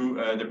to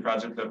the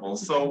project level.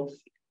 So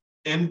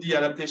in the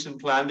adaptation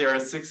plan, there are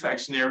 6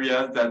 action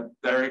areas that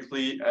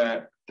directly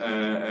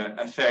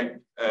affect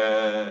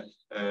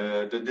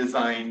the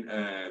design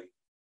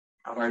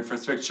of our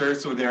infrastructure.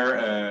 So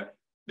they're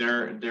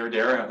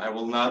there. I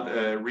will not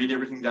read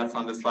everything that's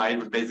on the slide,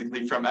 but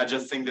basically from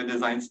adjusting the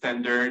design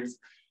standards,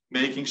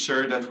 making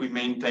sure that we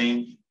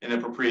maintain an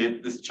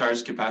appropriate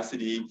discharge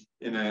capacity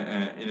in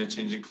a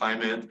changing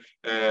climate,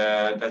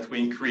 that we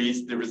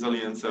increase the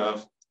resilience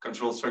of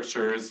control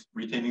structures,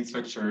 retaining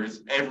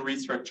structures, every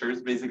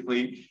structures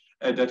basically,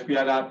 that we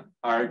adapt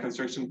our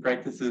construction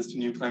practices to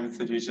new climate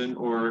situation,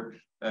 or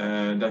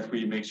that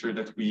we make sure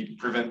that we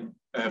prevent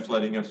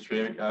flooding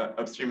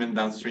upstream and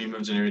downstream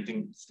of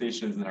generating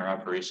stations in our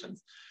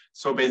operations.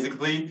 So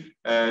basically,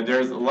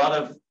 there's a lot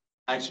of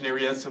action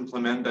areas to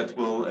implement that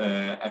will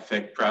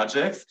affect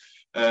projects.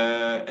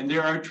 And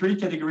there are 3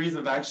 categories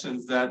of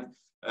actions that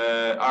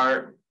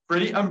are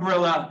pretty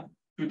umbrella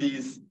to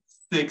these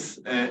 6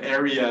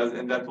 areas,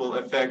 and that will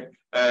affect,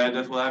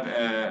 that will have,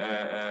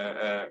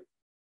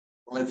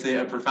 let's say,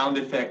 a profound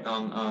effect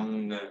on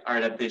our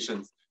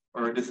adaptations,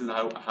 or this is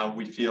how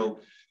we feel.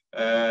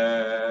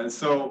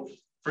 So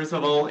first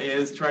of all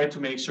is try to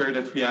make sure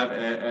that we have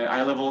a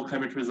high-level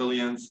climate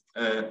resilience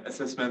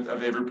assessment of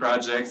every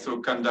project. So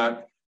conduct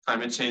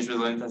climate change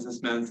resilience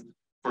assessments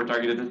for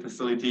targeted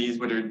facilities,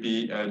 whether it be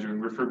during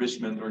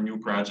refurbishment or new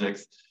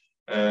projects.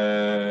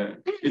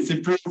 It's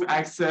improve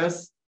access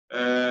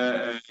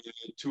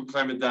to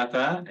climate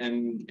data, and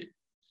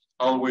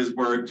always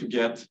work to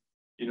get,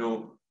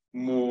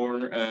 more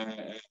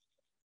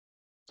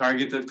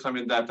targeted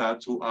climate data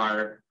to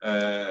our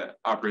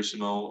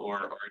operational or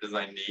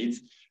design needs.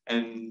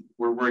 And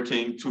we're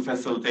working to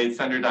facilitate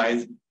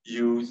standardized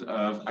use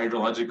of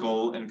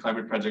hydrological and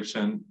climate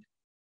projection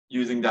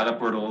using data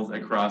portals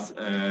across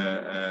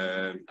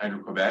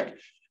Hydro-Québec.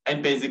 And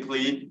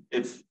basically,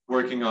 it's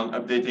working on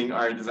updating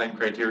our design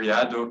criteria.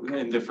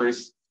 And the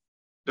first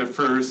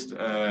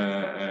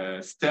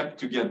step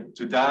to get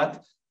to that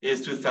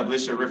is to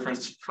establish a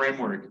reference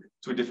framework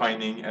to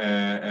defining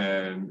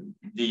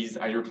these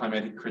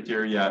hydroclimatic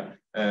criteria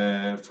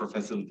for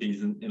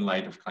facilities in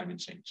light of climate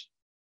change.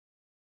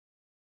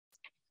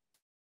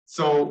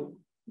 So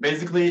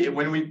basically,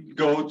 when we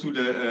go to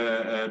the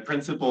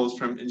principles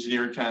from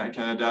Engineer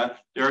Canada,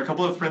 there are a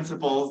couple of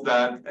principles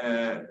that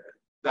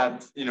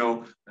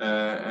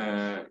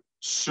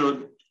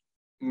should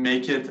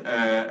make it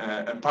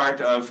a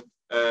part of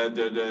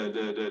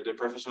the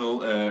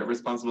professional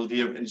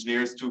responsibility of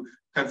engineers to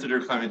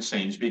consider climate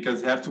change,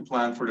 because they have to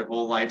plan for the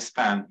whole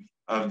lifespan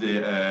of the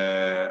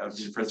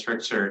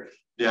infrastructure.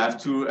 They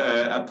have to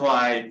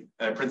apply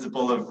a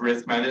principle of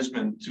risk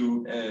management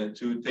to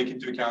take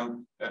into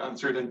account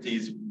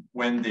uncertainties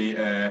when they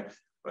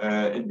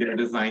in their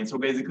design. So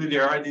basically,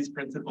 there are these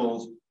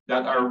principles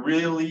that are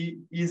really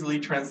easily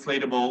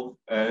translatable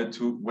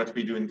to what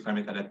we do in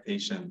climate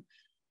adaptation.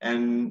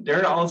 And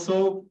there are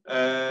also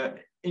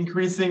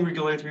increasing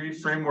regulatory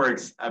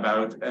frameworks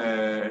about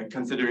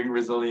considering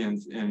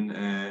resilience in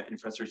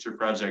infrastructure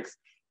projects,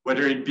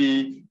 whether it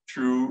be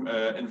through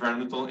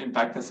environmental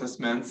impact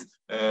assessments,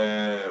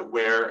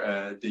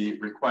 where they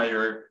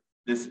require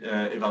this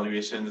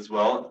evaluation as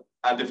well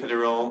at the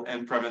federal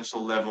and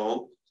provincial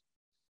level.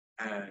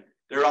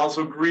 There are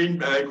also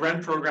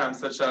grant programs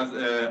such as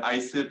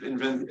ICIP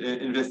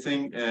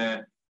Investing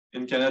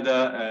in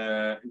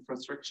Canada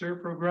infrastructure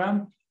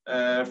program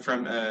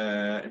from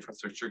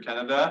Infrastructure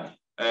Canada.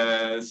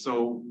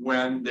 So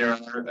when there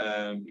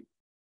are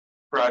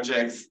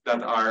projects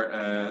that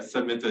are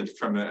submitted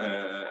from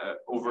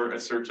over a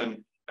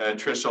certain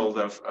threshold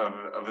of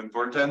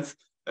importance,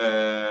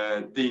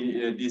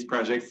 these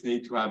projects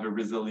need to have a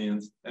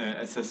resilience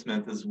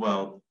assessment as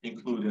well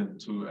included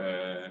to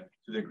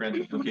the grant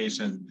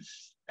application.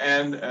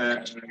 And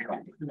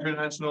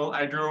International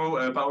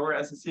Hydro Power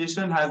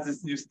Association has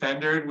this new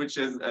standard, which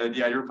is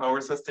the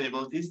Hydropower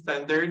Sustainability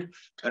Standard.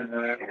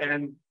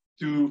 And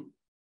to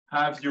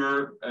have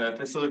your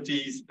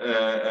facilities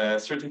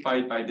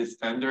certified by this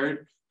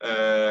standard,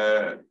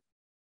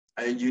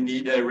 you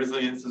need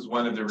resilience as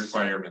one of the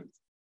requirements.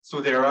 So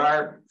there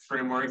are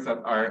frameworks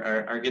that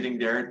are getting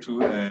there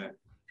to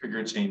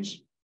trigger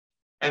change.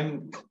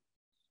 And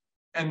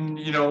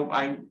you know,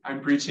 I'm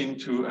preaching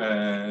to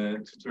a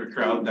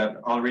crowd that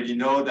already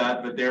know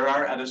that, but there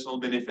are additional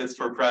benefits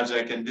for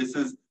project, and this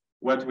is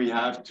what we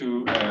have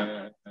to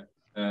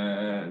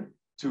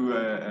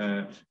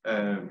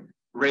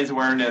raise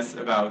awareness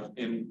about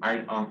in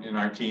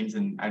our teams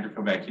in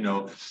Hydro-Québec. You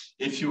know,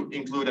 if you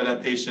include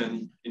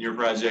adaptation in your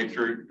project,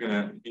 you're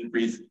gonna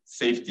increase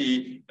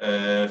safety,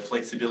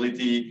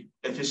 flexibility,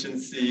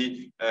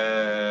 efficiency,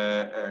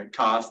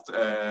 cost.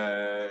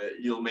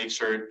 You'll make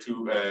sure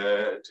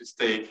to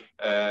stay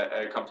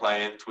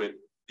compliant with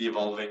the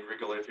evolving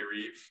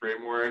regulatory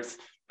frameworks.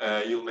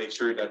 You'll make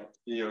sure that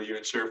you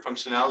ensure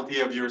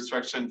functionality of your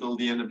structure until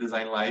the end of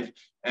design life,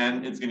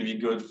 and it's going to be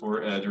good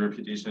for the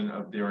reputation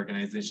of the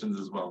organizations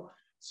as well.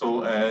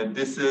 So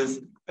this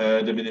is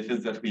the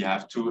benefits that we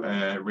have to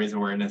raise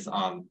awareness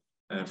on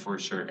for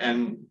sure.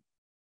 And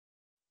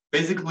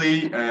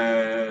basically,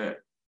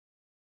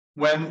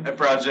 when a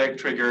project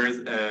triggers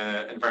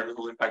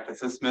environmental impact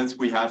assessments,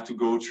 we have to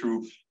go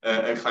through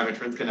a climate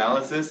risk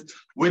analysis,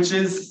 which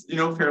is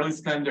fairly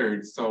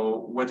standard.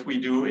 So what we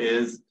do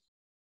is,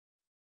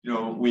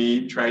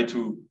 we try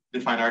to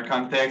define our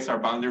context, our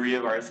boundary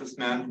of our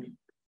assessment,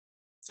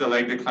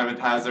 select the climate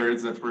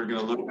hazards that we're going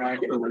to look at,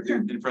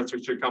 the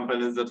infrastructure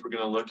components that we're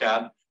going to look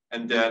at,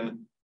 and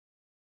then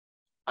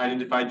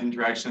identify the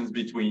interactions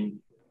between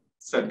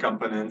said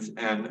components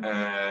and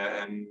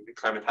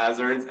climate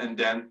hazards, and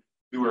then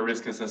do a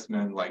risk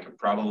assessment, like a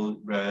probable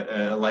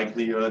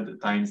likelihood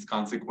times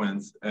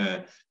consequence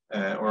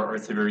or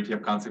severity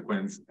of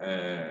consequence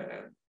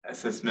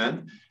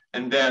assessment.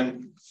 And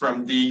then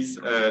from this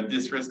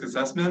risk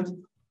assessment,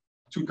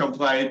 to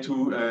comply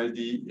to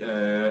the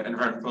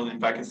environmental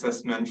impact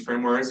assessment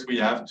frameworks, we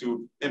have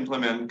to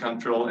implement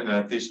control and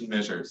adaptation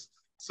measures.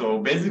 So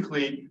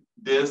basically,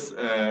 this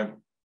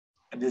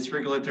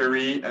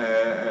regulatory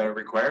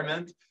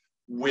requirement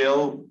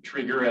will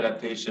trigger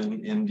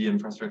adaptation in the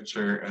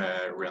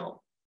infrastructure realm.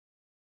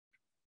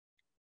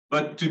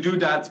 But to do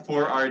that,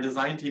 for our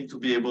design team to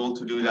be able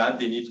to do that,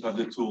 they need to have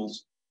the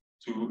tools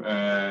to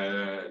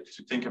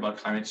think about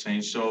climate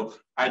change. So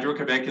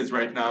Hydro-Québec is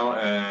right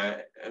now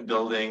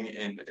building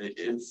in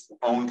its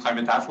own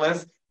climate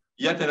atlas,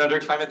 yet another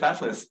climate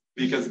atlas,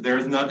 because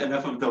there's not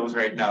enough of those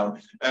right now.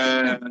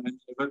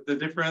 But the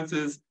difference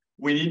is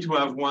we need to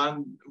have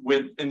one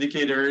with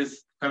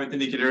indicators, climate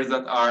indicators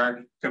that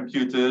are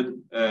computed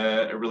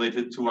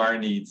related to our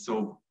needs.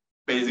 So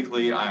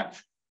basically,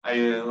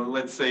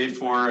 let's say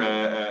for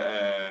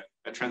a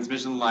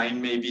transmission line,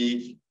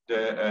 maybe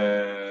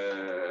the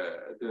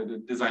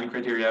design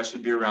criteria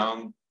should be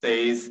around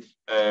days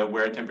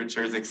where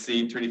temperatures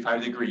exceed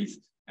 35 degrees.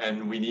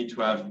 And we need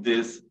to have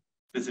this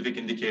specific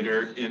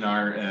indicator in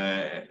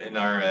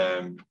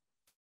our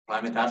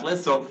climate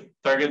atlas. So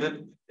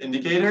targeted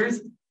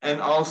indicators,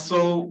 and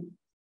also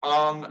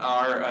on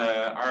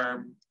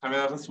our climate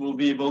atlas, we'll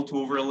be able to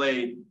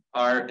overlay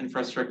our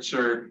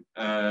infrastructure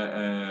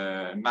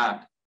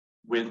map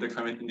with the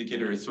climate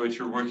indicators. So if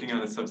you're working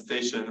on a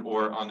substation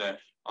or on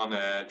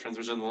a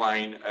transmission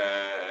line,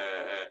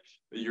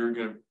 you're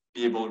going to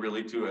be able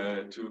really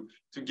to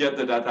get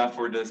the data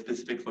for the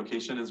specific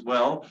location as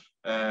well.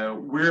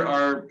 We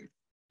are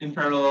in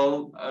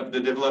parallel of the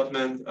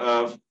development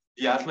of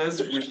the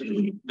atlas.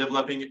 We're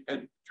developing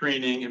a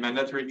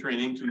mandatory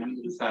training to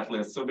use this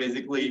atlas. So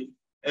basically,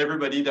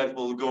 everybody that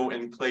will go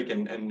and click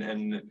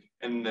and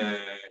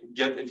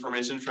get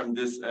information from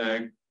this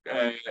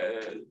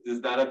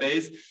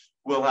database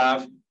will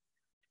have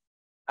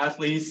at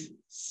least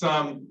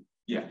some,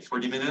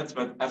 40 minutes,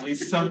 but at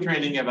least some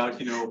training about,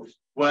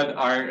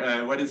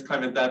 what is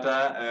climate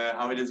data,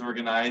 how it is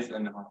organized,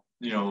 and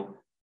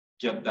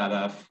get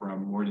data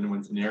from more than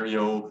one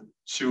scenario,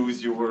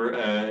 choose your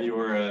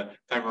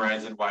time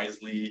horizon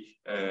wisely,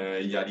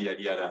 yada,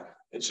 yada, yada.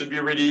 it should be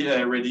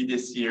ready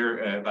this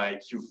year by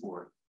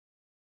Q4,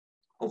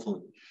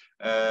 hopefully.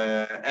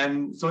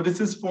 And so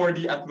this is for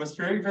the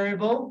atmospheric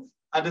variable.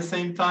 At the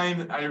same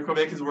time,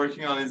 Hydro-Québec is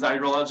working on its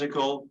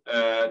hydrological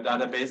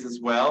database as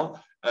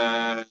well.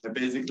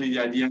 Basically, the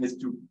idea is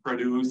to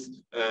produce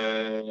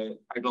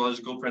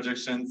hydrological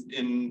projections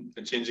in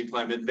a changing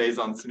climate based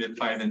on CMIP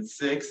 5 and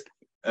 6.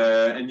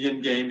 And the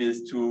end game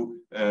is to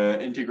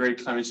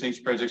integrate climate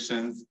change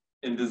projections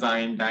in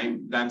design,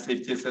 dam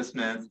safety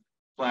assessments,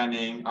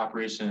 planning,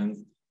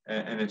 operations,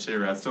 and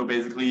etc. So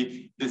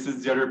basically, this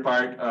is the other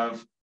part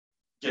of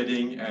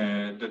getting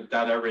the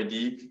data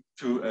ready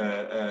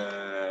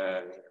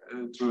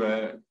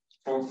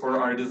for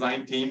our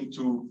design team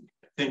to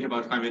think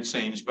about climate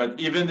change. But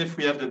even if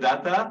we have the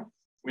data,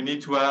 we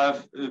need to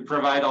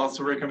provide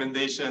also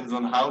recommendations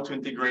on how to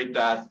integrate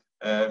that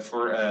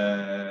for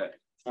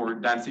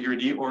dam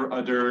security or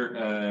other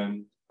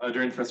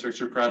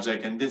infrastructure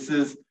project. And this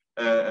is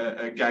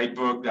a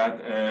guidebook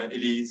that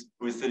Elise,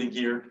 who is sitting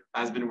here,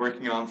 has been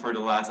working on for the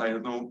last, I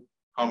don't know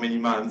how many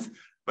months.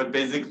 But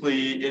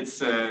basically, it's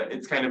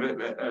kind of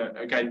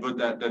a guidebook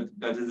that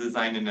is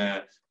designed in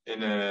a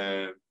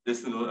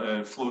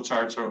flow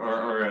chart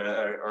or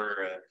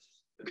a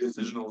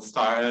decisional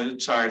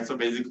chart. So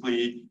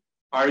basically,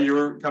 are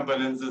your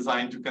components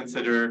designed to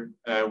consider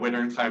weather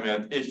and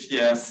climate? If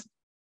yes,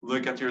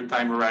 look at your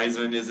time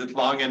horizon. Is it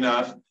long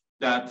enough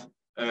that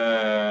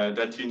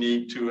you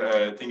need to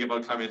think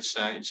about climate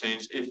change?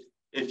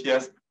 If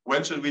yes,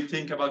 when should we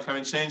think about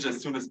climate change?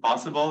 As soon as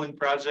possible in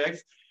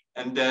projects.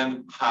 And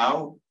then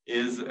how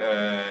is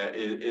the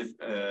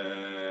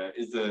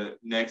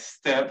next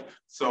step?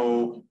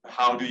 So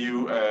how do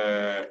you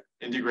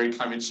integrate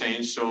climate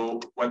change? So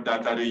what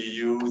data do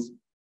you use?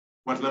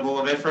 What level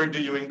of effort do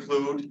you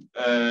include?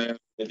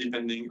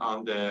 Depending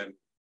on the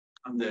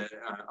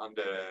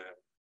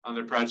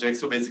project.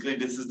 So basically,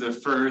 this is the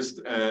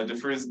first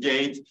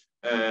gate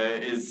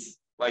is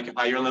like a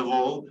higher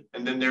level,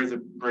 and then there's a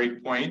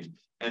break point.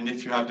 And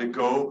if you have to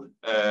go,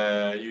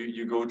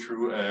 you go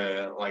through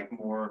like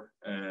more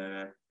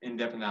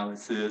in-depth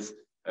analysis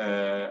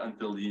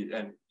until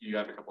and you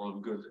have a couple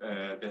of good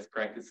best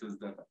practices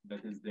that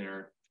is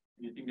there.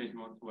 Anything that you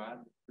want to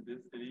add to this,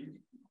 Elise?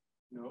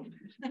 No,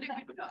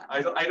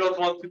 I don't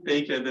want to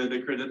take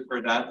the credit for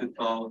that. It's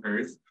all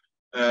hers.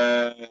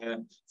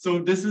 So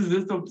this is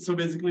this. So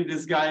basically,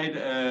 this guide,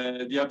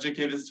 the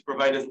objective is to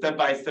provide a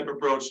step-by-step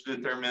approach to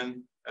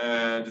determine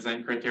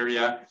design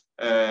criteria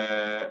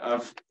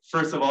of,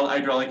 first of all,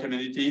 hydraulic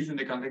amenities in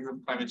the context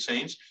of climate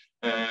change,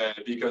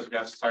 because we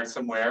have to start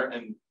somewhere,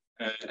 and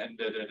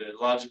the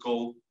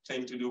logical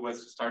thing to do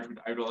was to start with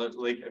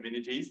hydraulic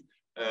amenities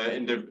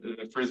in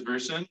the first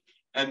version.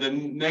 And the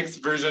next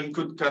version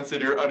could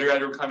consider other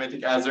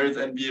hydroclimatic hazards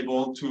and be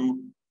able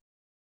to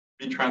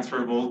be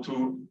transferable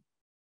to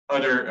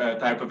other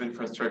type of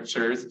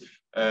infrastructures.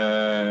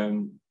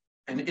 And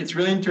it's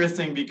really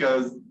interesting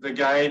because the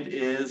guide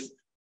is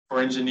for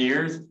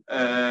engineers,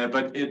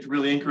 but it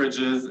really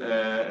encourages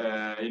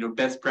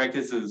best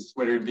practices,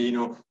 whether it be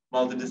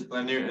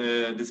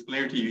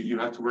multidisciplinarity. You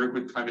have to work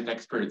with climate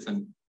experts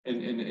and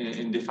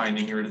in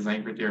defining your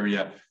design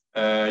criteria.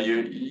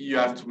 You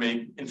have to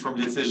make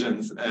informed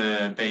decisions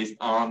based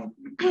on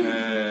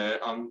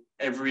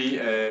every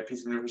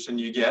piece of information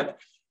you get.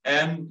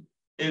 And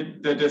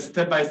the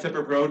step-by-step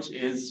approach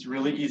is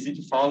really easy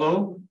to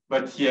follow,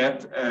 but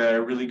yet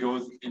really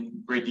goes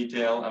in great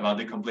detail about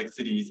the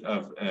complexities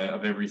of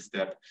every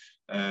step.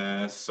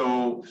 And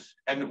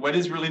what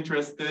is really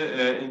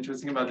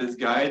interesting about this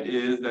guide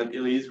is that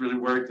Elise really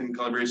worked in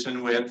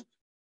collaboration with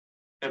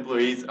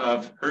employees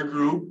of her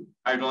group,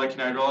 Hydraulic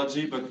and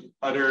Hydrology, but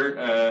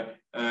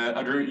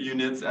other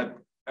units at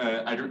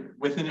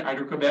within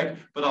Hydro-Québec,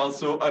 but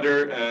also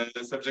other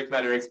subject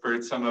matter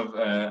experts, some of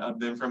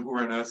them from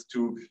Uranus,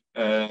 to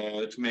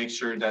make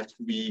sure that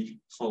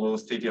we follow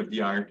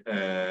state-of-the-art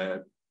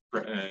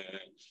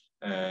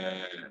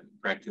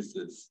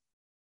practices.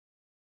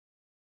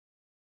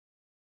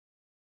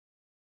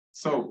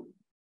 So,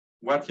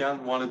 what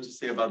Jan wanted to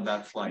say about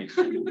that slide?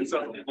 So, it's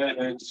a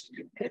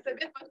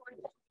bit what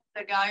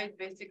the guide.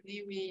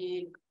 Basically,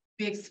 we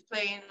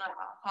explain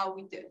how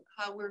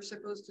we're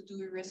supposed to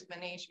do risk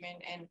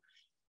management, and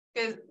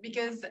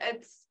because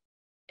it's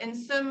in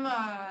some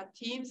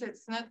teams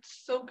it's not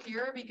so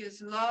clear, because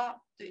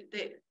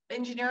the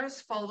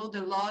engineers follow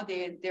the law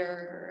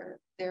they're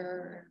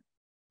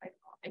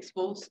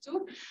exposed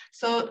to.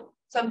 So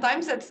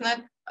sometimes it's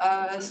not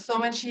so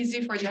much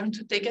easy for them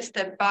to take a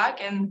step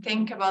back and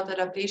think about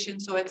adaptation.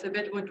 So it's a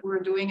bit what we're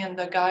doing in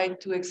the guide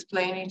to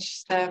explain each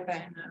step.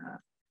 And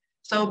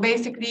so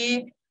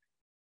basically,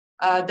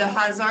 the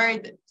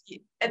hazard,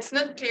 it's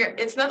not clear.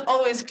 It's not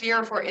always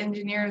clear for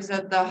engineers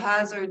that the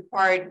hazard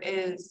part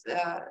is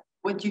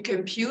what you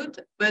compute,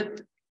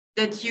 but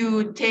that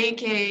you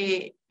take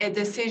a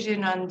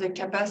decision on the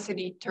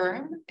capacity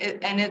term,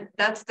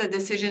 that's the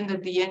decision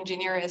that the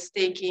engineer is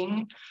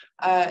taking,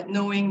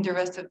 knowing the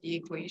rest of the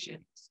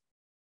equations.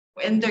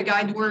 In the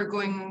guide, we're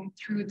going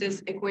through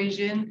this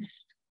equation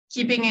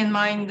keeping in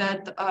mind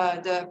that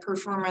the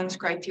performance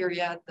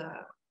criteria at the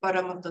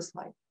bottom of the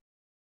slide.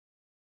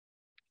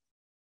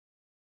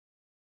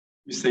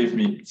 You saved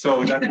me.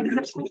 So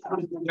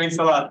thanks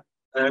a lot.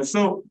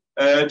 To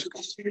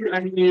continue,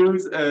 I'm going to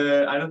use,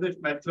 I don't know if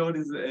my Claude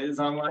is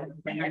online.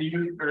 I'm going to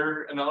use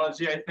her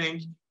analogy, I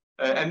think.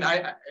 And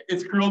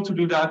it's cruel to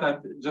do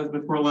that just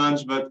before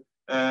lunch, but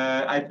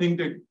I think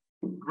the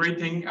great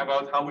thing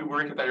about how we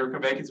work at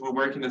Hydro-Québec is we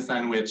work in a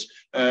sandwich.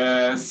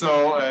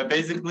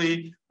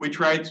 Basically, we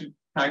try to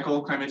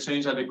tackle climate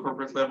change at the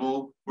corporate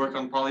level, work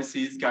on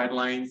policies,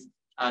 guidelines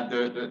at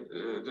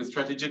the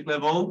strategic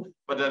level,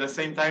 but at the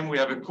same time, we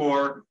have a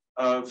core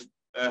of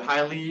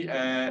highly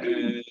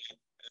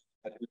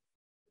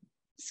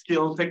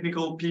skilled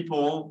technical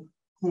people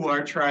who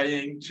are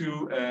trying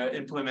to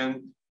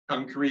implement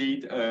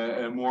concrete,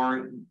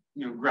 more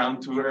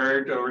ground to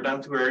earth or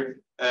down to earth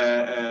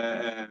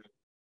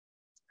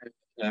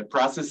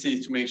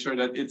processes to make sure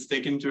that it's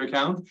taken into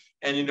account.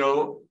 And in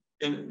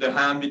the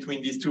ham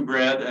between these two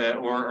bread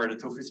or the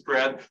tofu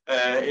spread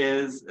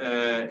is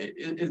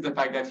the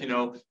fact that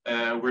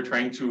we're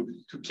trying to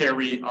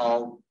carry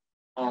all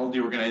the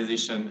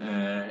organization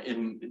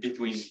in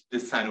between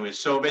this sandwich.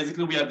 So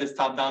basically, we have this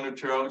top-down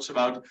approach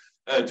about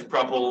to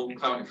propel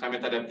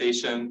climate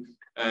adaptation,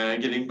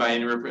 getting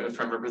buy-in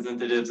from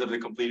representatives of the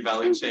complete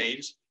value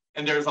chain.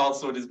 And there's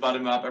also this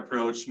bottom-up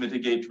approach,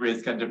 mitigate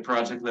risk at the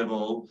project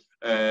level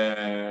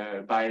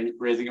by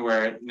raising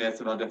awareness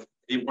about the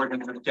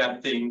importance of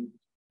capturing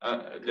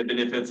the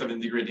benefits of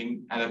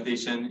integrating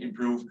adaptation,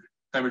 improve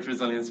climate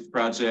resilience of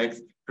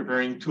projects,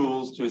 preparing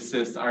tools to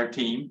assist our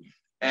team.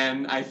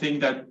 And I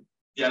think that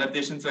the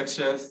adaptation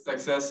success,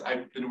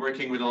 I've been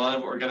working with a lot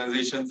of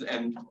organizations,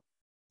 and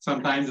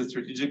sometimes the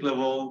strategic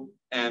level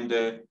and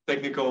the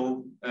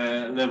technical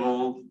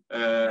level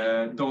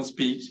don't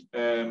speak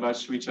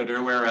much to each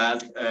other,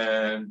 whereas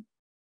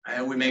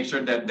we make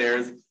sure that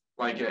there's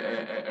like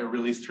a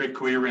really strict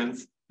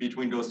coherence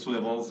between those two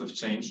levels of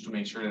change to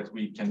make sure that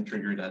we can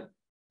trigger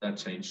that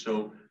change.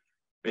 So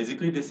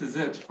basically, this is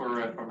it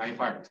for my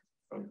part.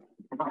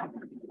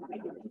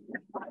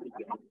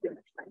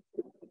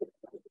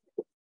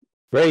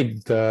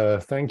 Great,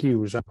 thank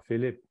you,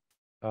 Jean-Philippe.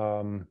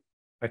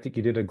 I think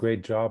you did a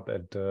great job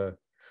at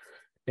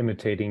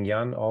imitating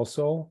Jan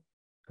also.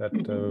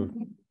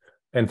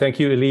 And thank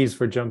you, Elise,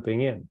 for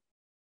jumping in.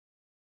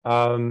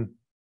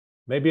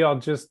 Maybe I'll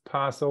just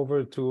pass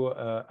over to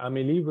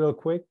Amélie real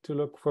quick to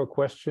look for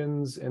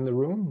questions in the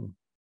room.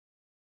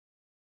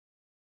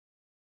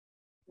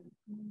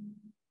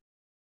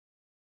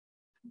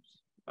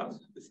 Oh,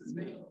 this is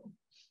me.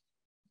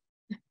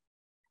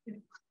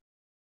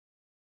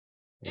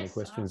 Any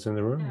questions in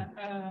the room? Yeah,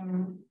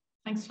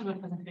 thanks for the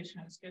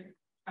presentation. It was good.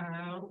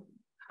 How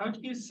do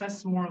you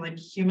assess more like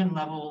human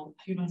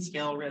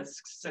scale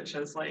risks, such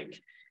as like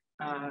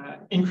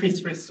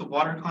increased risks of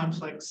water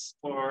conflicts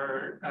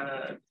or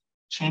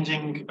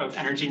changing of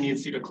energy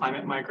needs due to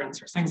climate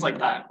migrants or things like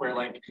that, where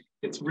like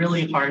it's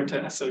really hard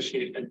to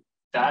associate a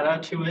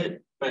data to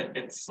it, but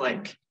it's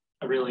like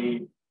a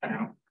really, I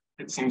don't know,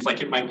 it seems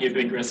like it might be a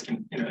big risk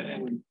in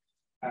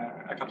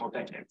a couple of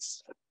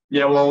decades.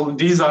 Yeah, well,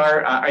 these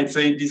are, I'd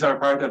say these are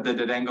part of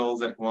the angles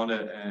that we want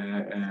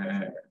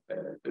to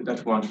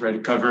try to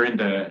cover in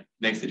the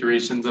next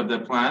iterations of the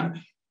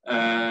plan.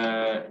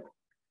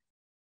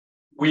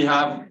 We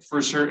have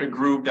for sure a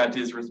group that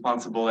is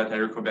responsible at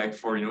Hydro-Québec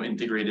for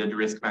integrated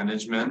risk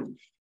management,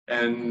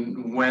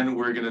 and when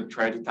we're going to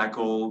try to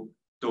tackle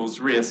those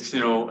risks,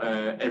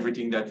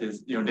 everything that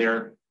is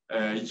they're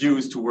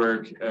used to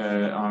work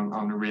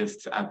on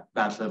risks at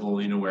that level,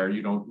 where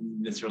you don't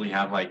necessarily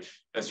have like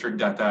a strict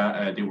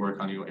data. They work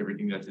on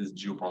everything that is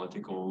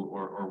geopolitical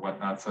or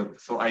whatnot.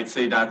 So I'd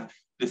say that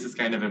this is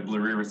kind of a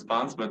blurry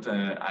response, but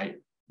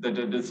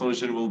the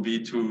solution will be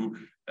to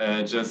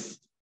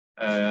just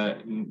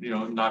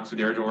knock to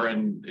their door,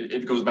 and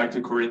it goes back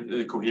to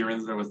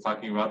coherence that I was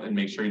talking about, and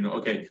make sure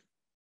okay,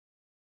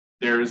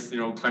 there's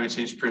climate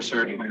change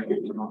pressure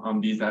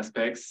on these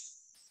aspects.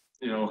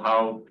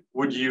 How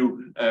would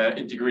you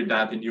integrate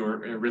that in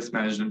your risk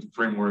management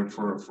framework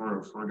for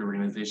the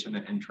organization,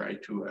 and try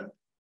to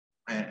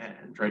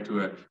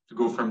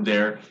go from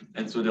there?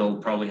 And so they'll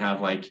probably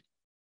have like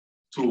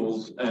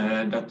tools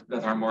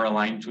that are more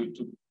aligned to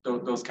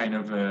those kind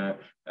of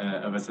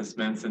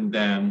assessments. And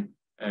then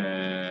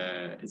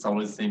it's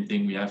always the same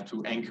thing. We have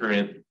to anchor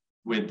it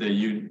with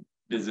the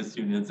business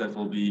units that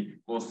will be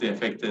mostly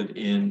affected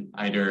in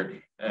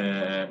either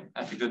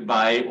affected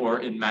by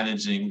or in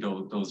managing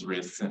those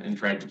risks, and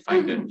try to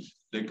find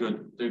the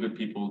good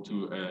people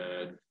to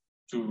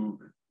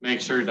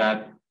make sure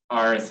that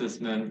our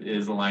assessment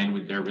is aligned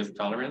with their risk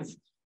tolerance,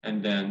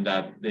 and then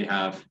that they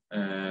have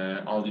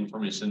all the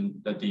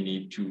information that they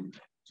need to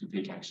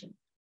take action.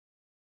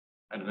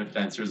 I don't know if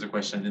that answers the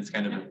question. It's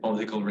kind of a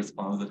political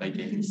response that I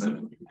gave.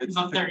 So it's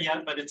not there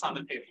yet, but it's on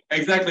the table.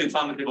 Exactly, it's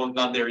on the table,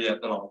 not there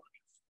yet at all.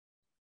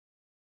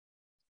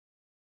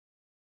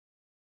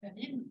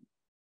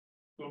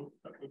 So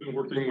I've been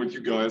working with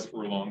you guys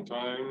for a long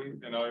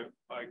time, and I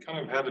kind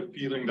of had a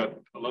feeling that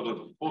a lot of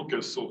the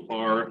focus so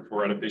far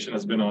for adaptation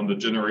has been on the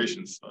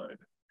generation side.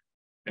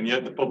 And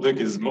yet the public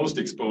is most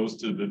exposed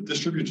to the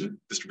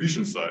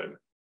distribution side.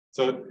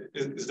 So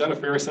is that a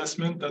fair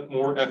assessment that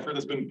more effort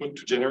has been put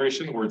to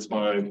generation, or it's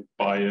my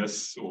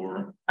bias?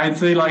 Or I'd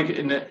say like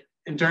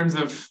in terms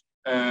of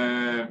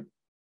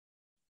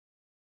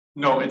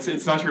no,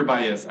 it's not your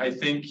bias. I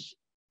think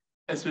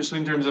especially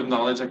in terms of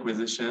knowledge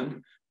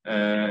acquisition,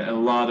 a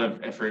lot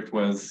of effort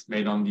was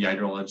made on the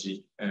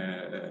hydrology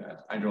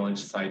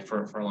side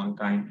for a long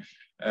time.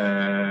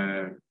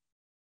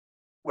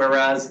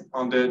 Whereas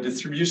on the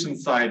distribution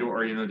side,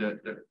 or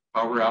the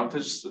power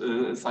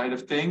outage side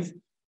of things,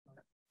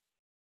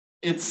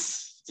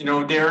 it's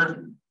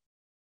the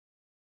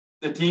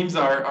teams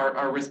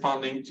are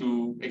responding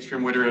to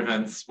extreme weather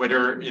events,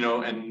 whether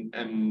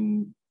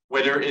and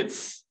whether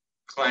it's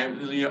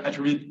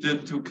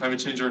attributed to climate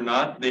change or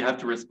not, they have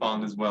to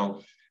respond as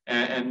well.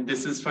 And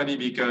this is funny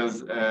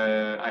because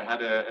I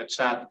had a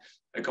chat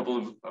a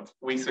couple of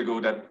weeks ago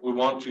that we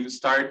want to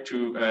start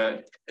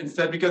to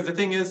instead, because the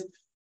thing is,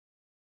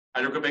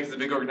 Hydro-Québec is a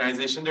big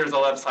organization. There's a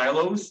lot of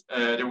silos.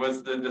 There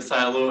was the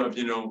silo of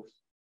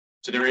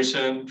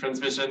generation,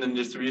 transmission, and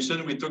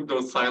distribution. We took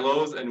those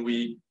silos and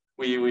we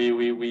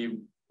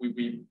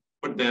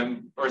put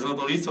them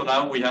horizontally. So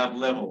now we have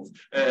levels.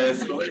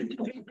 But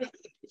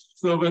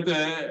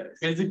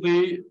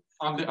basically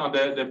on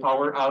the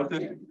power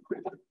outage,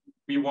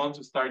 we want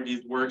to start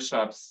these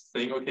workshops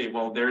saying, okay,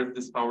 well, there's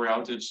this power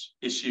outage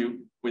issue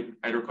with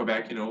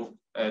Hydro-Québec.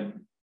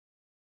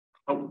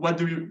 What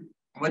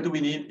do we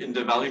need in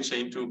the value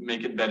chain to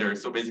make it better?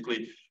 So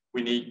basically,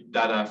 we need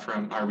data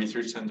from our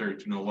research center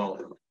to know, well,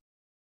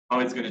 how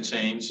it's going to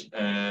change,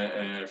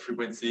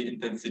 frequency,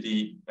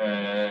 intensity,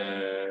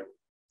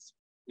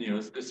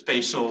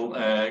 spatial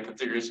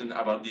configuration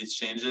about these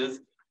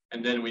changes.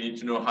 And then we need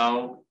to know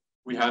how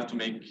we have to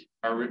make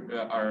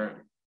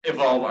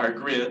evolve our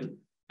grid,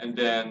 and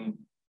then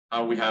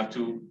how we have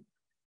to,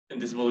 in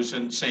this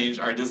evolution, change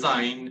our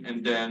design,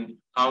 and then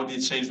how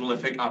these changes will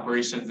affect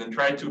operations, and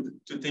try to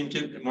think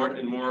it more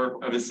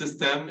of a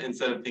system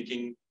instead of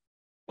thinking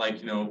like,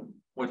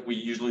 what we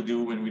usually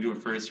do when we do a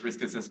first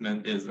risk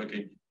assessment is,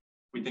 okay,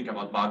 we think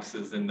about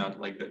boxes and not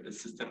like the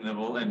system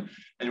level. And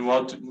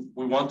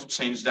we want to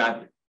change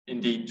that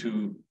indeed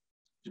to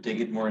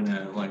take it more in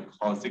a like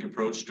holistic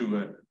approach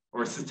or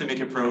a systemic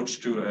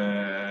approach to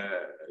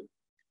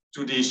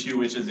the issue,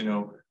 which is,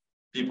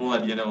 people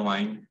at the end of the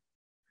line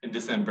in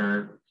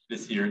December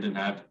this year didn't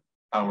have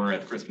power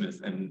at Christmas,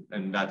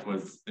 and that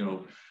was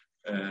not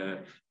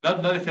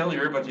a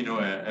failure, but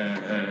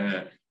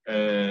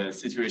a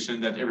situation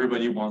that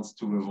everybody wants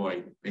to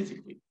avoid,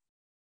 basically.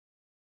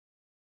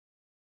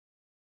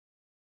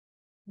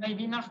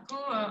 Maybe Marco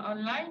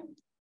online,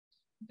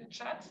 the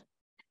chat.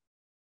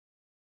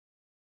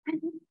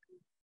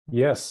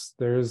 Yes,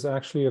 there's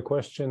actually a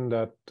question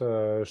that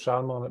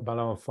Charles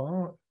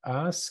Malenfant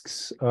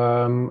asks.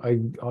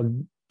 I'll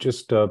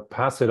just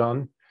pass it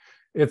on.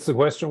 It's a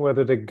question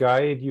whether the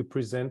guide you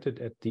presented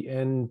at the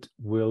end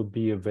will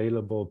be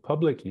available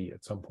publicly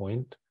at some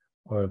point,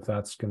 or if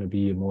that's going to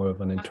be more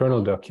of an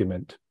internal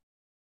document.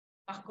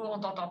 Marco,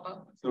 on t'entend pas.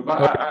 So,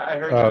 I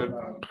heard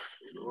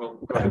well,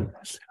 go ahead.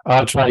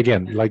 I'll try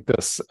again like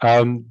this.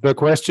 The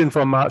question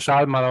from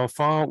Charles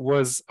Malenfant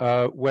was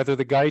whether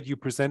the guide you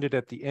presented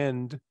at the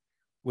end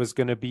was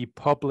going to be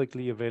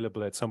publicly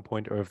available at some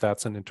point, or if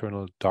that's an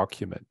internal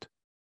document.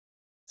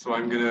 So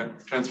I'm going to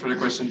transfer the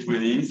question to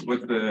Elise.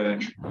 What's the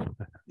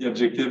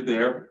objective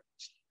there?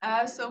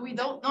 So we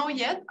don't know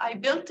yet. I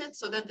built it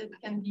so that it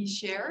can be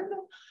shared.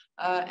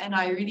 And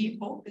I really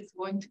hope it's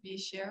going to be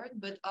shared.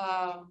 But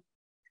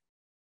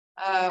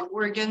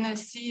we're going to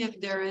see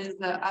if there is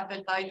an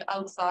appetite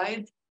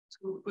outside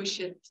to push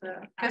it.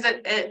 Because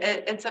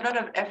it's a lot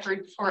of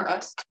effort for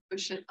us to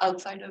push it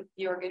outside of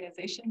the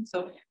organization.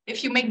 So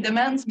if you make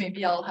demands,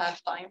 maybe I'll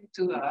have time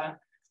to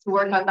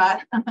work on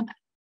that.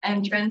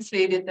 And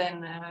translate it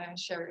and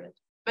share it.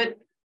 But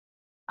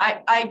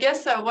I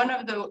guess one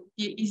of the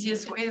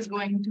easiest ways is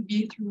going to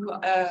be through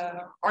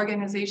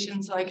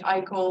organizations like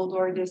iCold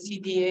or the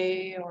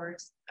CDA or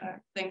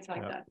things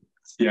like that.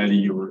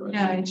 CID or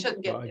yeah, it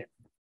should get there.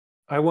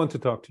 I want to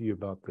talk to you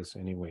about this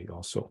anyway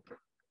also.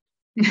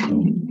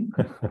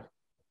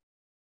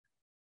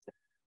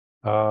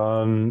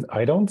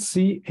 I don't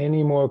see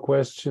any more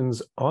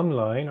questions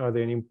online. Are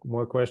there any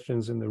more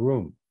questions in the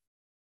room?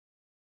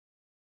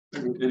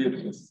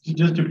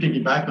 Just to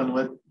piggyback on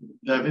what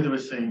David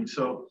was saying,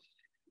 so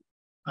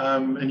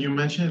and you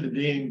mentioned at the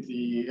beginning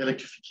the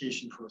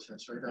electrification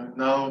process, right? And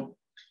now,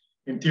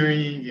 in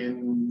theory,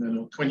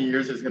 in 20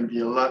 years, there's going to be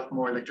a lot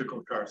more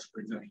electrical cars,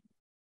 for example.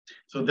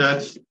 So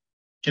that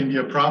can be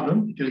a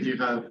problem because you're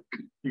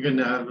going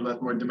to have a lot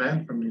more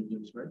demand from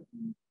users, right?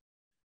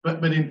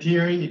 But in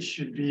theory, it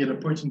should be an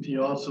opportunity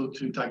also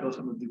to tackle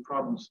some of the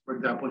problems. For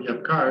example, you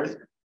have cars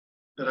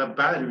that have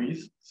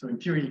batteries. So in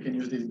theory, you can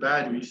use these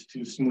batteries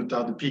to smooth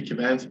out the peak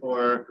events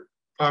or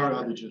power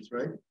outages,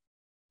 right?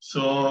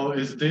 So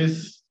is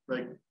this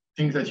like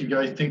things that you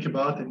guys think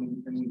about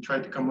and try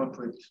to come up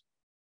with,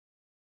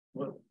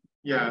 well,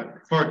 yeah,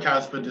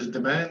 forecast for this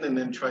demand, and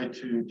then try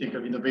to think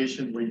of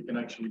innovation where you can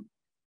actually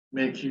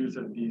make use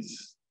of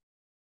these.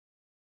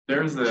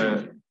 There's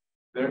a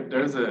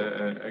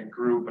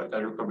group at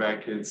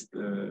Hydro-Québec, it's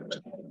the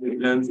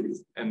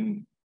Lenses,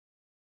 and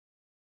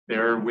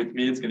they're with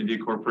me. It's going to be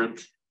a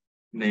corporate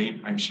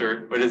name, I'm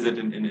sure. What is it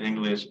in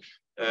English?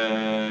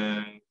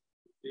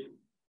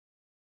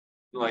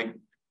 Like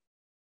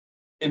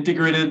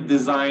integrated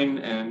design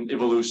and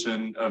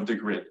evolution of the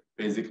grid,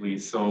 basically.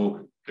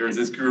 So there's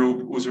this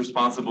group who's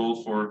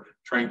responsible for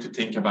trying to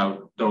think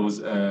about those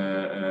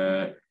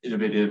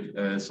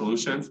innovative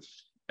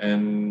solutions.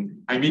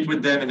 And I meet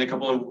with them in a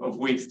couple of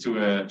weeks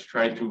to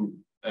try to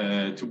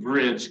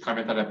bridge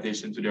climate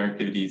adaptation to their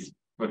activities.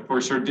 But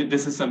for sure,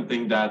 this is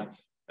something that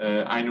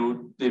I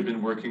know they've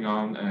been working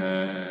on,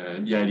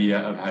 the idea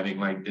of having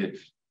like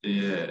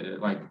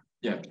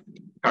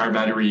car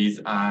batteries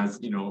as,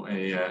 you know,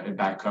 a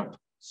backup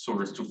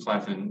source to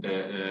flatten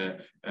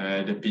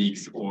the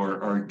peaks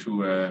or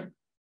to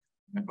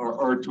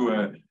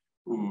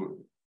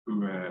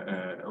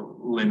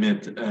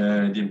limit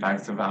the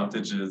impacts of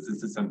outages.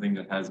 This is something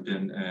that has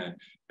been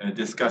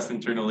discussed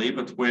internally,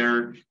 but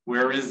where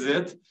is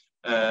it?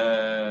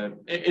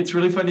 It's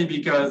really funny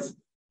because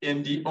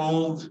in the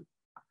old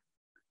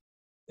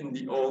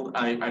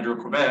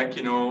Hydro-Québec,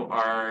 you know,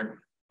 our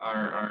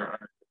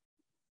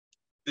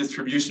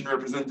distribution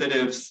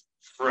representatives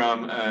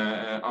from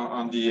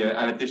on the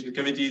adaptation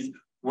committees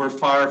were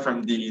far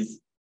from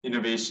these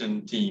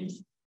innovation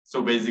teams.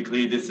 So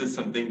basically, this is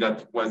something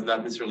that was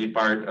not necessarily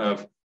part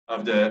of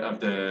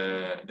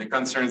the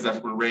concerns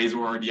that were raised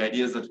or the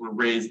ideas that were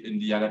raised in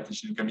the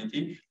adaptation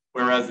committee.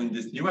 Whereas in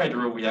this new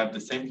hydro, we have the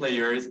same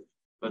players,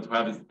 but we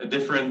have a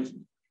different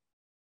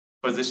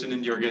position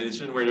in the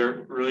organization where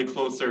they're really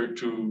closer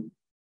to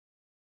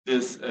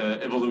this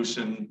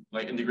evolution,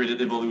 like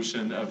integrated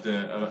evolution of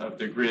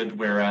the grid.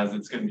 Whereas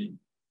it's going to be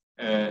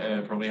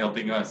probably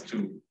helping us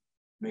to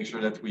make sure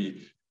that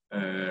we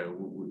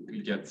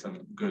get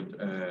some good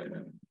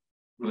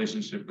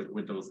relationship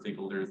with those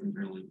stakeholders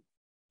internally.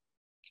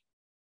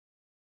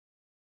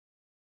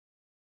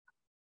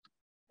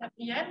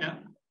 Yeah.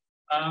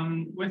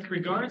 With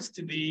regards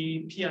to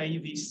the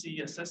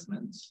PIEVC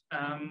assessment,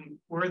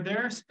 were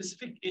there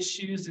specific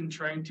issues in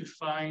trying to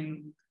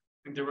find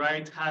the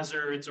right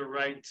hazards or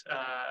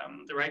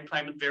the right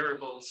climate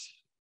variables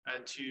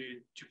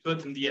to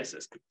put in the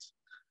assessment?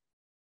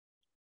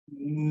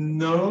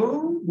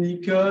 No,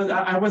 because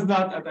I was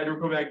not at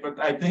Hydro-Québec, but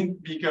I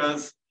think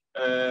because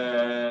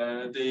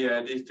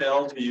they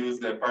failed to use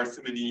the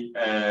parsimony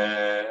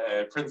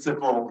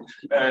principle.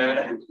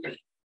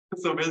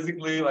 So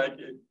basically, like,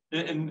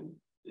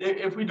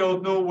 if we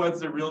don't know what's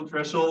the real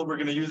threshold, we're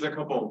going to use a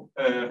couple,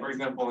 for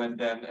example, and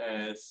then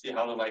see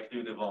how the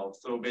likelihood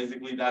evolves. So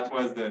basically, that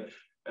was the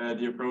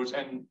approach,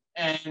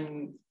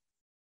 and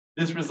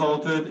this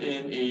resulted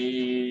in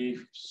a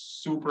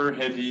super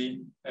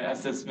heavy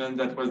assessment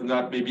that was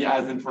not maybe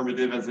as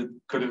informative as it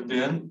could have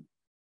been.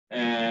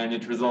 And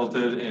it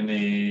resulted in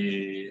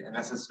an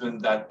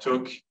assessment that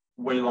took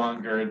way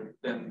longer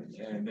than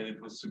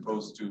it was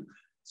supposed to.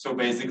 So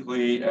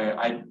basically,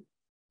 I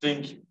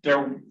think there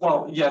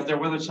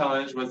was a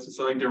challenge was to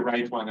select the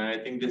right one. And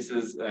I think this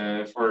is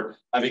for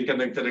having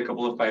conducted a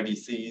couple of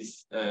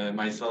IVCs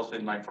myself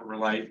in my former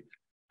life.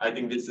 I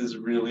think this is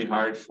really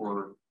hard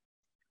for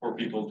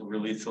people to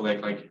really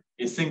select like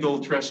a single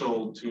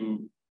threshold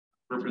to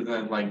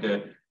represent like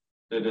the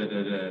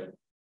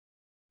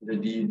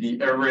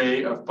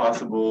array of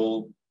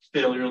possible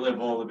failure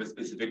level of a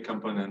specific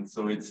component.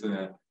 So it's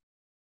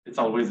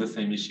always the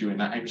same issue,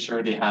 and I'm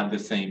sure they had the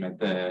same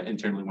at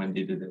internally when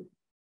they did it.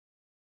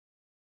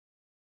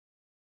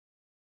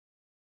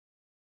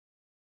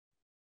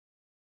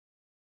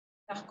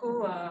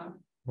 Marco,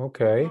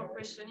 okay. more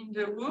question in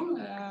the room.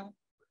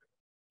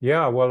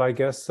 Yeah, well, I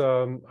guess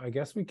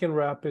we can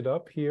wrap it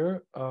up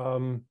here.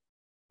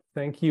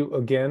 Thank you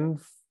again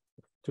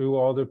to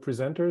all the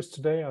presenters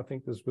today. I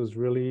think this was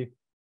really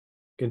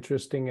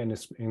interesting and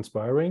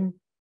inspiring.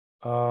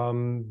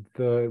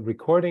 The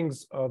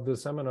recordings of the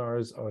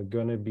seminars are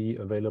going to be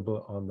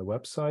available on the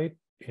website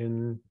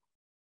in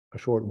a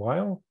short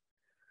while.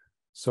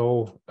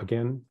 So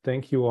again,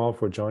 thank you all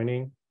for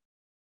joining,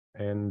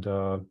 and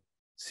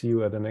see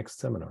you at the next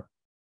seminar.